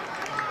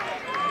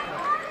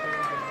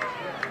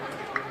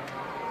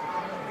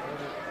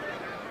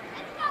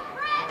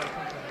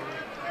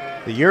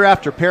 The year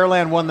after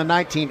Pearland won the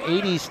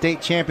 1980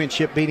 state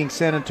championship beating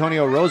San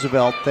Antonio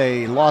Roosevelt,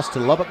 they lost to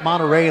Lubbock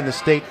Monterey in the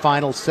state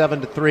final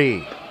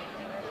 7-3.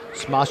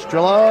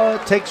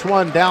 Smostrilla takes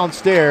one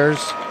downstairs,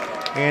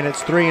 and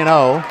it's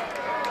 3-0.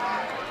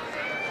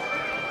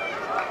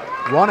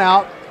 One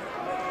out.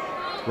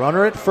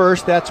 Runner at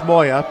first, that's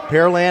Moya.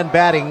 Pearland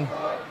batting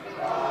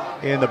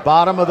in the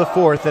bottom of the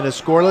fourth in a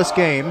scoreless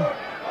game.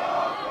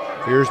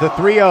 Here's the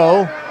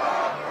 3-0.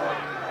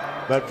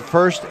 But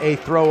first, a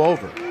throw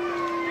over.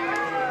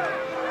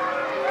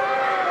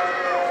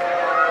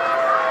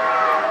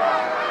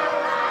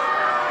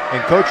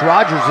 And Coach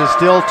Rogers is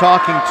still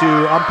talking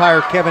to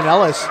umpire Kevin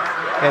Ellis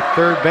at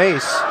third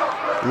base,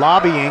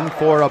 lobbying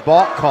for a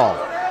balk call.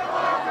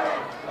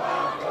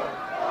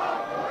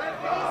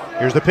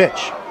 Here's the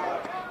pitch.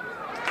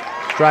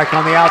 Strike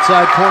on the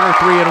outside corner,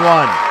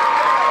 3-1.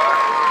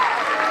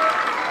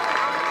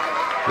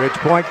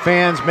 Ridgepoint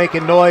fans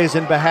making noise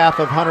in behalf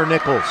of Hunter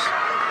Nichols.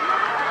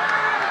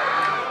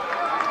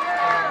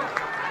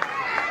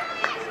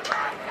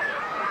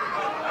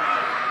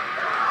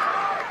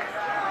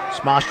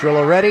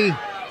 Smostrilla ready.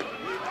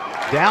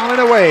 Down and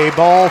away,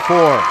 ball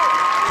 4.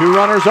 2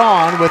 runners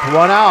on with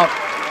 1 out.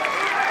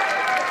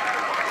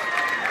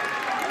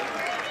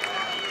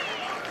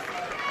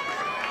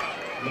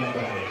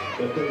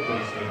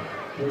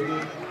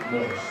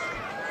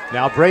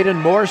 Now Braden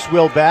Morse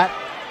will bat.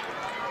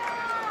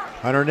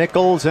 Hunter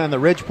Nichols and the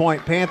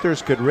Ridgepoint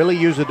Panthers could really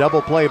use a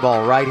double play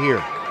ball right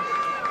here.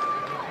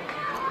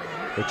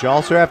 But you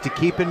also have to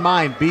keep in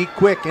mind, be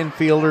quick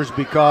infielders,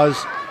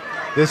 because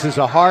this is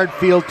a hard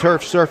field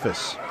turf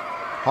surface.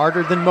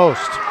 Harder than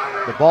most.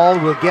 The ball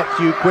will get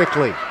to you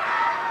quickly.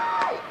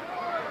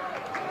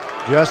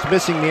 Just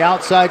missing the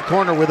outside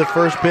corner with the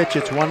first pitch.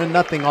 It's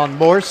 1-0 on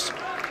Morse,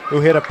 who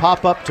hit a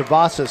pop-up to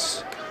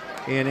Vasas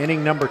in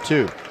inning number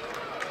 2.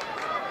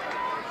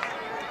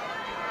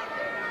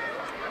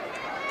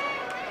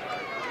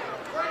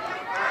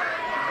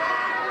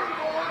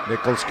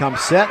 Nichols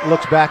comes set,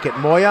 looks back at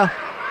Moya.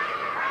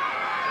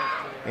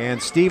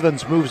 And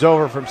Stevens moves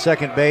over from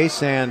second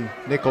base, and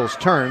Nichols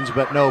turns,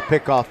 but no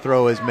pickoff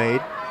throw is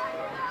made.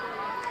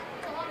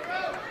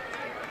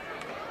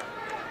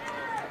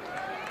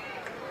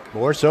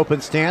 Morse open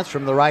stance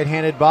from the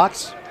right-handed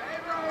box.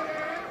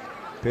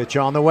 Pitch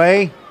on the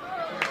way.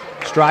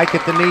 Strike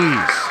at the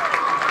knees.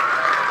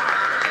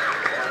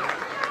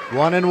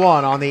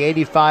 1-1 on the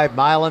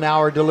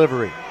 85-mile-an-hour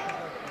delivery.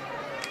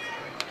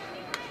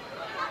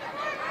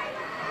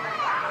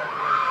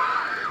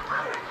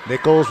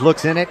 Nichols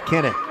looks in at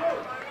Kennett.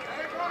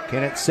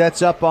 Kennett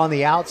sets up on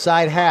the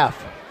outside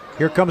half.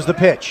 Here comes the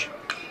pitch.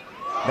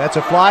 That's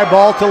a fly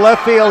ball to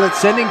left field. It's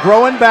sending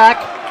Groen back.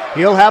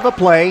 He'll have a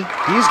play.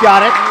 He's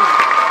got it.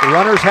 The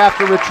runners have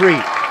to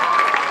retreat.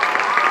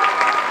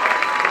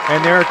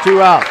 And there are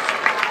 2 outs.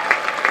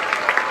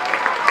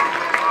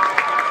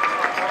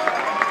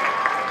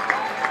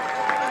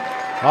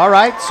 All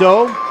right,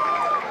 so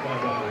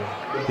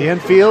the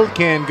infield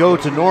can go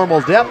to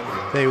normal depth.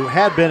 They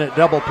had been at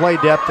double play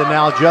depth, and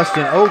now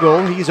Justin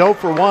Ogle, he's 0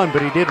 for 1,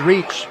 but he did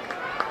reach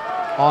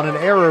on an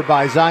error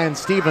by Zion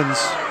Stevens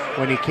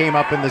when he came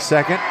up in the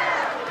second.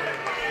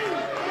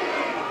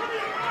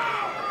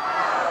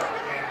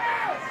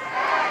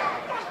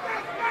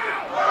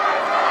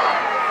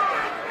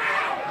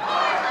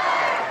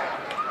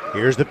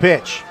 Here's the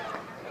pitch.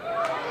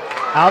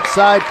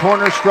 Outside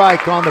corner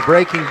strike on the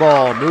breaking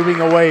ball,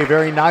 moving away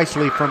very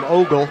nicely from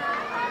Ogle.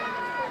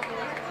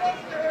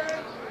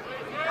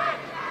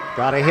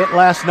 Got a hit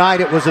last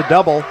night. It was a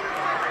double.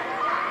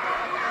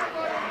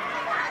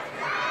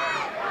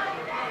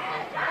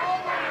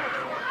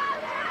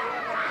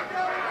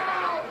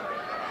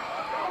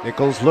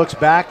 Nichols looks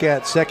back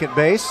at second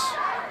base.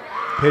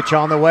 Pitch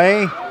on the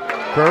way.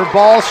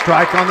 Curveball,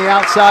 strike on the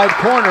outside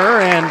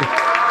corner, and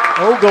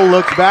Ogle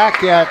looks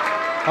back at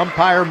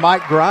umpire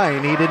Mike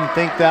Grine. He didn't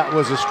think that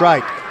was a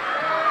strike.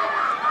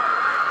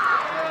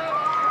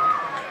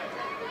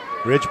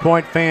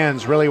 Ridgepoint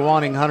fans really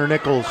wanting Hunter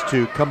Nichols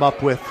to come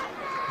up with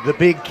the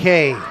big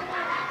K.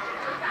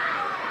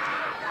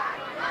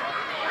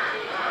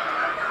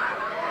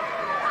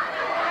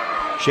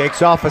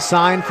 Shakes off a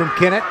sign from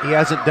Kennett. He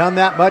hasn't done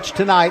that much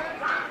tonight.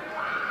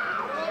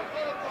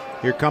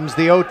 Here comes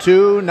the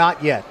 0-2,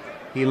 not yet.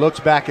 He looks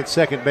back at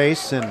second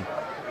base, and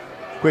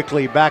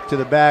quickly back to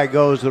the bag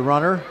goes the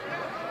runner.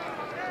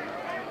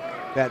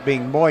 That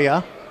being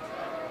Moya.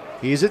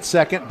 He's at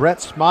second. Brett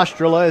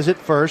Smostrilla is at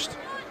first.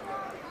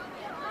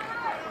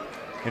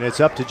 And it's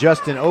up to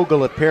Justin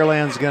Ogle if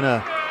Pearland's going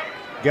to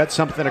get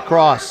something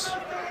across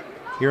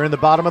here in the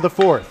bottom of the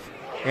fourth.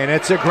 And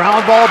it's a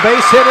ground ball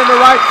base hit into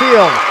right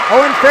field.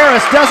 Owen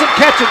Ferris doesn't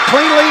catch it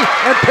cleanly,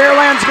 and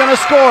Pearland's going to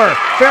score.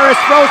 Ferris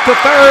throws to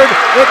third.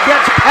 It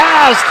gets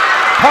past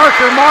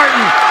Parker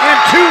Martin, and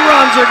 2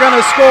 runs are going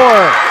to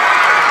score.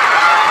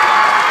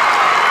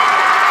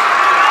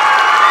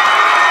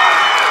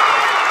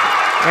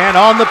 And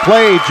on the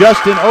play,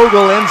 Justin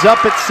Ogle ends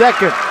up at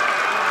second.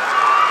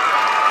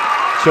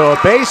 So a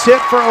base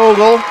hit for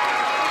Ogle.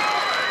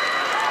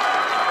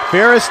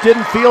 Ferris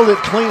didn't field it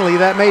cleanly.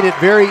 That made it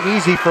very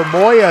easy for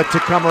Moya to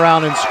come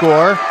around and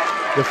score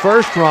the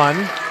first run.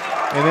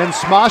 And then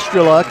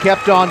Smostrila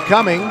kept on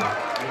coming.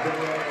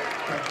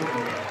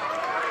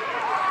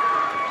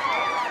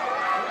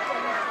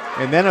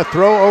 And then a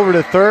throw over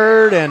to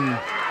third, and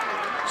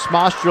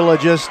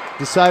Smostrila just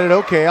decided,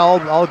 okay,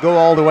 I'll go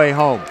all the way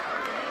home.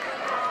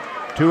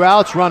 2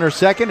 outs, runner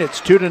second. It's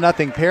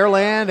 2-0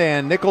 Pearland,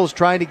 and Nichols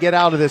trying to get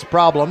out of this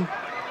problem.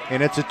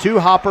 And it's a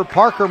two-hopper.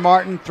 Parker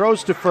Martin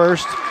throws to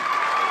first,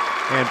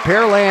 and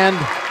Pearland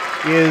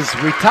is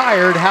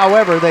retired.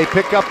 However, they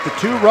pick up the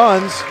 2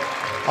 runs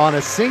on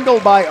a single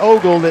by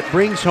Ogle that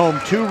brings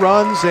home 2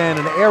 runs, and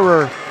an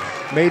error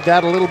made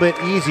that a little bit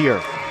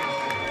easier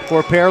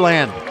for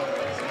Pearland.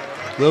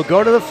 We'll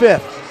go to the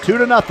 5th.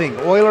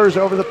 2-0 Oilers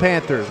over the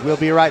Panthers. We'll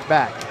be right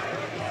back.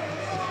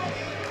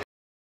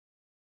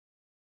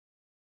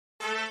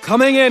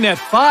 Coming in at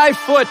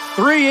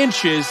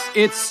 5'3",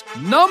 it's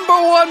number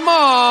 1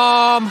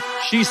 mom.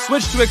 She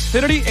switched to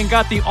Xfinity and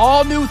got the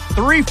all-new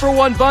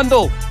 3-for-1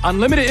 bundle.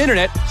 Unlimited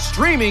internet,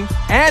 streaming,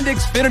 and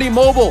Xfinity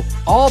Mobile.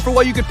 All for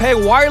what you could pay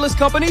wireless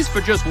companies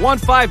for just one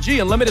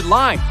 5G unlimited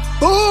line.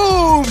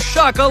 Boom!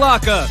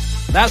 Shakalaka!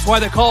 That's why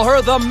they call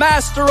her the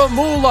Master of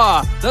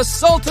Moolah, the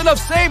Sultan of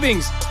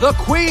Savings, the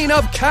Queen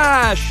of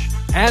Cash.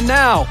 And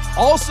now,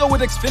 also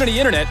with Xfinity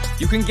Internet,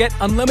 you can get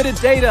unlimited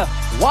data,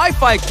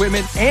 Wi-Fi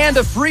equipment, and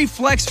a free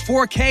Flex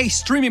 4K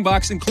streaming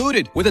box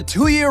included with a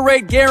 2-year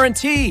rate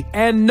guarantee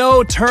and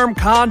no term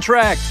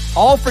contract.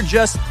 All for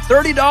just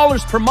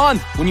 $30 per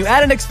month when you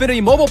add an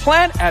Xfinity mobile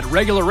plan at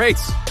regular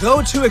rates.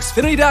 Go to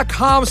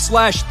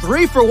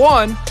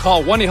Xfinity.com/3-for-1,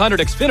 call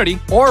 1-800-XFINITY,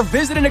 or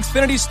visit an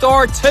Xfinity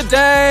store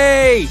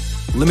today.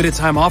 Limited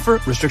time offer.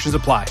 Restrictions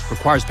apply.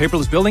 Requires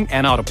paperless billing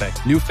and autopay.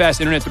 New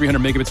fast internet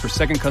 300 megabits per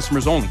second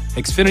customers only.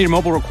 Xfinity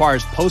Mobile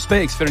requires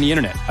post-pay Xfinity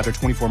Internet. After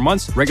 24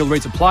 months, regular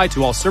rates apply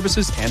to all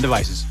services and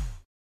devices.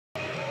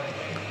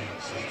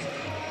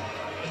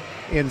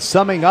 In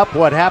summing up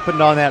what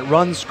happened on that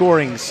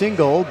run-scoring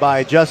single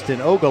by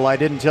Justin Ogle, I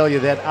didn't tell you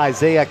that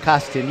Isaiah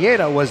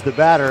Castaneda was the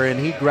batter, and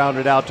he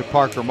grounded out to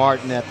Parker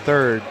Martin at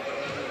third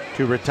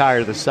to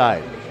retire the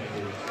side.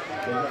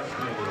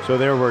 So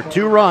there were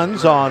 2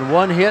 runs on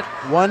 1 hit,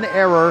 1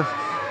 error,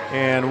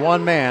 and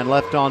 1 man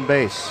left on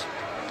base.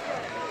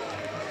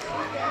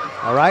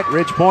 All right,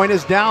 Ridge Point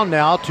is down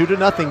now,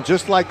 2-0,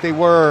 just like they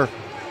were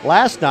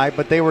last night,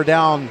 but they were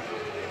down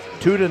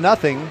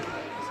 2-0.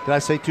 Did I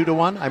say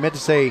 2-1? I meant to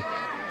say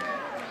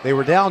they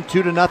were down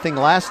 2-0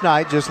 last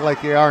night, just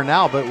like they are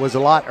now, but it was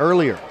a lot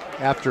earlier.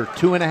 After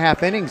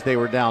 2.5 innings, they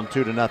were down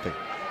 2-0.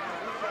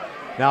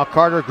 Now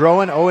Carter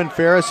Groen, Owen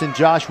Ferris, and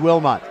Josh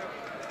Wilmot.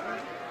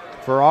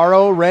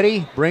 Ferraro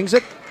ready, brings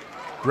it.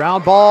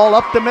 Ground ball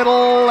up the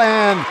middle,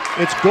 and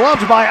it's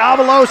gloved by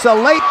Avalos. A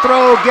late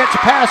throw gets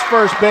past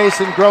first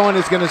base, and Groen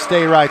is going to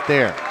stay right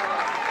there.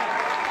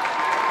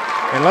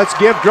 And let's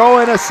give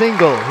Groen a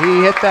single.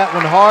 He hit that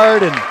one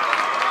hard, and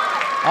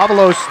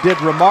Avalos did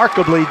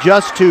remarkably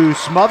just to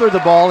smother the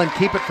ball and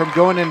keep it from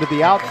going into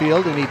the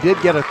outfield, and he did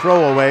get a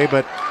throwaway,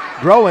 but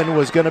Groen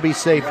was going to be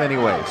safe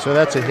anyway, so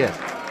that's a hit.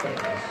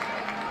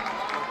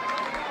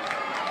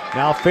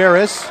 Now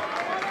Ferris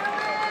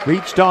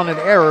reached on an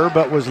error,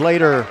 but was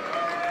later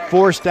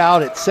forced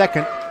out at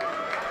second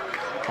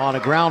on a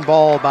ground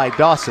ball by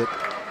Dossett.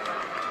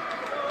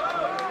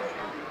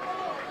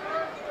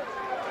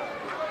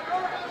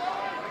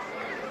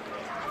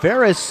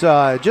 Ferris,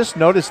 just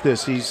noticed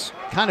this. He's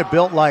kind of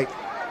built like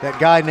that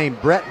guy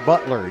named Brett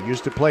Butler.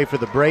 Used to play for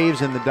the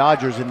Braves and the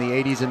Dodgers in the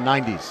 80s and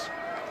 90s.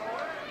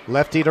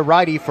 Lefty to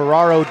righty,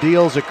 Ferraro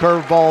deals a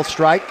curveball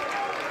strike.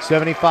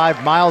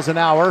 75 miles an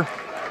hour.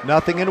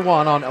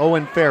 0-1 on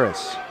Owen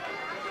Ferris.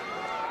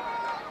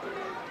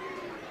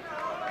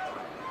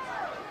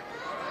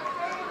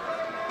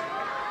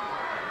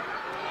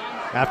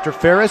 After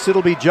Ferris,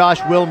 it'll be Josh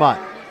Wilmot.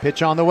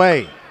 Pitch on the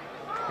way.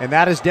 And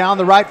that is down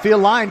the right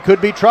field line.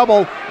 Could be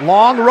trouble.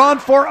 Long run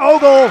for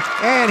Ogle,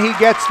 and he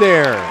gets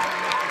there.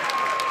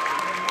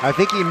 I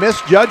think he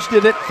misjudged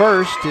it at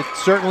first. It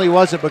certainly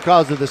wasn't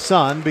because of the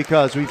sun,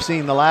 because we've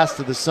seen the last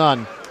of the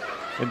sun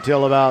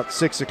until about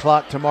 6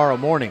 o'clock tomorrow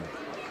morning.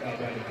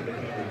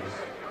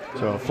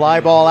 So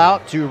fly ball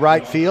out to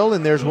right field,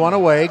 and there's one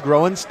away.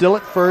 Groen still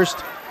at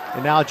first,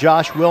 and now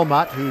Josh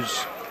Wilmot,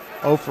 who's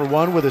 0 for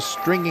 1 with a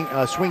swinging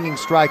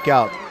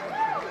strikeout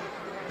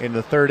in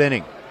the 3rd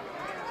inning.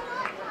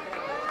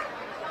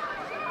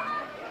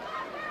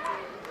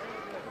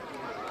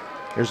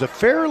 There's a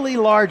fairly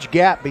large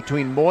gap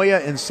between Moya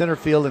in center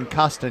field and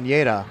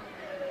Castaneda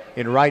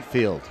in right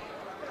field.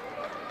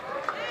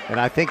 And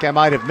I think I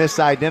might have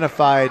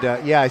misidentified.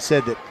 I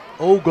said that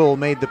Ogle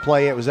made the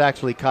play. It was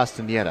actually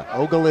Castaneda.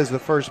 Ogle is the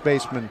first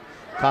baseman,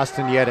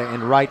 Castaneda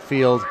in right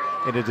field,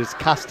 and it is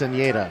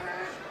Castaneda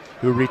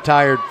who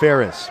retired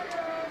Ferris.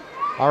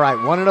 All right,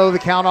 1-0 the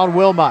count on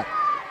Wilmot.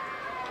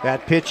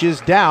 That pitch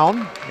is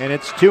down, and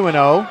it's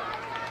 2-0.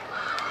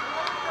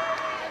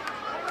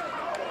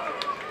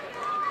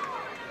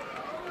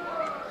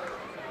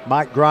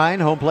 Mike Grine,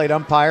 home plate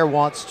umpire,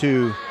 wants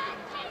to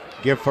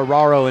give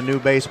Ferraro a new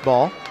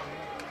baseball.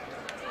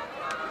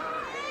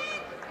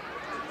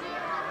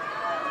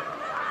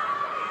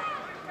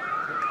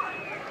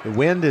 The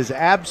wind is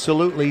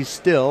absolutely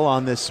still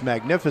on this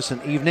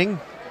magnificent evening.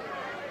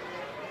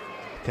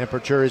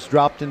 Temperature has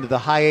dropped into the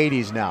high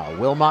 80s now.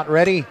 Wilmot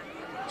ready,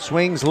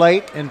 swings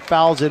late and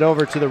fouls it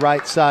over to the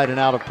right side and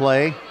out of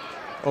play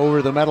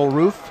over the metal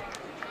roof.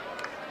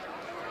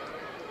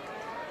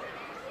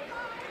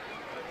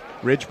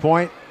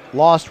 Ridgepoint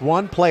lost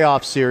one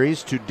playoff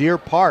series to Deer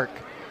Park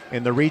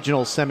in the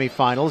regional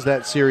semifinals.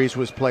 That series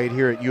was played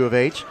here at U of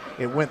H.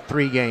 It went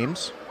 3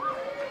 games.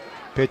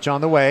 Pitch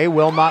on the way.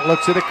 Wilmot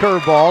looks at a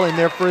curveball in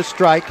there for a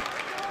strike.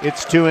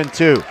 It's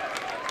 2-2.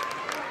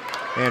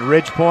 And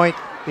Ridgepoint,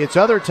 its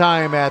other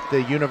time at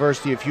the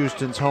University of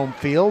Houston's home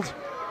field,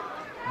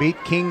 beat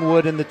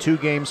Kingwood in the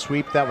 2-game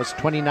sweep. That was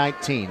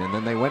 2019. And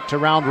then they went to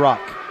Round Rock.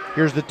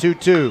 Here's the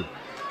 2-2.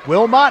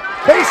 Wilmot,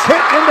 base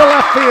hit into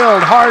left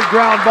field. Hard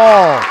ground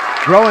ball.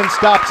 Groen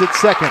stops at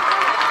second.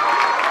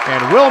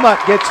 And Wilmot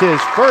gets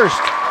his first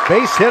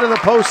base hit of the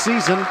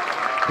postseason.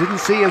 Didn't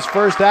see his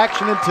first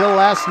action until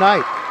last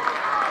night.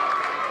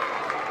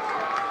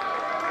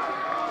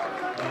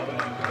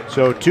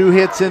 So 2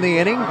 hits in the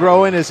inning.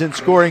 Groen is in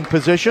scoring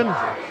position.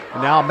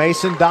 Now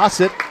Mason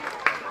Dossett.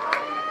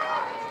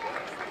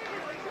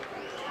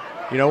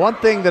 You know, one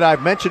thing that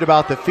I've mentioned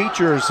about the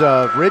features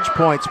of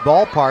Ridgepoint's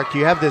ballpark,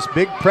 you have this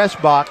big press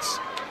box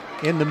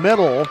in the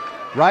middle,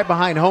 right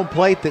behind home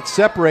plate, that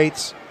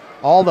separates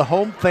all the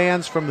home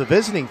fans from the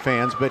visiting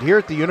fans. But here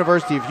at the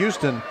University of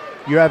Houston,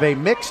 you have a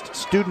mixed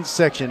student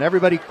section.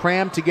 Everybody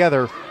crammed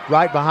together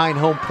right behind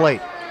home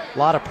plate. A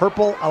lot of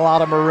purple, a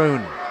lot of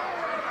maroon.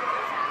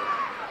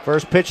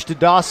 First pitch to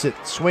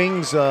Dossett.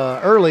 Swings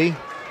early.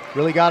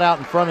 Really got out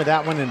in front of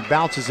that one and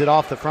bounces it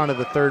off the front of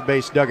the third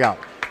base dugout.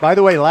 By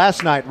the way,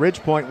 last night,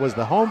 Ridgepoint was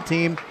the home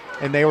team,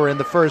 and they were in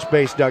the first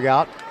base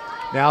dugout.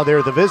 Now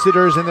they're the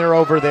visitors, and they're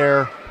over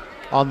there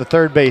on the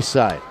third base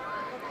side.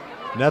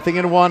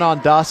 0-1 on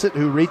Dossett,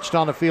 who reached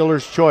on a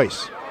fielder's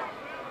choice.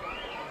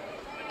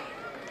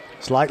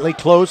 Slightly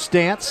closed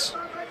stance,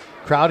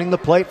 crowding the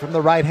plate from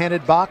the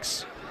right-handed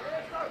box.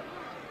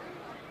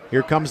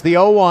 Here comes the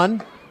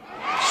 0-1.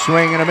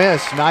 Swing and a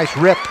miss. Nice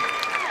rip.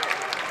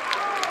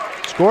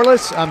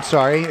 Scoreless, I'm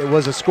sorry, it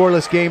was a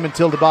scoreless game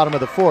until the bottom of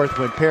the fourth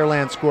when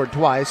Pearland scored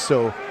twice.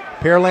 So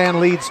Pearland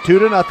leads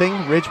 2-0.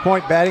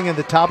 Ridgepoint batting in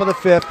the top of the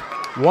fifth.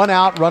 1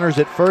 out, runners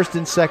at first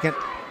and second,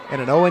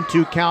 and an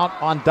 0-2 count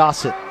on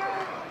Dossett.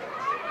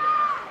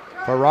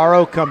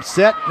 Ferraro comes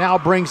set, now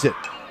brings it.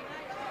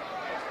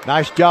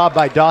 Nice job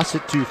by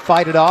Dossett to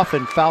fight it off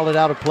and foul it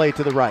out of play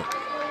to the right.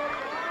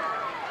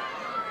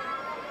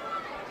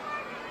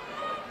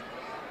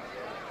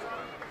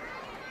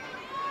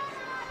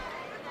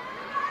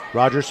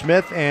 Roger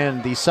Smith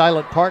and the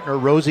silent partner,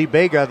 Rosie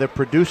Vega, the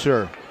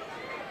producer,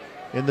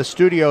 in the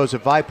studios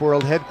of Vype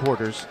World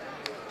headquarters.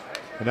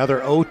 Another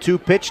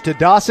 0-2 pitch to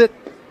Dossett.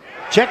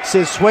 Checks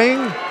his swing,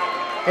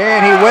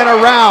 and he went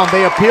around.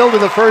 They appealed to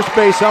the first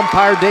base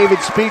umpire, David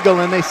Spiegel,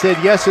 and they said,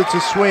 yes, it's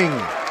a swing.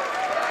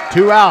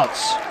 2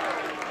 outs.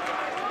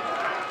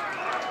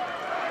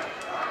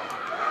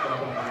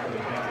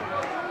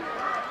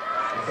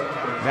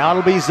 Now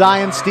it'll be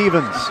Zion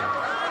Stevens.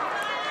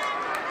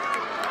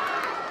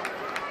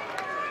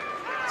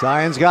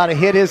 Zion's got to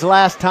hit his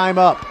last time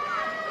up.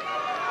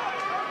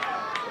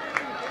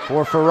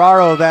 For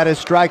Ferraro, that is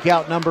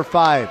strikeout number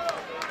 5.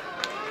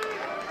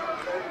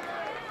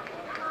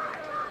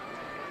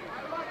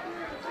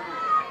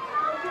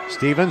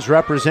 Stevens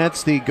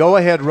represents the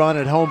go-ahead run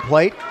at home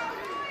plate.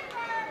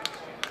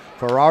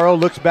 Ferraro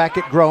looks back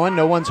at Groen.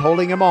 No one's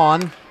holding him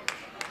on.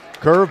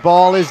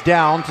 Curveball is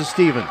down to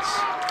Stevens.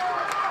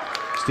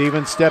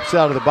 Stevens steps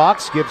out of the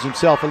box, gives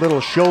himself a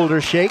little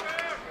shoulder shake.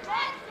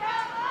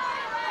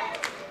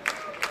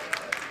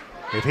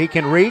 If he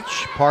can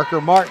reach, Parker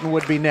Martin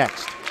would be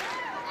next.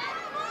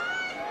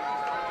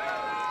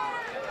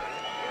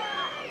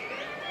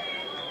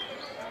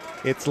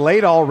 It's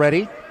late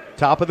already,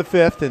 top of the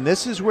fifth, and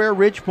this is where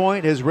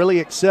Ridgepoint has really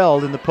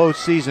excelled in the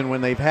postseason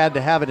when they've had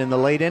to have it in the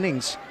late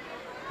innings.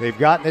 They've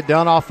gotten it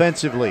done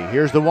offensively.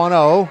 Here's the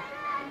 1-0.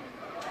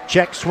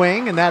 Check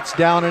swing, and that's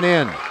down and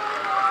in.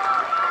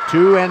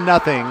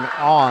 2-0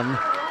 on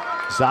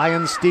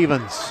Zion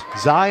Stevens.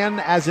 Zion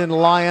as in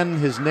lion.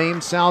 His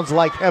name sounds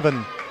like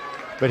heaven,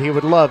 but he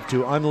would love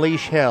to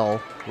unleash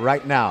hell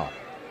right now.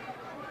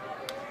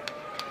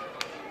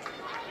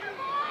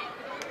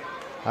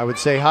 I would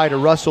say hi to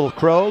Russell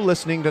Crowe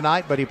listening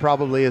tonight, but he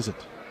probably isn't.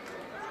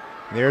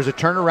 There's a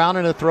turnaround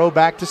and a throw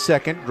back to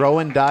second.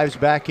 Groen dives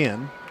back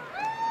in.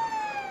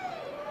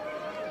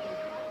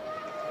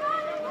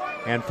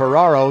 And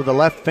Ferraro, the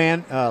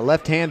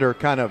left-hander,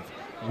 kind of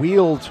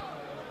wheeled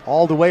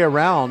all the way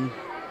around.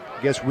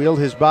 I guess wheeled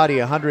his body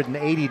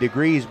 180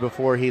 degrees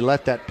before he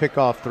let that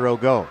pickoff throw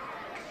go.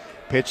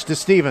 Pitch to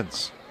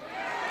Stevens.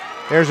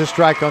 There's a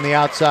strike on the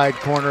outside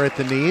corner at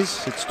the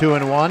knees. It's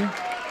 2-1.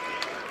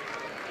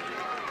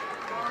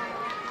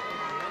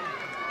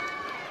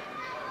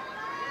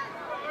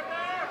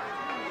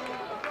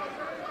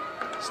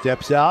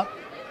 Steps out.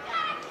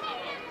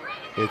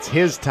 It's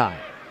his time.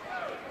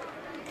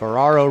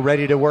 Ferraro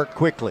ready to work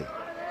quickly.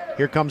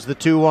 Here comes the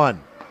 2-1.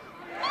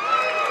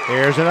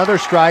 Here's another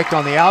strike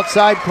on the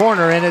outside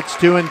corner, and it's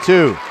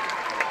 2-2.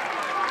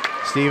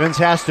 Stevens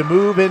has to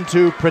move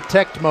into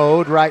protect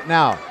mode right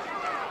now.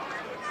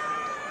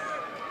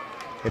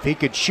 If he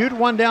could shoot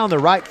one down the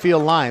right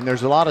field line,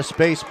 there's a lot of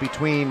space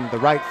between the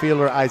right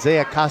fielder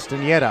Isaiah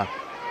Castañeda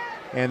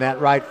and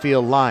that right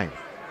field line.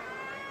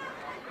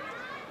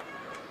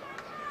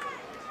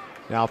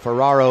 Now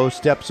Ferraro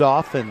steps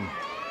off, and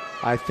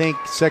I think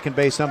second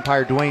base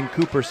umpire Dwayne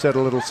Cooper said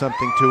a little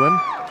something to him.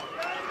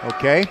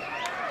 Okay.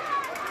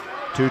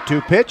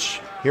 2-2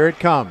 pitch. Here it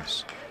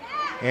comes.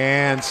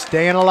 And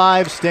staying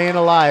alive.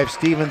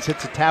 Stevens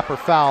hits a tapper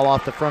foul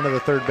off the front of the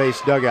third base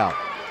dugout.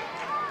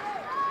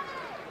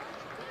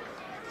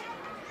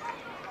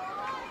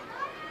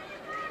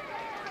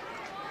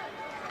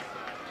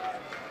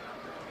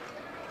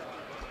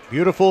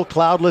 Beautiful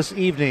cloudless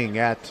evening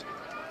at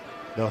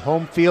the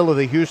home field of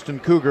the Houston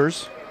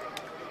Cougars.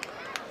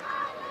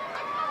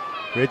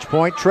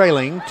 Ridgepoint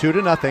trailing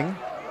 2-0.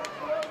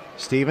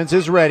 Stevens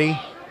is ready.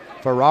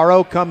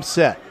 Ferraro comes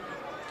set.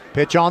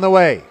 Pitch on the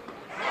way.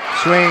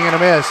 Swing and a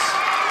miss.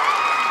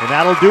 And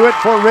that'll do it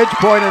for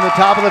Ridgepoint in the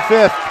top of the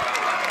fifth.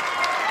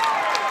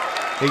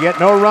 They get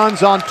no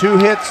runs on 2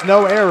 hits,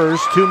 no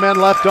errors, 2 men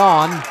left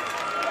on.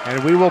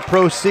 And we will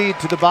proceed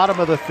to the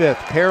bottom of the fifth.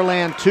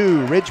 Pearland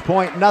 2,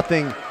 Ridgepoint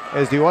nothing,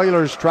 as the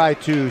Oilers try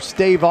to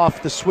stave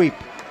off the sweep.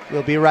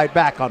 We'll be right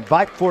back on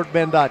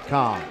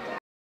VypeFortBend.com.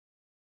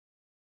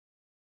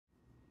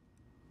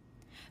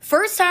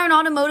 First Tire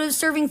Automotive,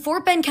 serving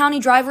Fort Bend County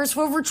drivers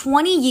for over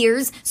 20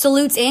 years,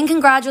 salutes and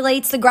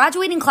congratulates the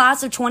graduating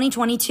class of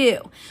 2022.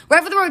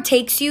 Wherever the road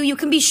takes you, you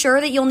can be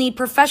sure that you'll need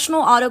professional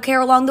auto care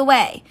along the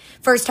way.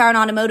 First Tire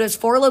Automotive's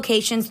 4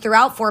 locations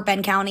throughout Fort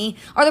Bend County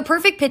are the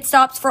perfect pit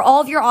stops for all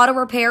of your auto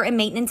repair and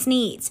maintenance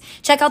needs.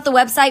 Check out the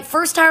website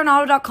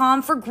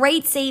firsttireandauto.com for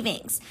great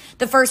savings.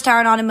 The First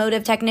Tire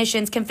Automotive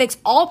technicians can fix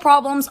all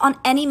problems on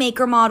any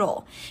make or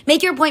model.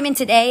 Make your appointment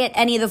today at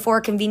any of the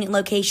 4 convenient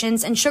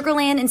locations in Sugar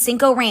Land and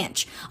Cinco Ranch.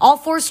 All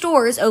 4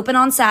 stores open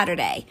on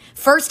Saturday.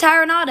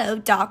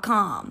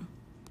 FirstTireandAuto.com.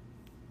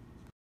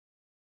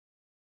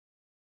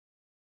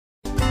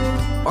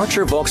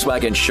 Archer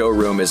Volkswagen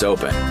showroom is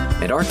open,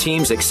 and our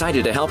team's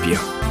excited to help you.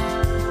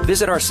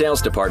 Visit our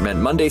sales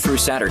department Monday through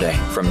Saturday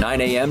from 9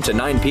 a.m. to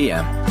 9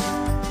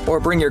 p.m. Or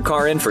bring your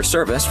car in for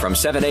service from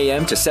 7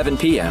 a.m. to 7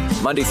 p.m.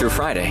 Monday through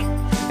Friday,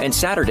 and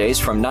Saturdays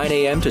from 9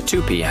 a.m. to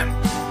 2 p.m.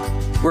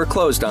 We're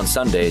closed on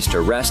Sundays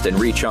to rest and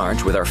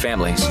recharge with our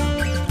families,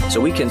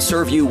 so we can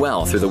serve you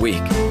well through the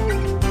week.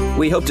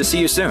 We hope to see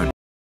you soon.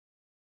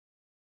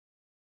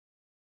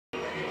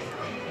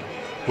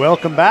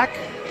 Welcome back.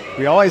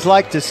 We always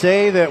like to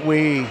say that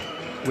we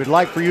would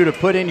like for you to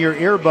put in your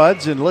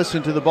earbuds and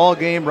listen to the ball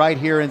game right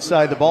here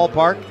inside the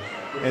ballpark.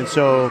 And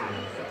so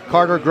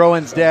Carter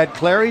Groen's dad,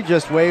 Clary,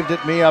 just waved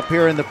at me up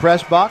here in the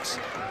press box.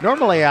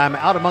 Normally I'm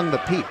out among the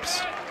peeps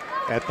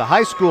at the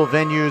high school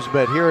venues,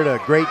 but here at a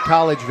great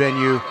college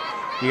venue,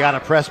 you got a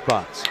press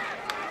box.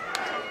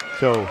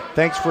 So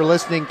thanks for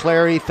listening,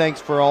 Clary. Thanks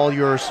for all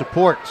your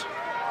support.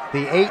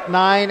 The 8,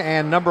 9,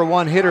 and number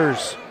 1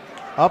 hitters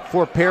up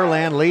for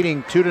Pearland,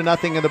 leading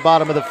 2-0 in the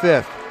bottom of the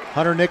fifth.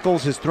 Hunter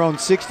Nichols has thrown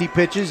 60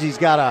 pitches. He's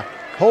got a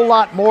whole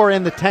lot more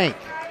in the tank.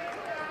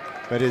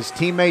 But his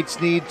teammates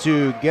need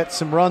to get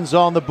some runs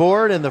on the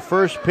board, and the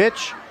first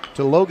pitch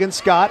to Logan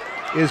Scott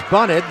is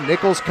bunted.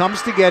 Nichols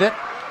comes to get it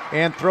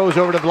and throws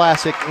over to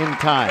Vlasic in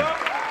time.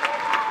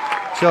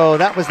 So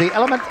that was the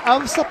element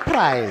of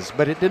surprise,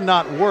 but it did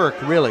not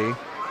work, really.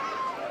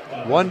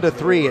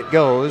 1-3 it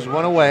goes,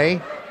 1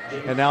 away.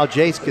 And now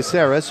Jace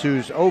Caceres,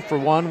 who's 0 for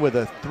 1 with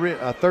a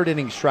third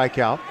inning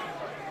strikeout.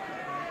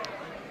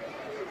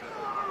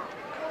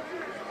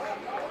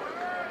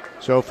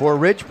 So for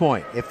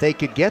Ridgepoint, if they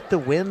could get the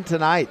win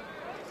tonight,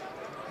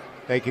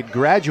 they could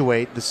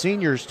graduate the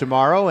seniors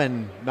tomorrow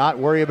and not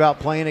worry about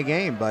playing a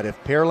game. But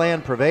if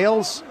Pearland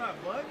prevails,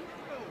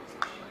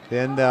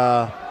 then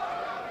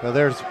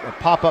there's a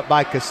pop-up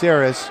by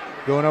Caceres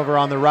going over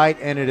on the right,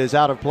 and it is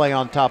out of play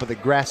on top of the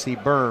grassy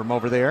berm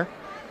over there.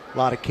 A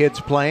lot of kids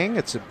playing.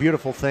 It's a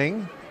beautiful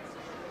thing.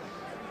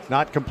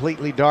 Not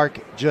completely dark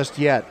just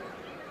yet.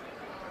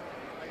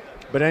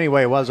 But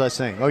anyway, what was I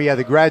saying? Oh, yeah,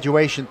 the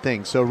graduation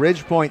thing. So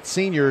Ridgepoint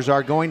seniors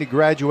are going to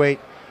graduate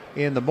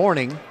in the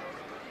morning.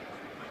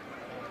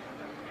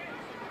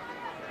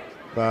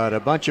 But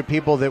a bunch of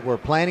people that were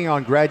planning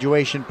on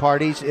graduation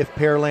parties if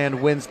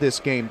Pearland wins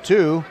this game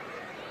too,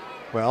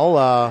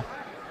 well,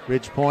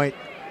 Ridgepoint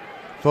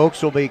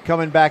folks will be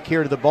coming back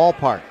here to the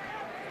ballpark.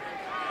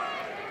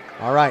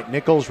 All right,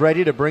 Nichols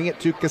ready to bring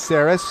it to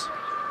Caceres.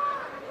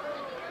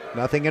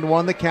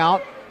 0-1 the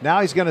count.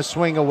 Now he's going to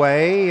swing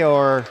away,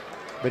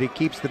 but he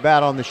keeps the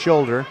bat on the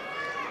shoulder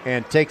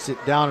and takes it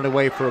down and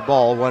away for a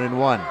ball,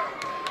 1-1.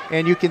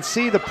 And you can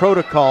see the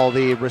protocol,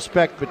 the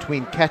respect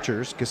between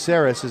catchers.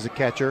 Caceres is a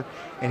catcher,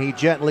 and he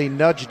gently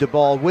nudged the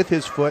ball with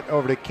his foot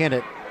over to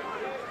Kennett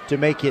to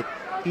make it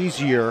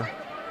easier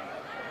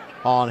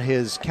on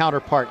his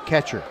counterpart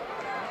catcher.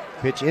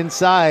 Pitch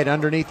inside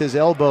underneath his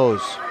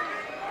elbows,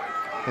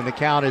 and the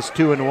count is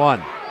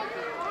 2-1.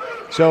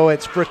 So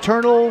it's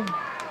fraternal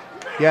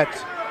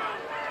yet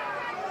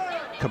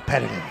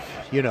competitive,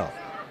 you know.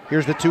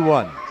 Here's the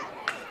 2-1.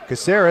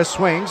 Caceres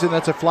swings, and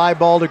that's a fly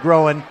ball to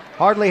Groen.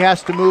 Hardly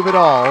has to move at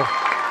all.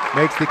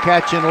 Makes the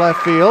catch in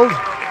left field.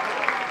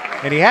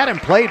 And he had him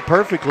played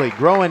perfectly.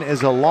 Groen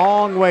is a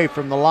long way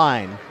from the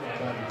line.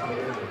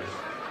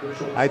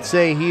 I'd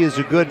say he is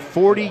a good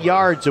 40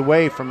 yards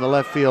away from the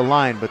left field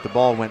line, but the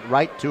ball went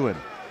right to him.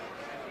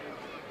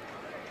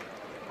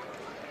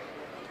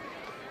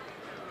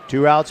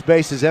 2 outs,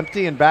 bases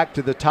empty, and back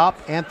to the top,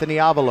 Anthony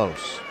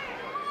Avalos.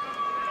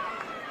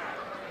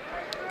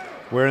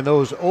 Wearing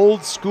those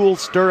old school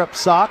stirrup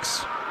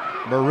socks,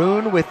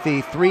 maroon with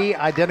the 3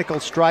 identical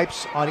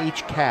stripes on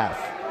each calf.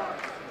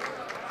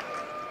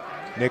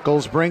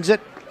 Nichols brings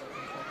it.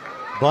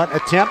 Bunt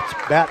attempt,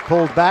 bat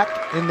pulled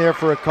back, in there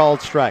for a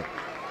called strike.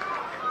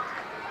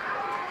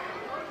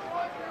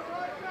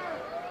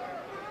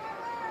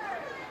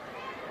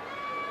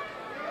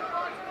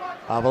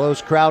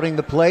 Avalos crowding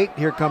the plate.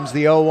 Here comes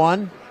the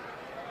 0-1.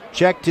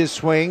 Checked his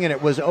swing, and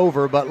it was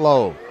over but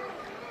low.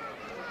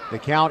 The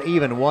count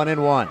even,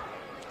 1-1.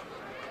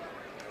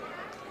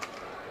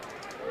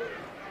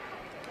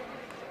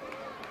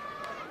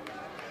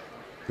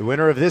 The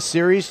winner of this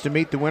series to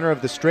meet the winner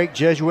of the Strake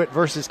Jesuit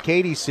versus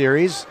Katy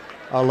series.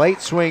 A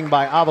late swing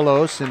by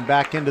Avalos and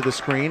back into the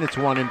screen. It's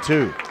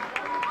 1-2.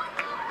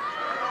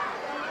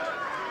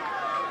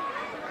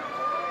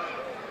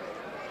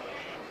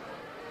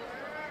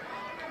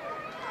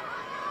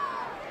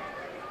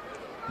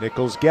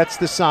 Nichols gets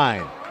the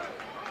sign.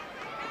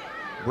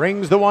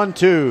 Brings the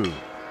 1-2.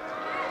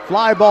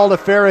 Fly ball to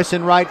Ferris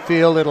in right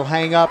field. It'll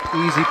hang up.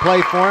 Easy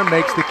play for him.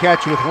 Makes the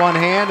catch with one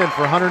hand. And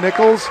for Hunter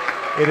Nichols,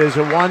 it is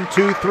a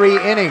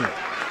 1-2-3 inning.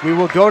 We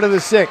will go to the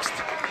 6th.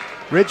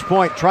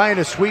 Ridgepoint trying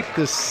to sweep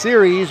the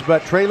series,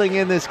 but trailing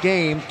in this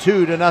game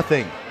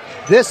 2-0.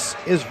 This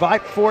is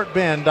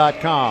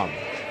VypeFortBend.com.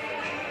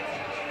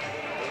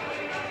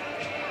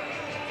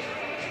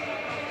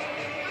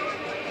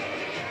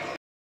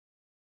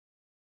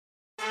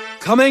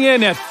 Coming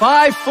in at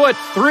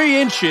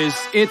 5'3",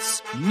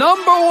 it's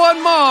number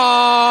 1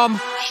 mom.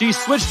 She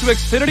switched to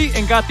Xfinity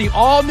and got the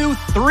all-new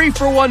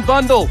 3-for-1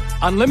 bundle.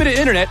 Unlimited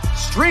internet,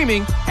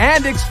 streaming,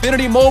 and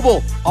Xfinity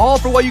Mobile. All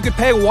for what you could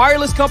pay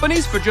wireless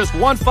companies for just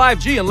one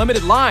 5G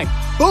unlimited line.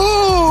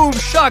 Boom!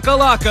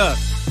 Shakalaka!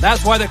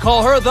 That's why they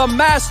call her the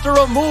Master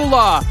of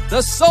Moolah,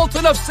 the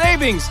Sultan of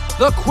Savings,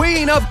 the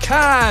Queen of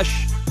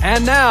Cash.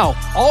 And now,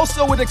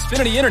 also with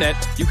Xfinity Internet,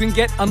 you can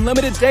get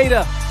unlimited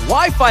data,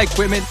 Wi-Fi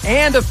equipment,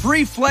 and a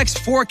free Flex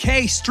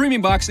 4K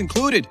streaming box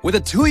included with a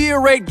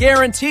 2-year rate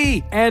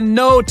guarantee and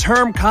no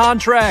term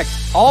contract.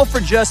 All for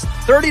just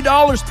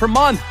 $30 per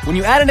month when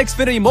you add an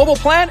Xfinity mobile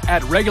plan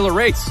at regular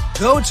rates.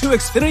 Go to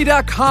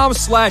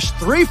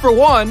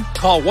Xfinity.com/3-for-1,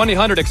 call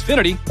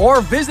 1-800-XFINITY,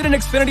 or visit an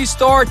Xfinity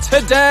store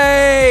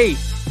today.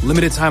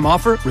 Limited time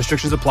offer.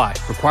 Restrictions apply.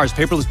 Requires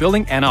paperless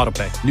billing and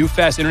autopay. New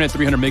fast internet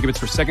 300 megabits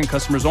per second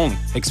customers only.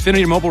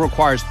 Xfinity Mobile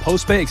requires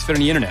post-pay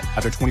Xfinity Internet.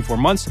 After 24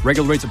 months,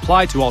 regular rates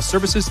apply to all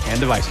services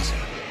and devices.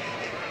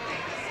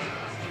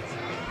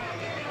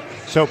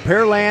 So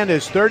Pearland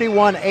is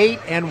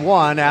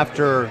 31-8-1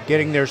 after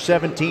getting their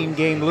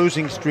 17-game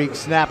losing streak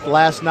snapped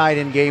last night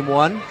in Game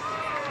 1.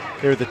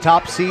 They're the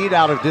top seed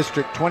out of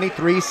District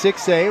 23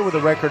 6A with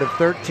a record of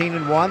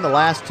 13-1. The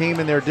last team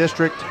in their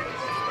district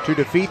to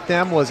defeat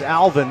them was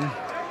Alvin,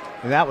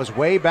 and that was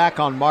way back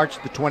on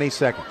March the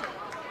 22nd.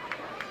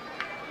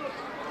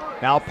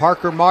 Now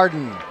Parker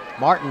Martin.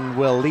 Martin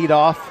will lead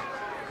off,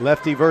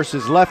 lefty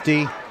versus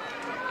lefty,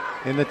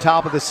 in the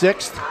top of the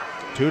 6th.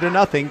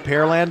 2-0,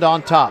 Pearland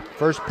on top.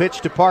 First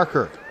pitch to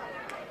Parker.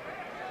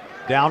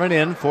 Down and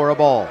in for a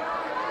ball.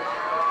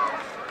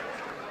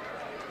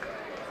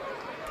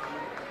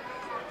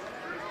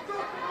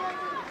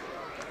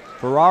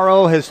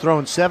 Ferraro has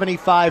thrown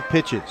 75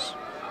 pitches.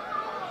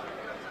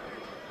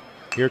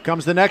 Here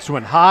comes the next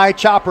one. High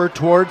chopper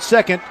towards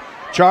second.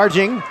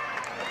 Charging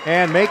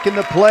and making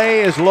the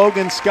play is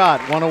Logan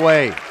Scott. One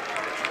away.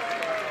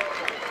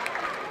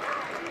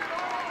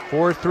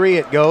 4-3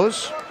 it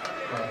goes.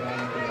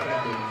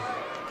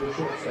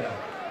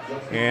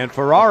 And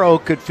Ferraro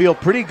could feel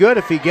pretty good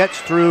if he gets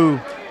through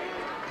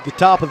the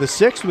top of the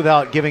 6th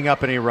without giving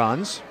up any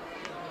runs,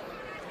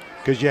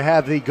 because you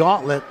have the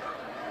gauntlet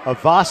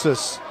of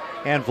Vasas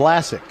and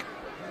Vlasic.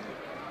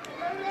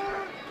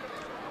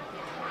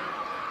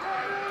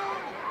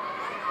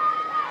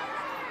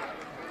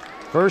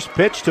 First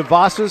pitch to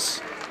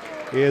Vasas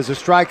is a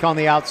strike on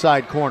the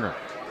outside corner.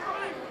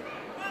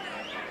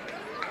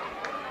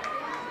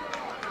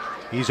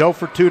 He's 0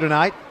 for 2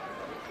 tonight.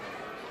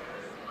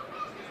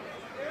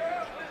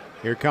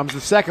 Here comes the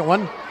second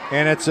one,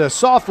 and it's a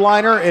soft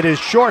liner. It is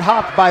short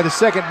hopped by the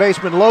second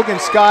baseman, Logan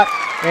Scott,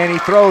 and he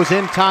throws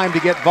in time to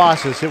get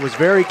Vasas. It was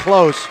very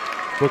close,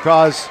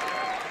 because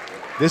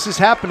this has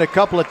happened a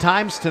couple of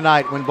times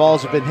tonight when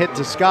balls have been hit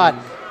to Scott.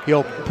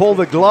 He'll pull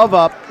the glove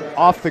up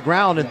off the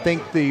ground and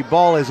think the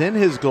ball is in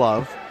his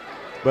glove,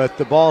 but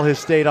the ball has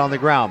stayed on the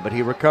ground. But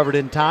he recovered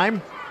in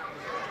time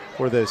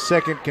for the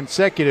second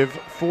consecutive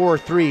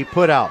 4-3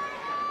 putout.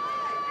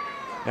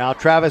 Now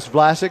Travis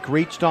Vlasic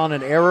reached on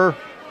an error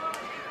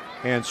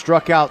and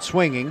struck out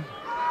swinging.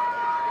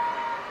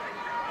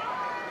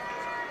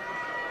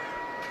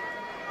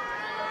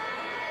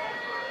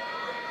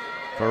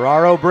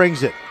 Ferraro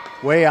brings it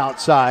way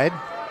outside.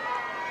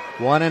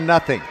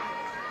 1-0.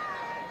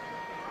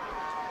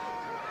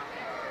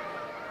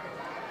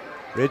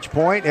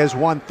 Ridgepoint has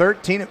won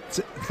 13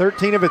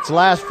 of its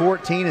last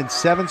 14 and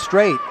 7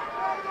 straight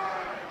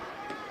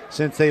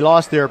since they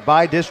lost their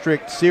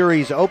bi-district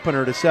series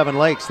opener to Seven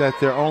Lakes. That's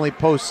their only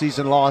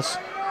postseason loss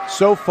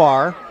so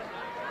far.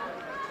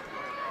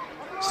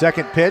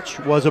 Second pitch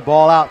was a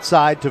ball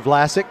outside to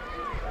Vlasic.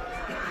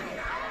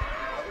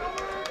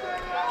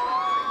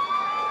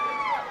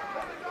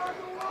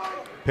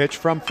 Pitch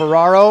from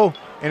Ferraro,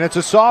 and it's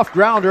a soft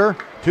grounder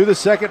to the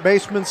second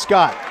baseman,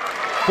 Scott.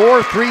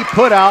 4-3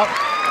 put out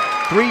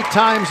 3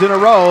 times in a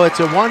row.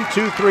 It's a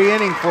 1-2-3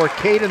 inning for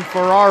Caden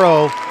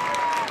Ferraro.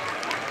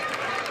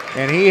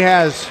 And he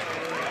has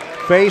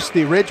faced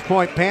the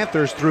Ridgepoint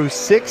Panthers through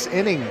 6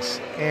 innings.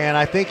 And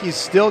I think he's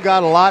still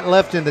got a lot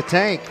left in the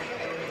tank.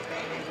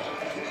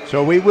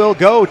 So we will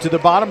go to the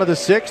bottom of the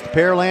 6th.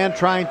 Pearland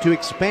trying to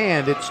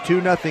expand its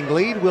 2-0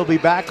 lead. We'll be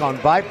back on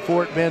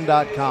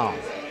VypeFortBend.com.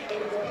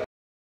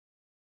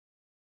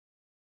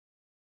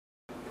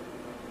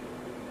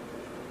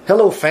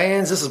 Hello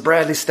fans, this is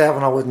Bradley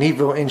Stavenall with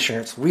Needville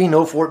Insurance. We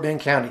know Fort Bend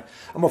County.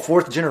 I'm a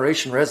 4th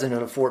generation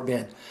resident of Fort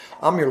Bend.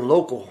 I'm your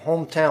local,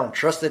 hometown,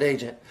 trusted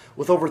agent.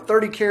 With over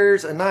 30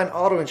 carriers and 9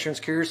 auto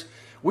insurance carriers,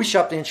 we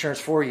shop the insurance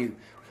for you.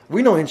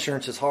 We know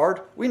insurance is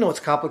hard. We know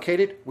it's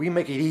complicated. We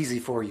make it easy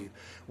for you.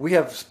 We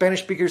have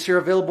Spanish speakers here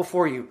available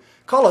for you.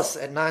 Call us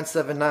at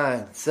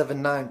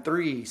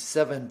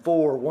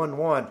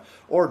 979-793-7411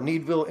 or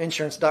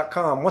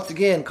NeedvilleInsurance.com. Once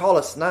again, call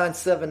us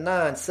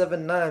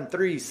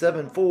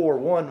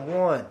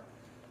 979-793-7411.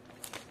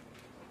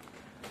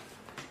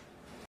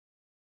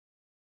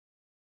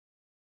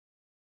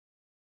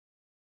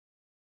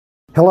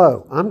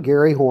 Hello, I'm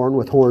Gary Horn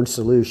with Horn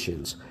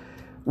Solutions.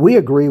 We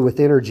agree with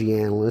energy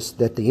analysts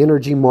that the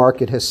energy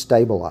market has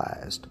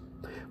stabilized.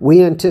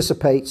 We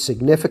anticipate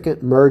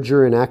significant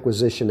merger and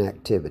acquisition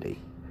activity.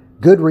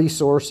 Good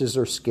resources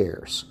are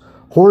scarce.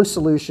 Horn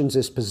Solutions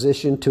is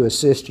positioned to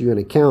assist you in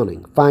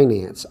accounting,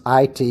 finance,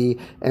 IT,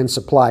 and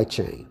supply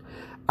chain.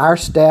 Our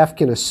staff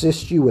can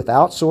assist you with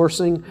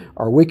outsourcing,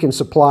 or we can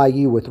supply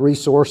you with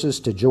resources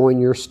to join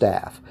your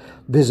staff.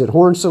 Visit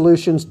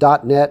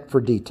hornsolutions.net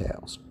for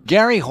details.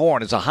 Gary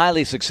Horn is a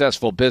highly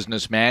successful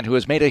businessman who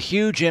has made a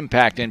huge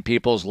impact in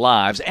people's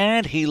lives,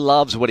 and he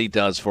loves what he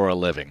does for a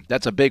living.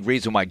 That's a big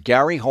reason why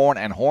Gary Horn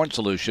and Horn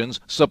Solutions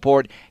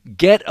support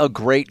Get a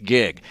Great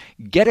Gig.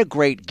 Get a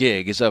Great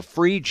Gig is a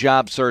free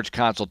job search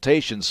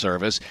consultation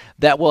service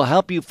that will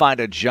help you find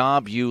a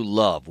job you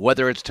love,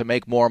 whether it's to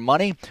make more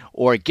money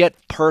or get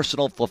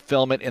personal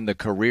fulfillment in the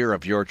career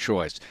of your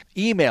choice.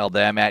 Email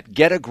them at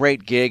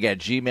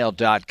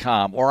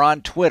getagreatgig@gmail.com or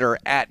on Twitter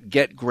at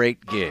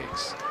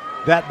getgreatgigs.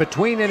 That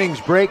between innings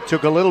break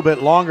took a little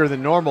bit longer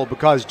than normal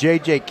because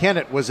J.J.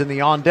 Kennett was in the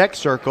on-deck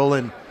circle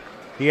and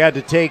he had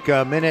to take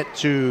a minute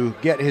to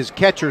get his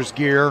catcher's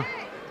gear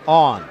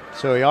on.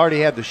 So he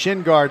already had the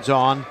shin guards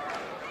on.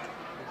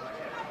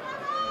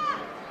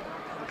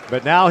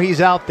 But now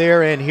he's out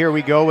there, and here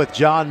we go with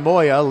John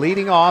Moya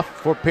leading off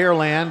for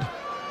Pearland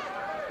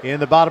in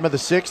the bottom of the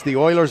 6th. The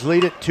Oilers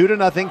lead it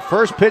 2-0.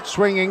 First pitch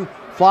swinging,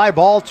 fly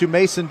ball to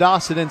Mason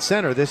Dawson in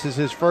center. This is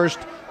his first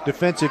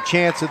defensive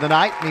chance of the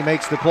night, and he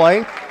makes the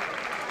play.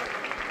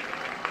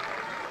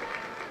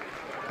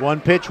 1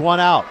 pitch, 1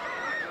 out.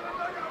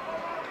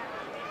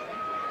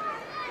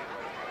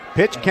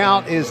 Pitch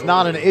count is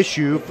not an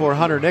issue for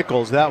Hunter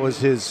Nichols. That was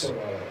his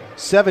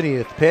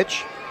 70th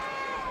pitch.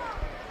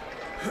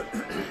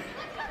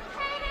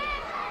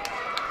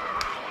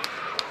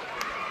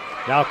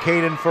 Now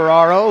Caden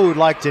Ferraro, who'd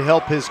like to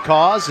help his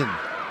cause and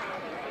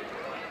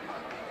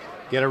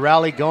get a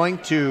rally going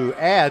to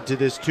add to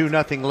this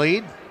 2-0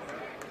 lead.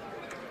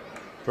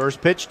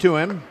 First pitch to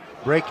him,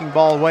 breaking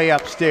ball way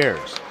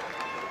upstairs.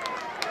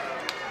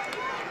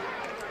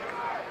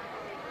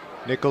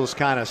 Nichols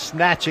kind of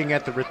snatching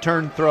at the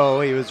return throw.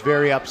 He was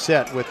very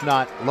upset with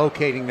not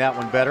locating that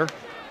one better.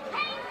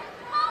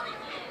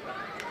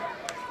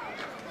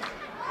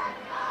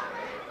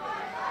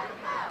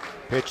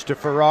 Pitch to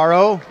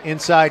Ferraro,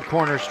 inside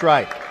corner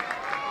strike.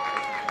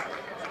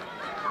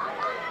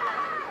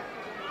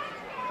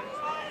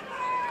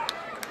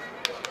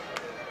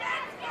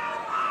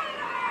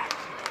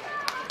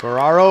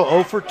 Ferraro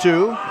 0 for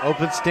 2,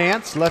 open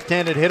stance,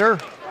 left-handed hitter.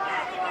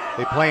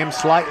 They play him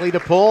slightly to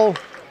pull,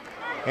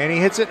 and he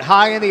hits it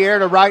high in the air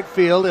to right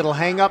field. It'll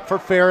hang up for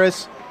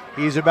Ferris.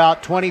 He's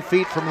about 20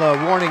 feet from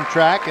the warning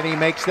track, and he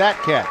makes that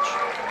catch.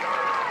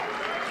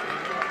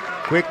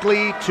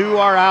 Quickly, 2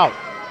 are out.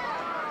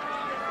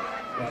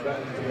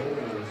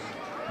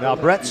 Now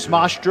Brett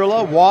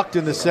Smostrula walked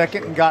in the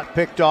second and got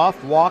picked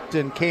off, walked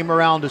and came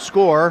around to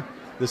score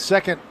the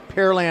second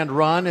Pearland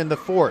run in the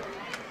 4th.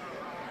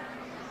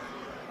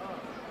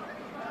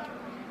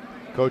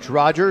 Coach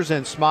Rogers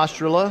and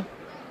Smostrula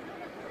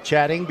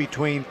chatting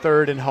between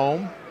third and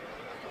home.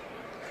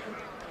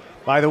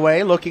 By the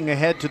way, looking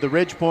ahead to the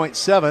Ridgepoint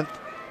 7th,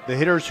 the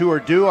hitters who are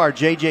due are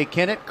J.J.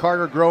 Kennett,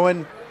 Carter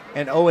Groen,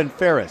 and Owen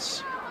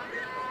Ferris.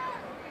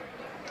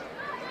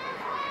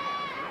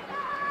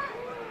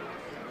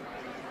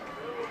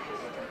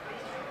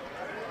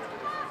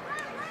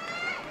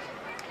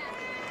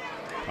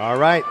 All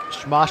right,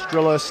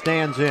 Schmostrela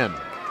stands in.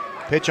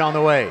 Pitch on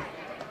the way.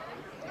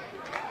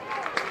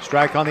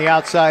 Strike on the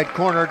outside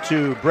corner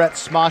to Brett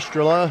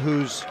Schmostrela,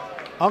 whose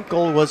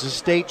uncle was a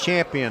state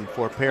champion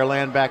for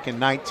Pearland back in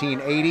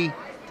 1980.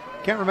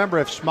 Can't remember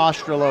if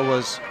Schmostrela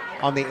was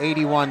on the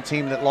 81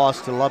 team that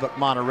lost to Lubbock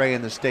Monterey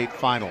in the state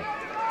final.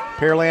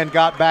 Pearland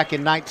got back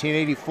in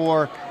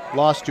 1984,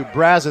 lost to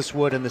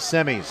Brazoswood in the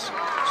semis.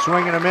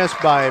 Swing and a miss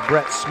by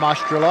Brett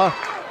Schmostrela,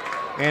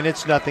 and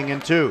it's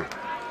 0-2.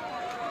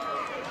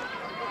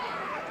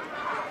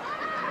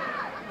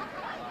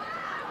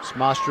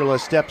 Schmostrela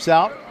steps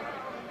out,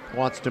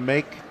 wants to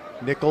make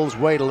Nichols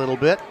wait a little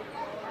bit.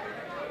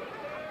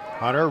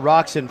 Hunter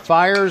rocks and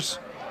fires.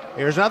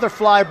 Here's another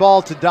fly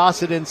ball to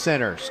Dossett in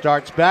center.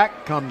 Starts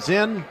back, comes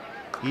in.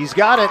 He's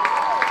got it.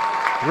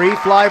 3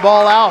 fly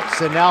ball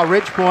outs, and now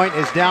Ridgepoint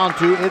is down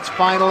to its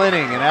final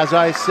inning. And as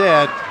I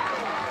said,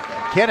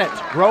 Kennett,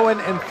 Groen,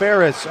 and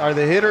Ferris are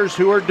the hitters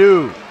who are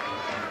due.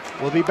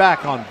 We'll be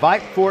back on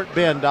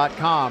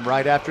VypeFortBend.com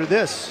right after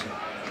this.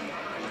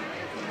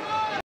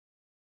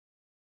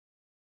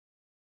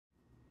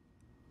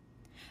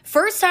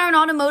 First Tire and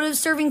Automotive,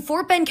 serving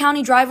Fort Bend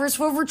County drivers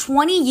for over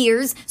 20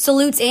 years,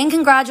 salutes and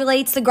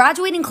congratulates the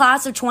graduating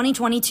class of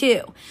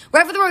 2022.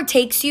 Wherever the road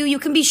takes you, you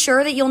can be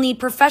sure that you'll need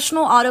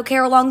professional auto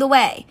care along the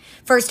way.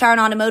 First Tire and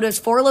Automotive's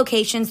 4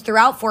 locations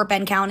throughout Fort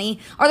Bend County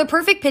are the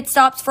perfect pit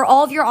stops for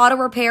all of your auto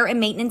repair and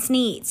maintenance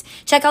needs.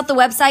 Check out the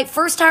website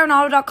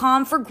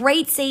firsttireandauto.com for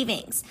great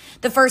savings.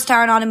 The First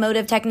Tire and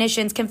Automotive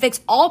technicians can fix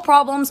all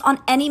problems on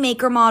any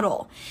make or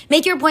model.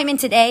 Make your appointment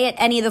today at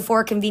any of the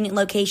 4 convenient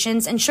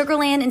locations in Sugar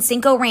Land and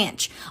Cinco Ranch.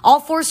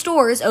 All 4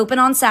 stores open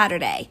on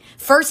Saturday.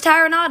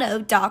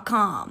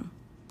 FirstTireandAuto.com.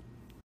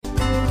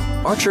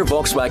 Archer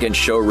Volkswagen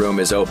showroom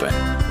is open,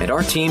 and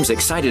our team's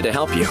excited to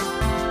help you.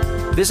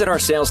 Visit our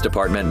sales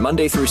department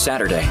Monday through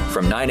Saturday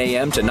from 9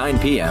 a.m. to 9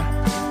 p.m.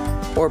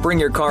 Or bring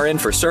your car in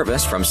for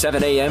service from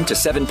 7 a.m. to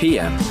 7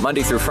 p.m.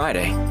 Monday through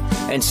Friday,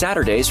 and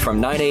Saturdays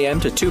from 9 a.m.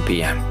 to 2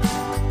 p.m.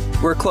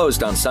 We're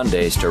closed on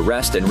Sundays to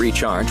rest and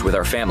recharge with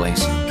our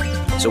families,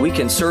 so we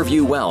can serve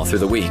you well through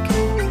the week.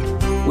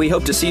 We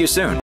hope to see you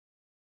soon.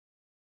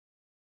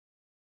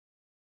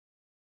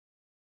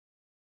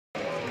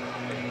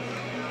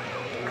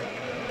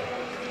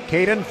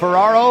 Caden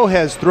Ferraro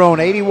has thrown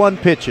 81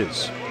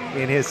 pitches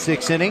in his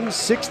 6 innings,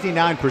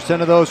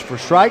 69% of those for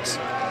strikes.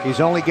 He's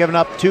only given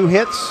up 2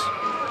 hits,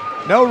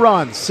 no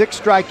runs, 6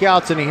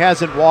 strikeouts, and he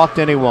hasn't walked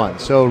anyone.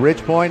 So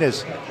Ridgepoint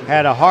has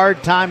had a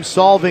hard time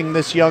solving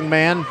this young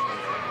man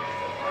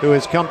who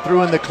has come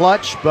through in the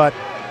clutch, but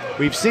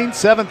we've seen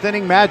 7th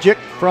inning magic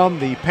from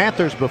the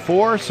Panthers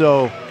before,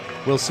 so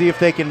we'll see if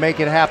they can make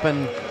it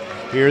happen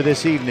here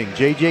this evening.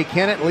 J.J.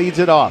 Kennett leads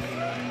it off.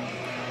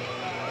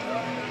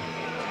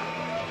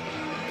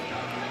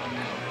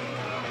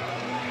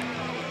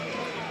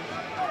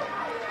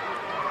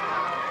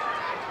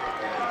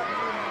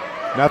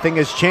 Nothing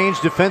has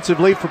changed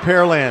defensively for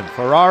Pearland.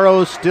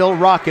 Ferraro still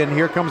rocking.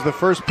 Here comes the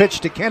first pitch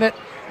to Kennett,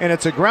 and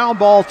it's a ground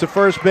ball to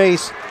first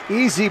base.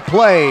 Easy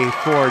play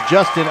for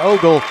Justin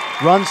Ogle.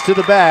 Runs to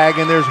the bag,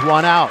 and there's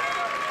 1 out.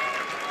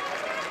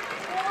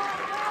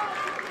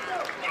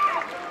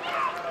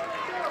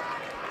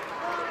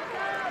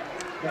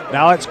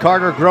 Now it's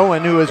Carter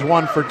Groen, who is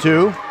 1 for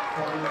 2.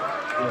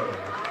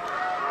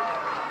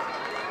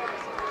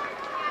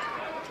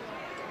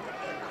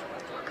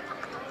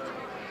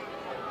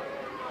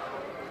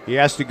 He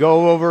has to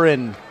go over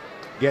and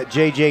get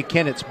J.J.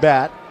 Kennett's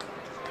bat.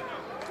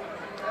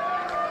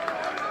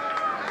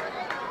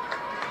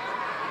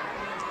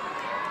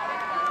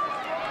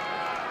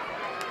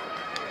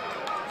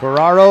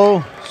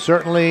 Ferraro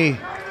certainly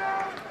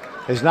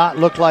has not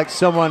looked like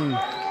someone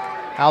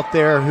out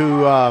there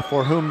who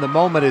for whom the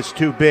moment is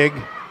too big.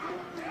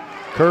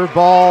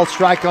 Curveball,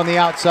 strike on the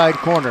outside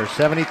corner,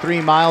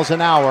 73 miles an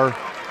hour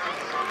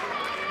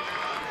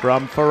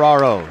from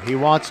Ferraro. He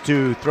wants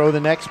to throw the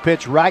next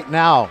pitch right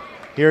now.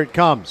 Here it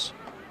comes.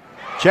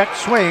 Check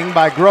swing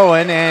by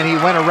Groen, and he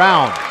went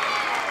around.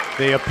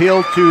 They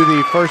appealed to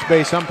the first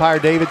base umpire,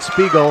 David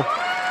Spiegel,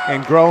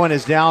 and Groen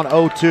is down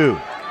 0-2.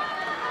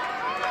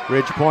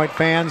 Ridgepoint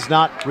fans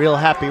not real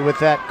happy with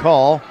that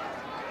call,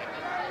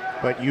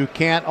 but you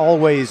can't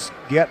always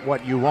get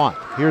what you want.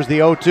 Here's the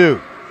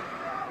 0-2.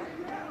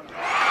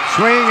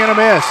 Swing and a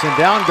miss, and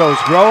down goes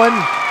Groen.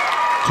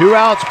 2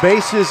 outs,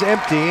 bases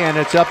empty, and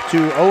it's up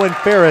to Owen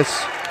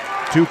Ferris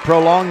to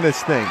prolong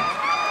this thing.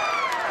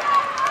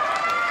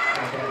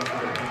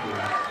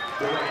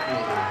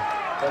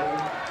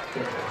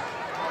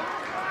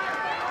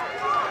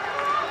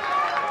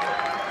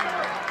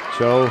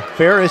 So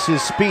Ferris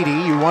is speedy.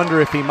 You wonder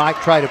if he might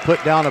try to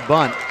put down a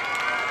bunt.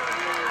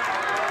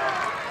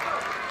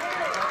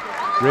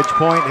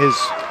 Ridgepoint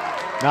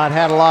has not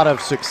had a lot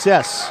of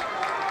success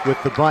with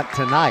the bunt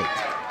tonight.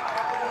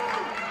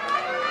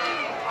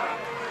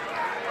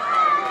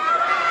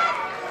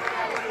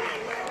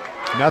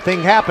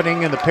 Nothing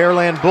happening in the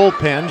Pearland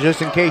bullpen,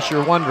 just in case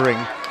you're wondering.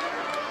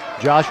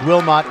 Josh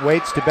Wilmot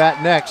waits to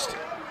bat next.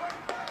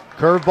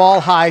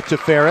 Curveball high to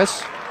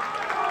Ferris.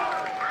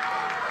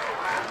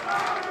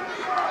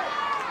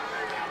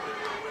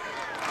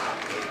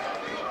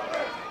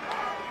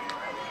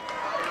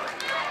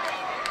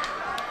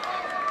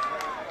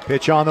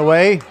 Pitch on the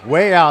way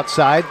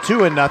outside,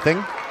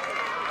 2-0.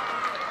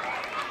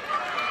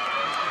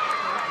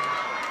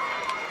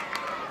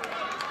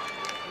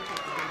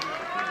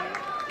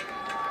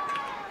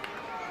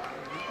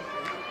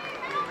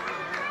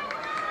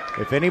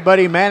 If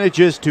anybody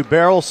manages to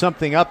barrel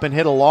something up and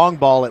hit a long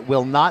ball, it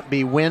will not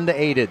be wind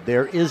aided.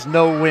 There is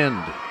no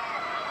wind.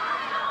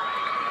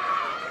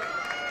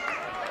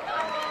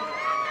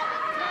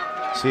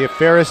 See if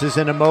Ferris is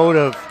in a mode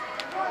of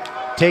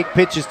take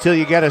pitches till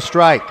you get a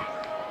strike.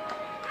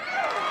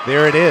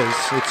 There it is.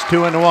 It's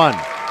 2-1.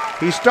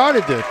 He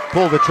started to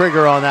pull the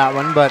trigger on that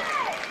one, but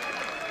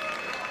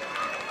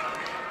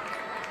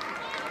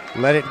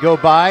let it go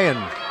by, and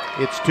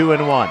it's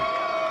 2-1.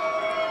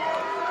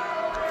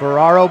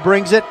 Ferraro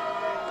brings it.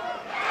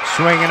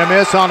 Swing and a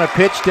miss on a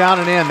pitch down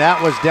and in. That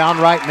was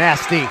downright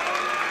nasty.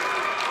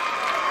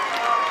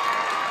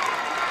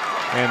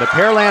 And the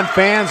Pearland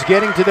fans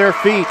getting to their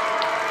feet,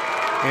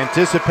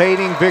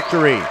 anticipating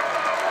victory.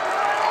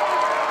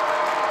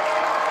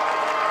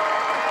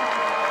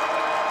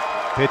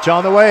 Pitch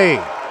on the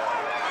way.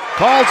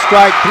 Called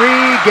strike 3,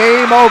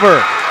 game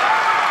over.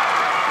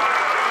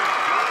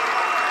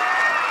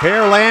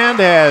 Pearland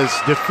has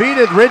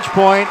defeated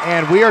Ridgepoint,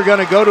 and we are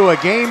going to go to a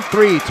game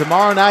 3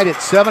 tomorrow night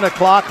at 7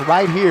 o'clock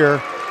right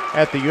here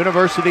at the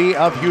University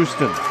of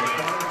Houston.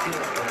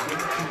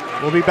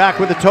 We'll be back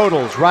with the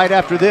totals right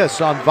after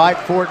this on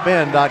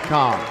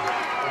VypeFortBend.com.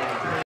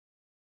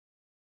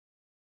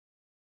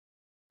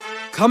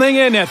 Coming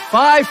in at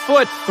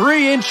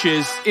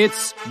 5'3",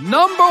 it's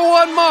number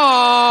 1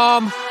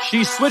 mom.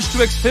 She switched to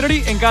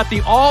Xfinity and got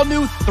the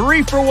all-new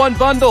 3-for-1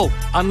 bundle.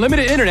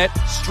 Unlimited internet,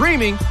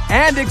 streaming,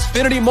 and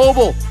Xfinity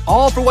Mobile.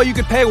 All for what you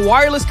could pay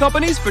wireless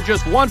companies for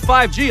just one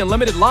 5G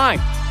unlimited line.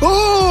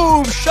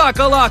 Boom!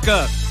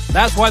 Shakalaka!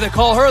 That's why they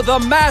call her the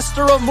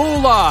Master of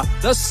Moolah,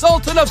 the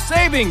Sultan of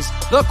Savings,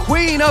 the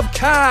Queen of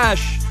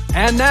Cash.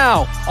 And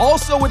now,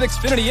 also with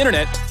Xfinity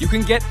Internet, you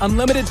can get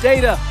unlimited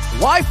data,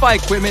 Wi-Fi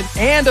equipment,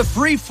 and a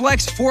free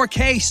Flex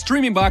 4K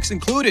streaming box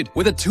included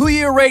with a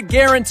 2-year rate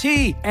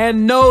guarantee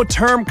and no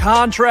term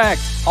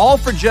contract. All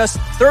for just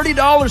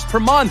 $30 per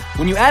month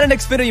when you add an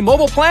Xfinity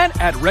mobile plan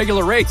at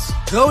regular rates.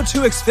 Go to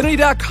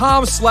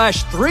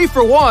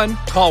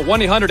Xfinity.com/3-for-1, call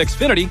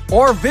 1-800-XFINITY,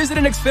 or visit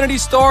an Xfinity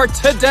store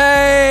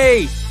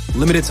today.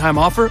 Limited time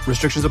offer.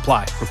 Restrictions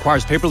apply.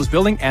 Requires paperless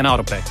billing and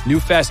autopay. New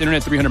fast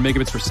internet 300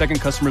 megabits per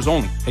second customers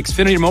only.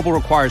 Xfinity Mobile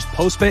requires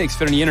post-pay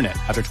Xfinity Internet.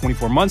 After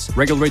 24 months,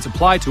 regular rates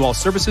apply to all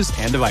services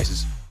and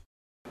devices.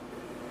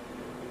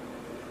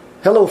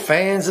 Hello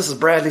fans, this is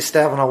Bradley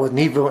Stabenow with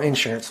Needville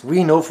Insurance.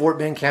 We know Fort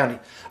Bend County.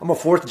 I'm a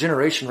 4th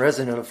generation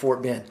resident of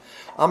Fort Bend.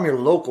 I'm your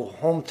local,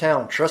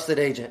 hometown, trusted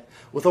agent.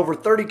 With over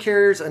 30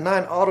 carriers and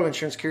 9 auto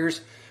insurance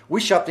carriers,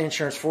 we shop the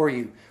insurance for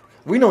you.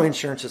 We know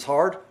insurance is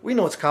hard. We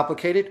know it's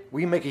complicated.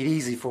 We make it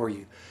easy for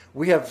you.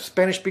 We have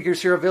Spanish speakers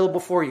here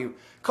available for you.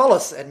 Call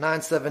us at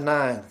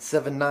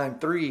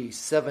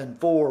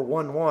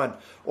 979-793-7411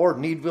 or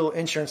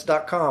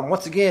needvilleinsurance.com.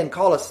 Once again,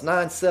 call us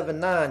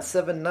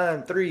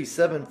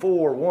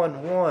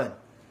 979-793-7411.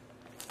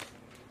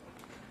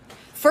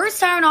 First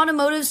Tire and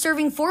Automotive,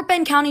 serving Fort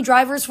Bend County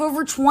drivers for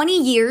over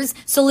 20 years,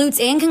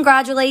 salutes and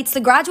congratulates the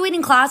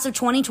graduating class of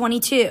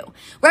 2022.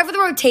 Wherever the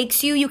road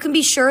takes you, you can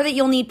be sure that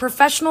you'll need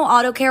professional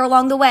auto care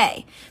along the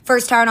way.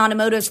 First Tire and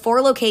Automotive's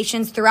 4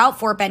 locations throughout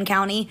Fort Bend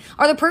County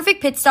are the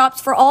perfect pit stops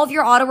for all of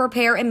your auto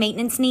repair and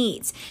maintenance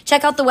needs.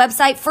 Check out the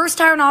website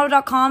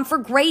firsttireandauto.com for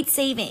great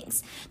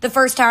savings. The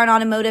First Tire and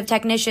Automotive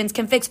technicians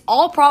can fix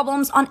all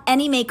problems on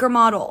any make or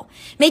model.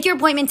 Make your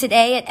appointment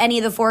today at any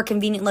of the 4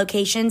 convenient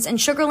locations in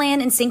Sugar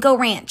Land and Cinco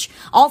Ranch.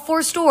 All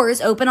 4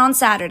 stores open on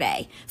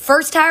Saturday.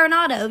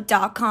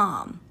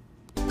 FirstTireandAuto.com.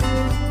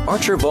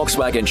 Archer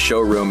Volkswagen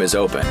showroom is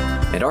open,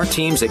 and our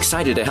team's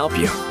excited to help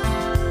you.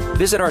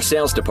 Visit our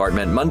sales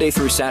department Monday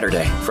through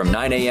Saturday from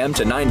 9 a.m.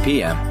 to 9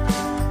 p.m.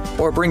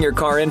 Or bring your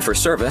car in for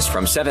service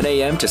from 7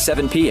 a.m. to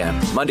 7 p.m.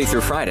 Monday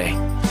through Friday,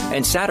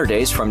 and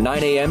Saturdays from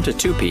 9 a.m. to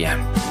 2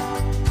 p.m.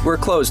 We're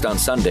closed on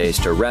Sundays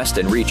to rest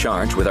and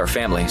recharge with our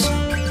families,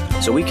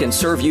 so we can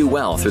serve you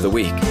well through the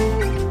week.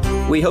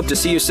 We hope to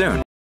see you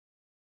soon.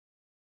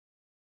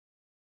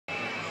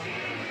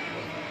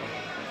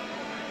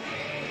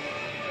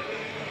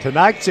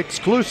 Tonight's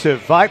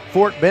exclusive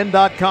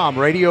VypeFortBend.com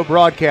radio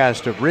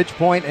broadcast of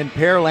Ridgepoint and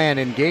Pearland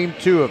in Game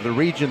 2 of the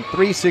Region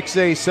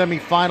 3-6A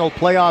Semifinal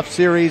Playoff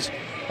Series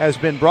has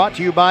been brought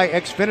to you by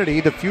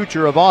Xfinity, the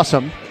future of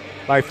awesome,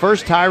 by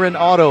First Tire and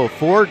Auto,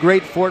 4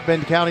 great Fort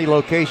Bend County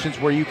locations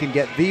where you can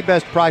get the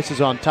best prices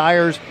on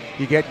tires.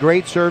 You get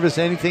great service,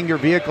 anything your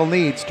vehicle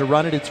needs to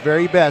run at its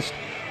very best.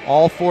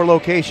 All 4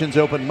 locations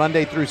open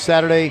Monday through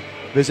Saturday.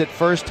 Visit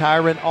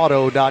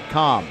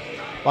FirstTireandAuto.com.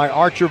 by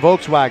Archer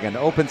Volkswagen.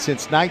 Open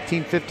since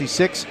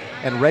 1956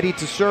 and ready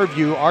to serve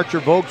you. Archer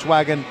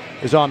Volkswagen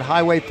is on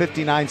Highway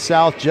 59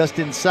 South, just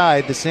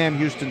inside the Sam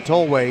Houston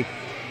Tollway,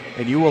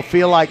 and you will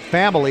feel like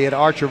family at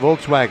Archer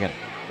Volkswagen.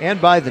 And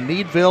by the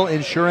Needville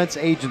Insurance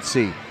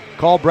Agency.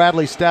 Call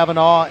Bradley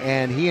Stavanaugh,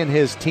 and he and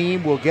his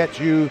team will get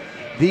you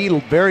the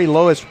very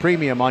lowest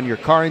premium on your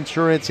car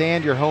insurance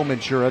and your home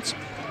insurance.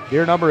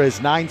 Their number is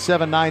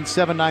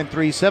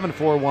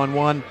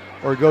 979-793-7411,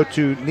 or go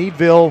to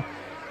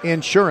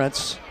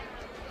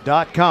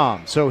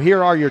needvilleinsurance.com. So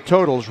here are your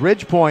totals.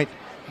 Ridgepoint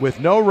with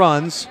no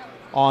runs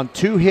on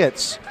 2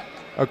 hits.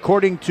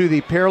 According to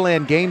the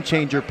Pearland Game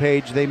Changer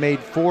page, they made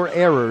 4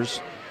 errors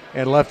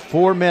and left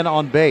 4 men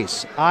on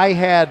base. I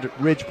had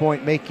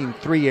Ridgepoint making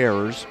 3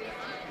 errors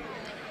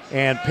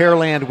and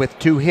Pearland with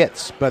 2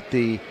 hits, but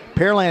the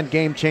Pearland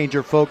Game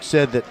Changer folks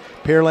said that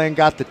Pearland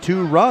got the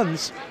 2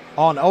 runs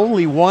on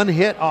only 1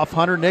 hit off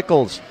Hunter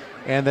Nichols,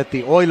 and that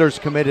the Oilers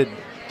committed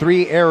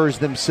 3 errors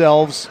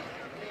themselves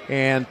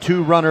and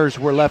 2 runners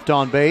were left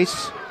on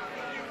base.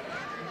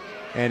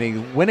 And a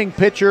winning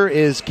pitcher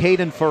is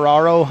Caden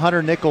Ferraro.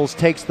 Hunter Nichols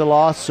takes the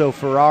loss, so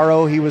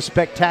Ferraro, he was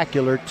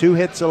spectacular. 2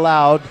 hits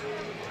allowed,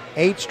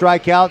 8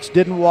 strikeouts,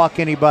 didn't walk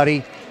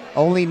anybody,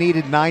 only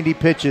needed 90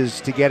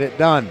 pitches to get it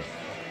done.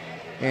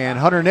 And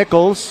Hunter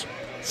Nichols,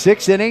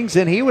 6 innings,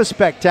 and he was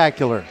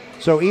spectacular.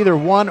 So either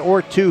 1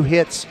 or 2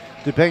 hits,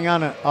 depending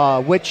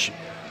on which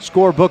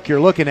scorebook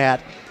you're looking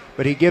at.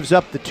 But he gives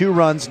up the 2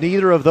 runs.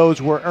 Neither of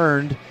those were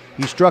earned.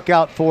 He struck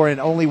out 4 and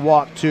only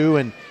walked 2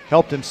 and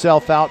helped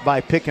himself out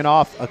by picking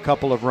off a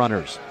couple of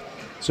runners.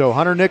 So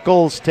Hunter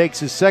Nichols takes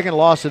his 2nd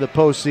loss of the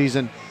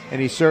postseason, and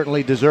he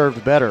certainly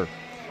deserved better.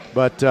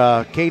 But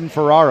Caden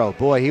Ferraro,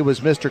 boy, he was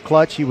Mr.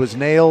 Clutch. He was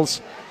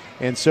nails.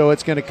 And so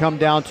it's going to come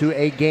down to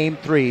a Game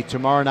 3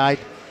 tomorrow night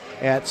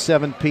at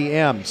 7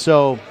 p.m.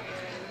 So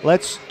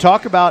let's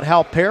talk about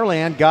how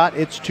Pearland got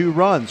its 2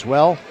 runs.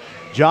 Well,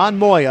 John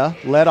Moya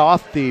led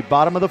off the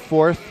bottom of the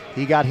 4th.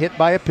 He got hit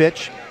by a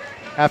pitch.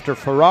 After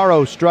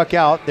Ferraro struck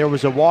out, there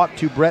was a walk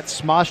to Brett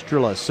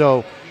Smostrula.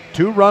 So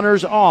 2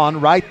 runners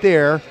on right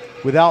there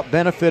without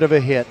benefit of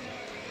a hit.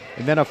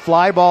 And then a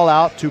fly ball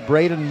out to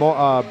Braden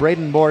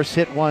Morse,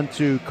 hit one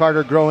to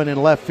Carter Groen in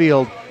left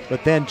field.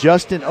 But then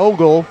Justin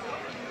Ogle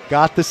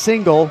got the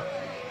single,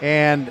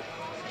 and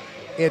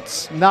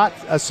it's not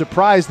a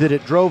surprise that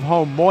it drove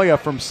home Moya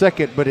from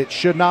second, but it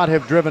should not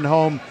have driven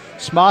home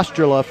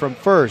Smostrula from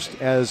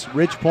first, as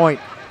Ridgepoint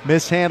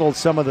mishandled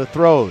some of the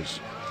throws.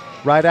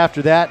 Right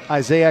after that,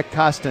 Isaiah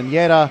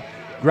Castaneda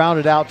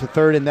grounded out to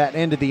third, and that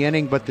ended the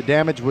inning, but the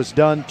damage was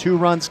done. 2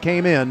 runs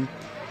came in,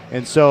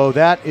 and so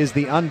that is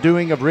the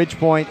undoing of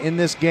Ridgepoint in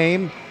this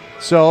game.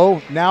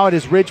 So now it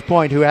is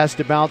Ridgepoint who has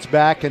to bounce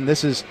back, and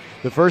this is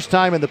the first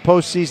time in the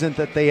postseason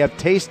that they have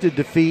tasted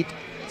defeat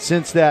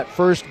since that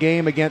first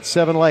game against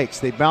Seven Lakes.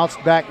 They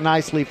bounced back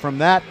nicely from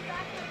that,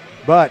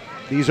 but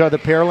these are the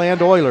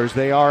Pearland Oilers.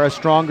 They are a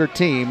stronger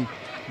team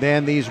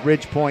than these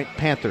Ridgepoint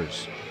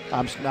Panthers.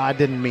 I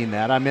didn't mean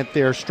that. I meant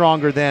they're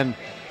stronger than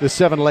the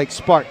Seven Lakes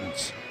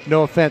Spartans.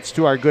 No offense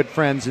to our good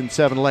friends in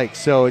Seven Lakes.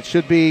 So it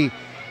should be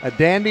a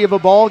dandy of a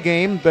ball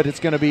game, but it's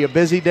going to be a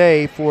busy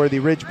day for the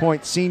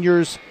Ridgepoint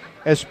seniors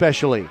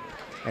especially.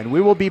 And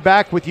we will be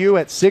back with you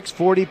at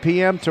 6:40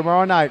 p.m.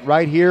 tomorrow night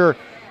right here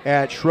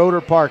at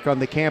Schroeder Park on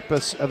the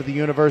campus of the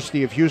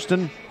University of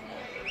Houston.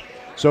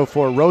 So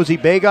for Rosie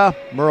Bega,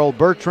 Merle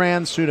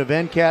Bertrand, Suna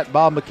Venkat,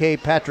 Bob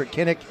McKay, Patrick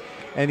Kinnick,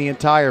 and the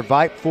entire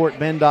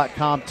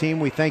VypeFortBend.com team,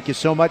 we thank you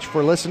so much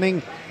for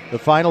listening. The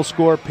final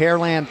score,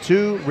 Pearland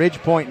 2,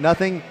 Ridgepoint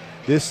nothing.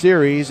 This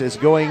series is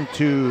going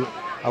to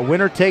a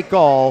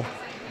winner-take-all,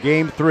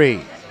 Game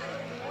 3.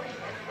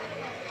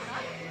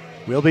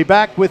 We'll be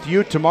back with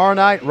you tomorrow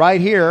night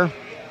right here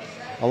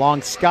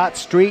along Scott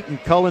Street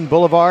and Cullen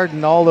Boulevard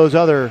and all those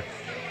other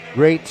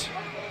great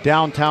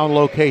downtown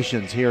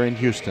locations here in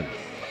Houston.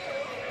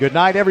 Good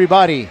night,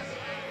 everybody.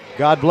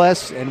 God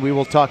bless, and we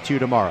will talk to you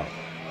tomorrow.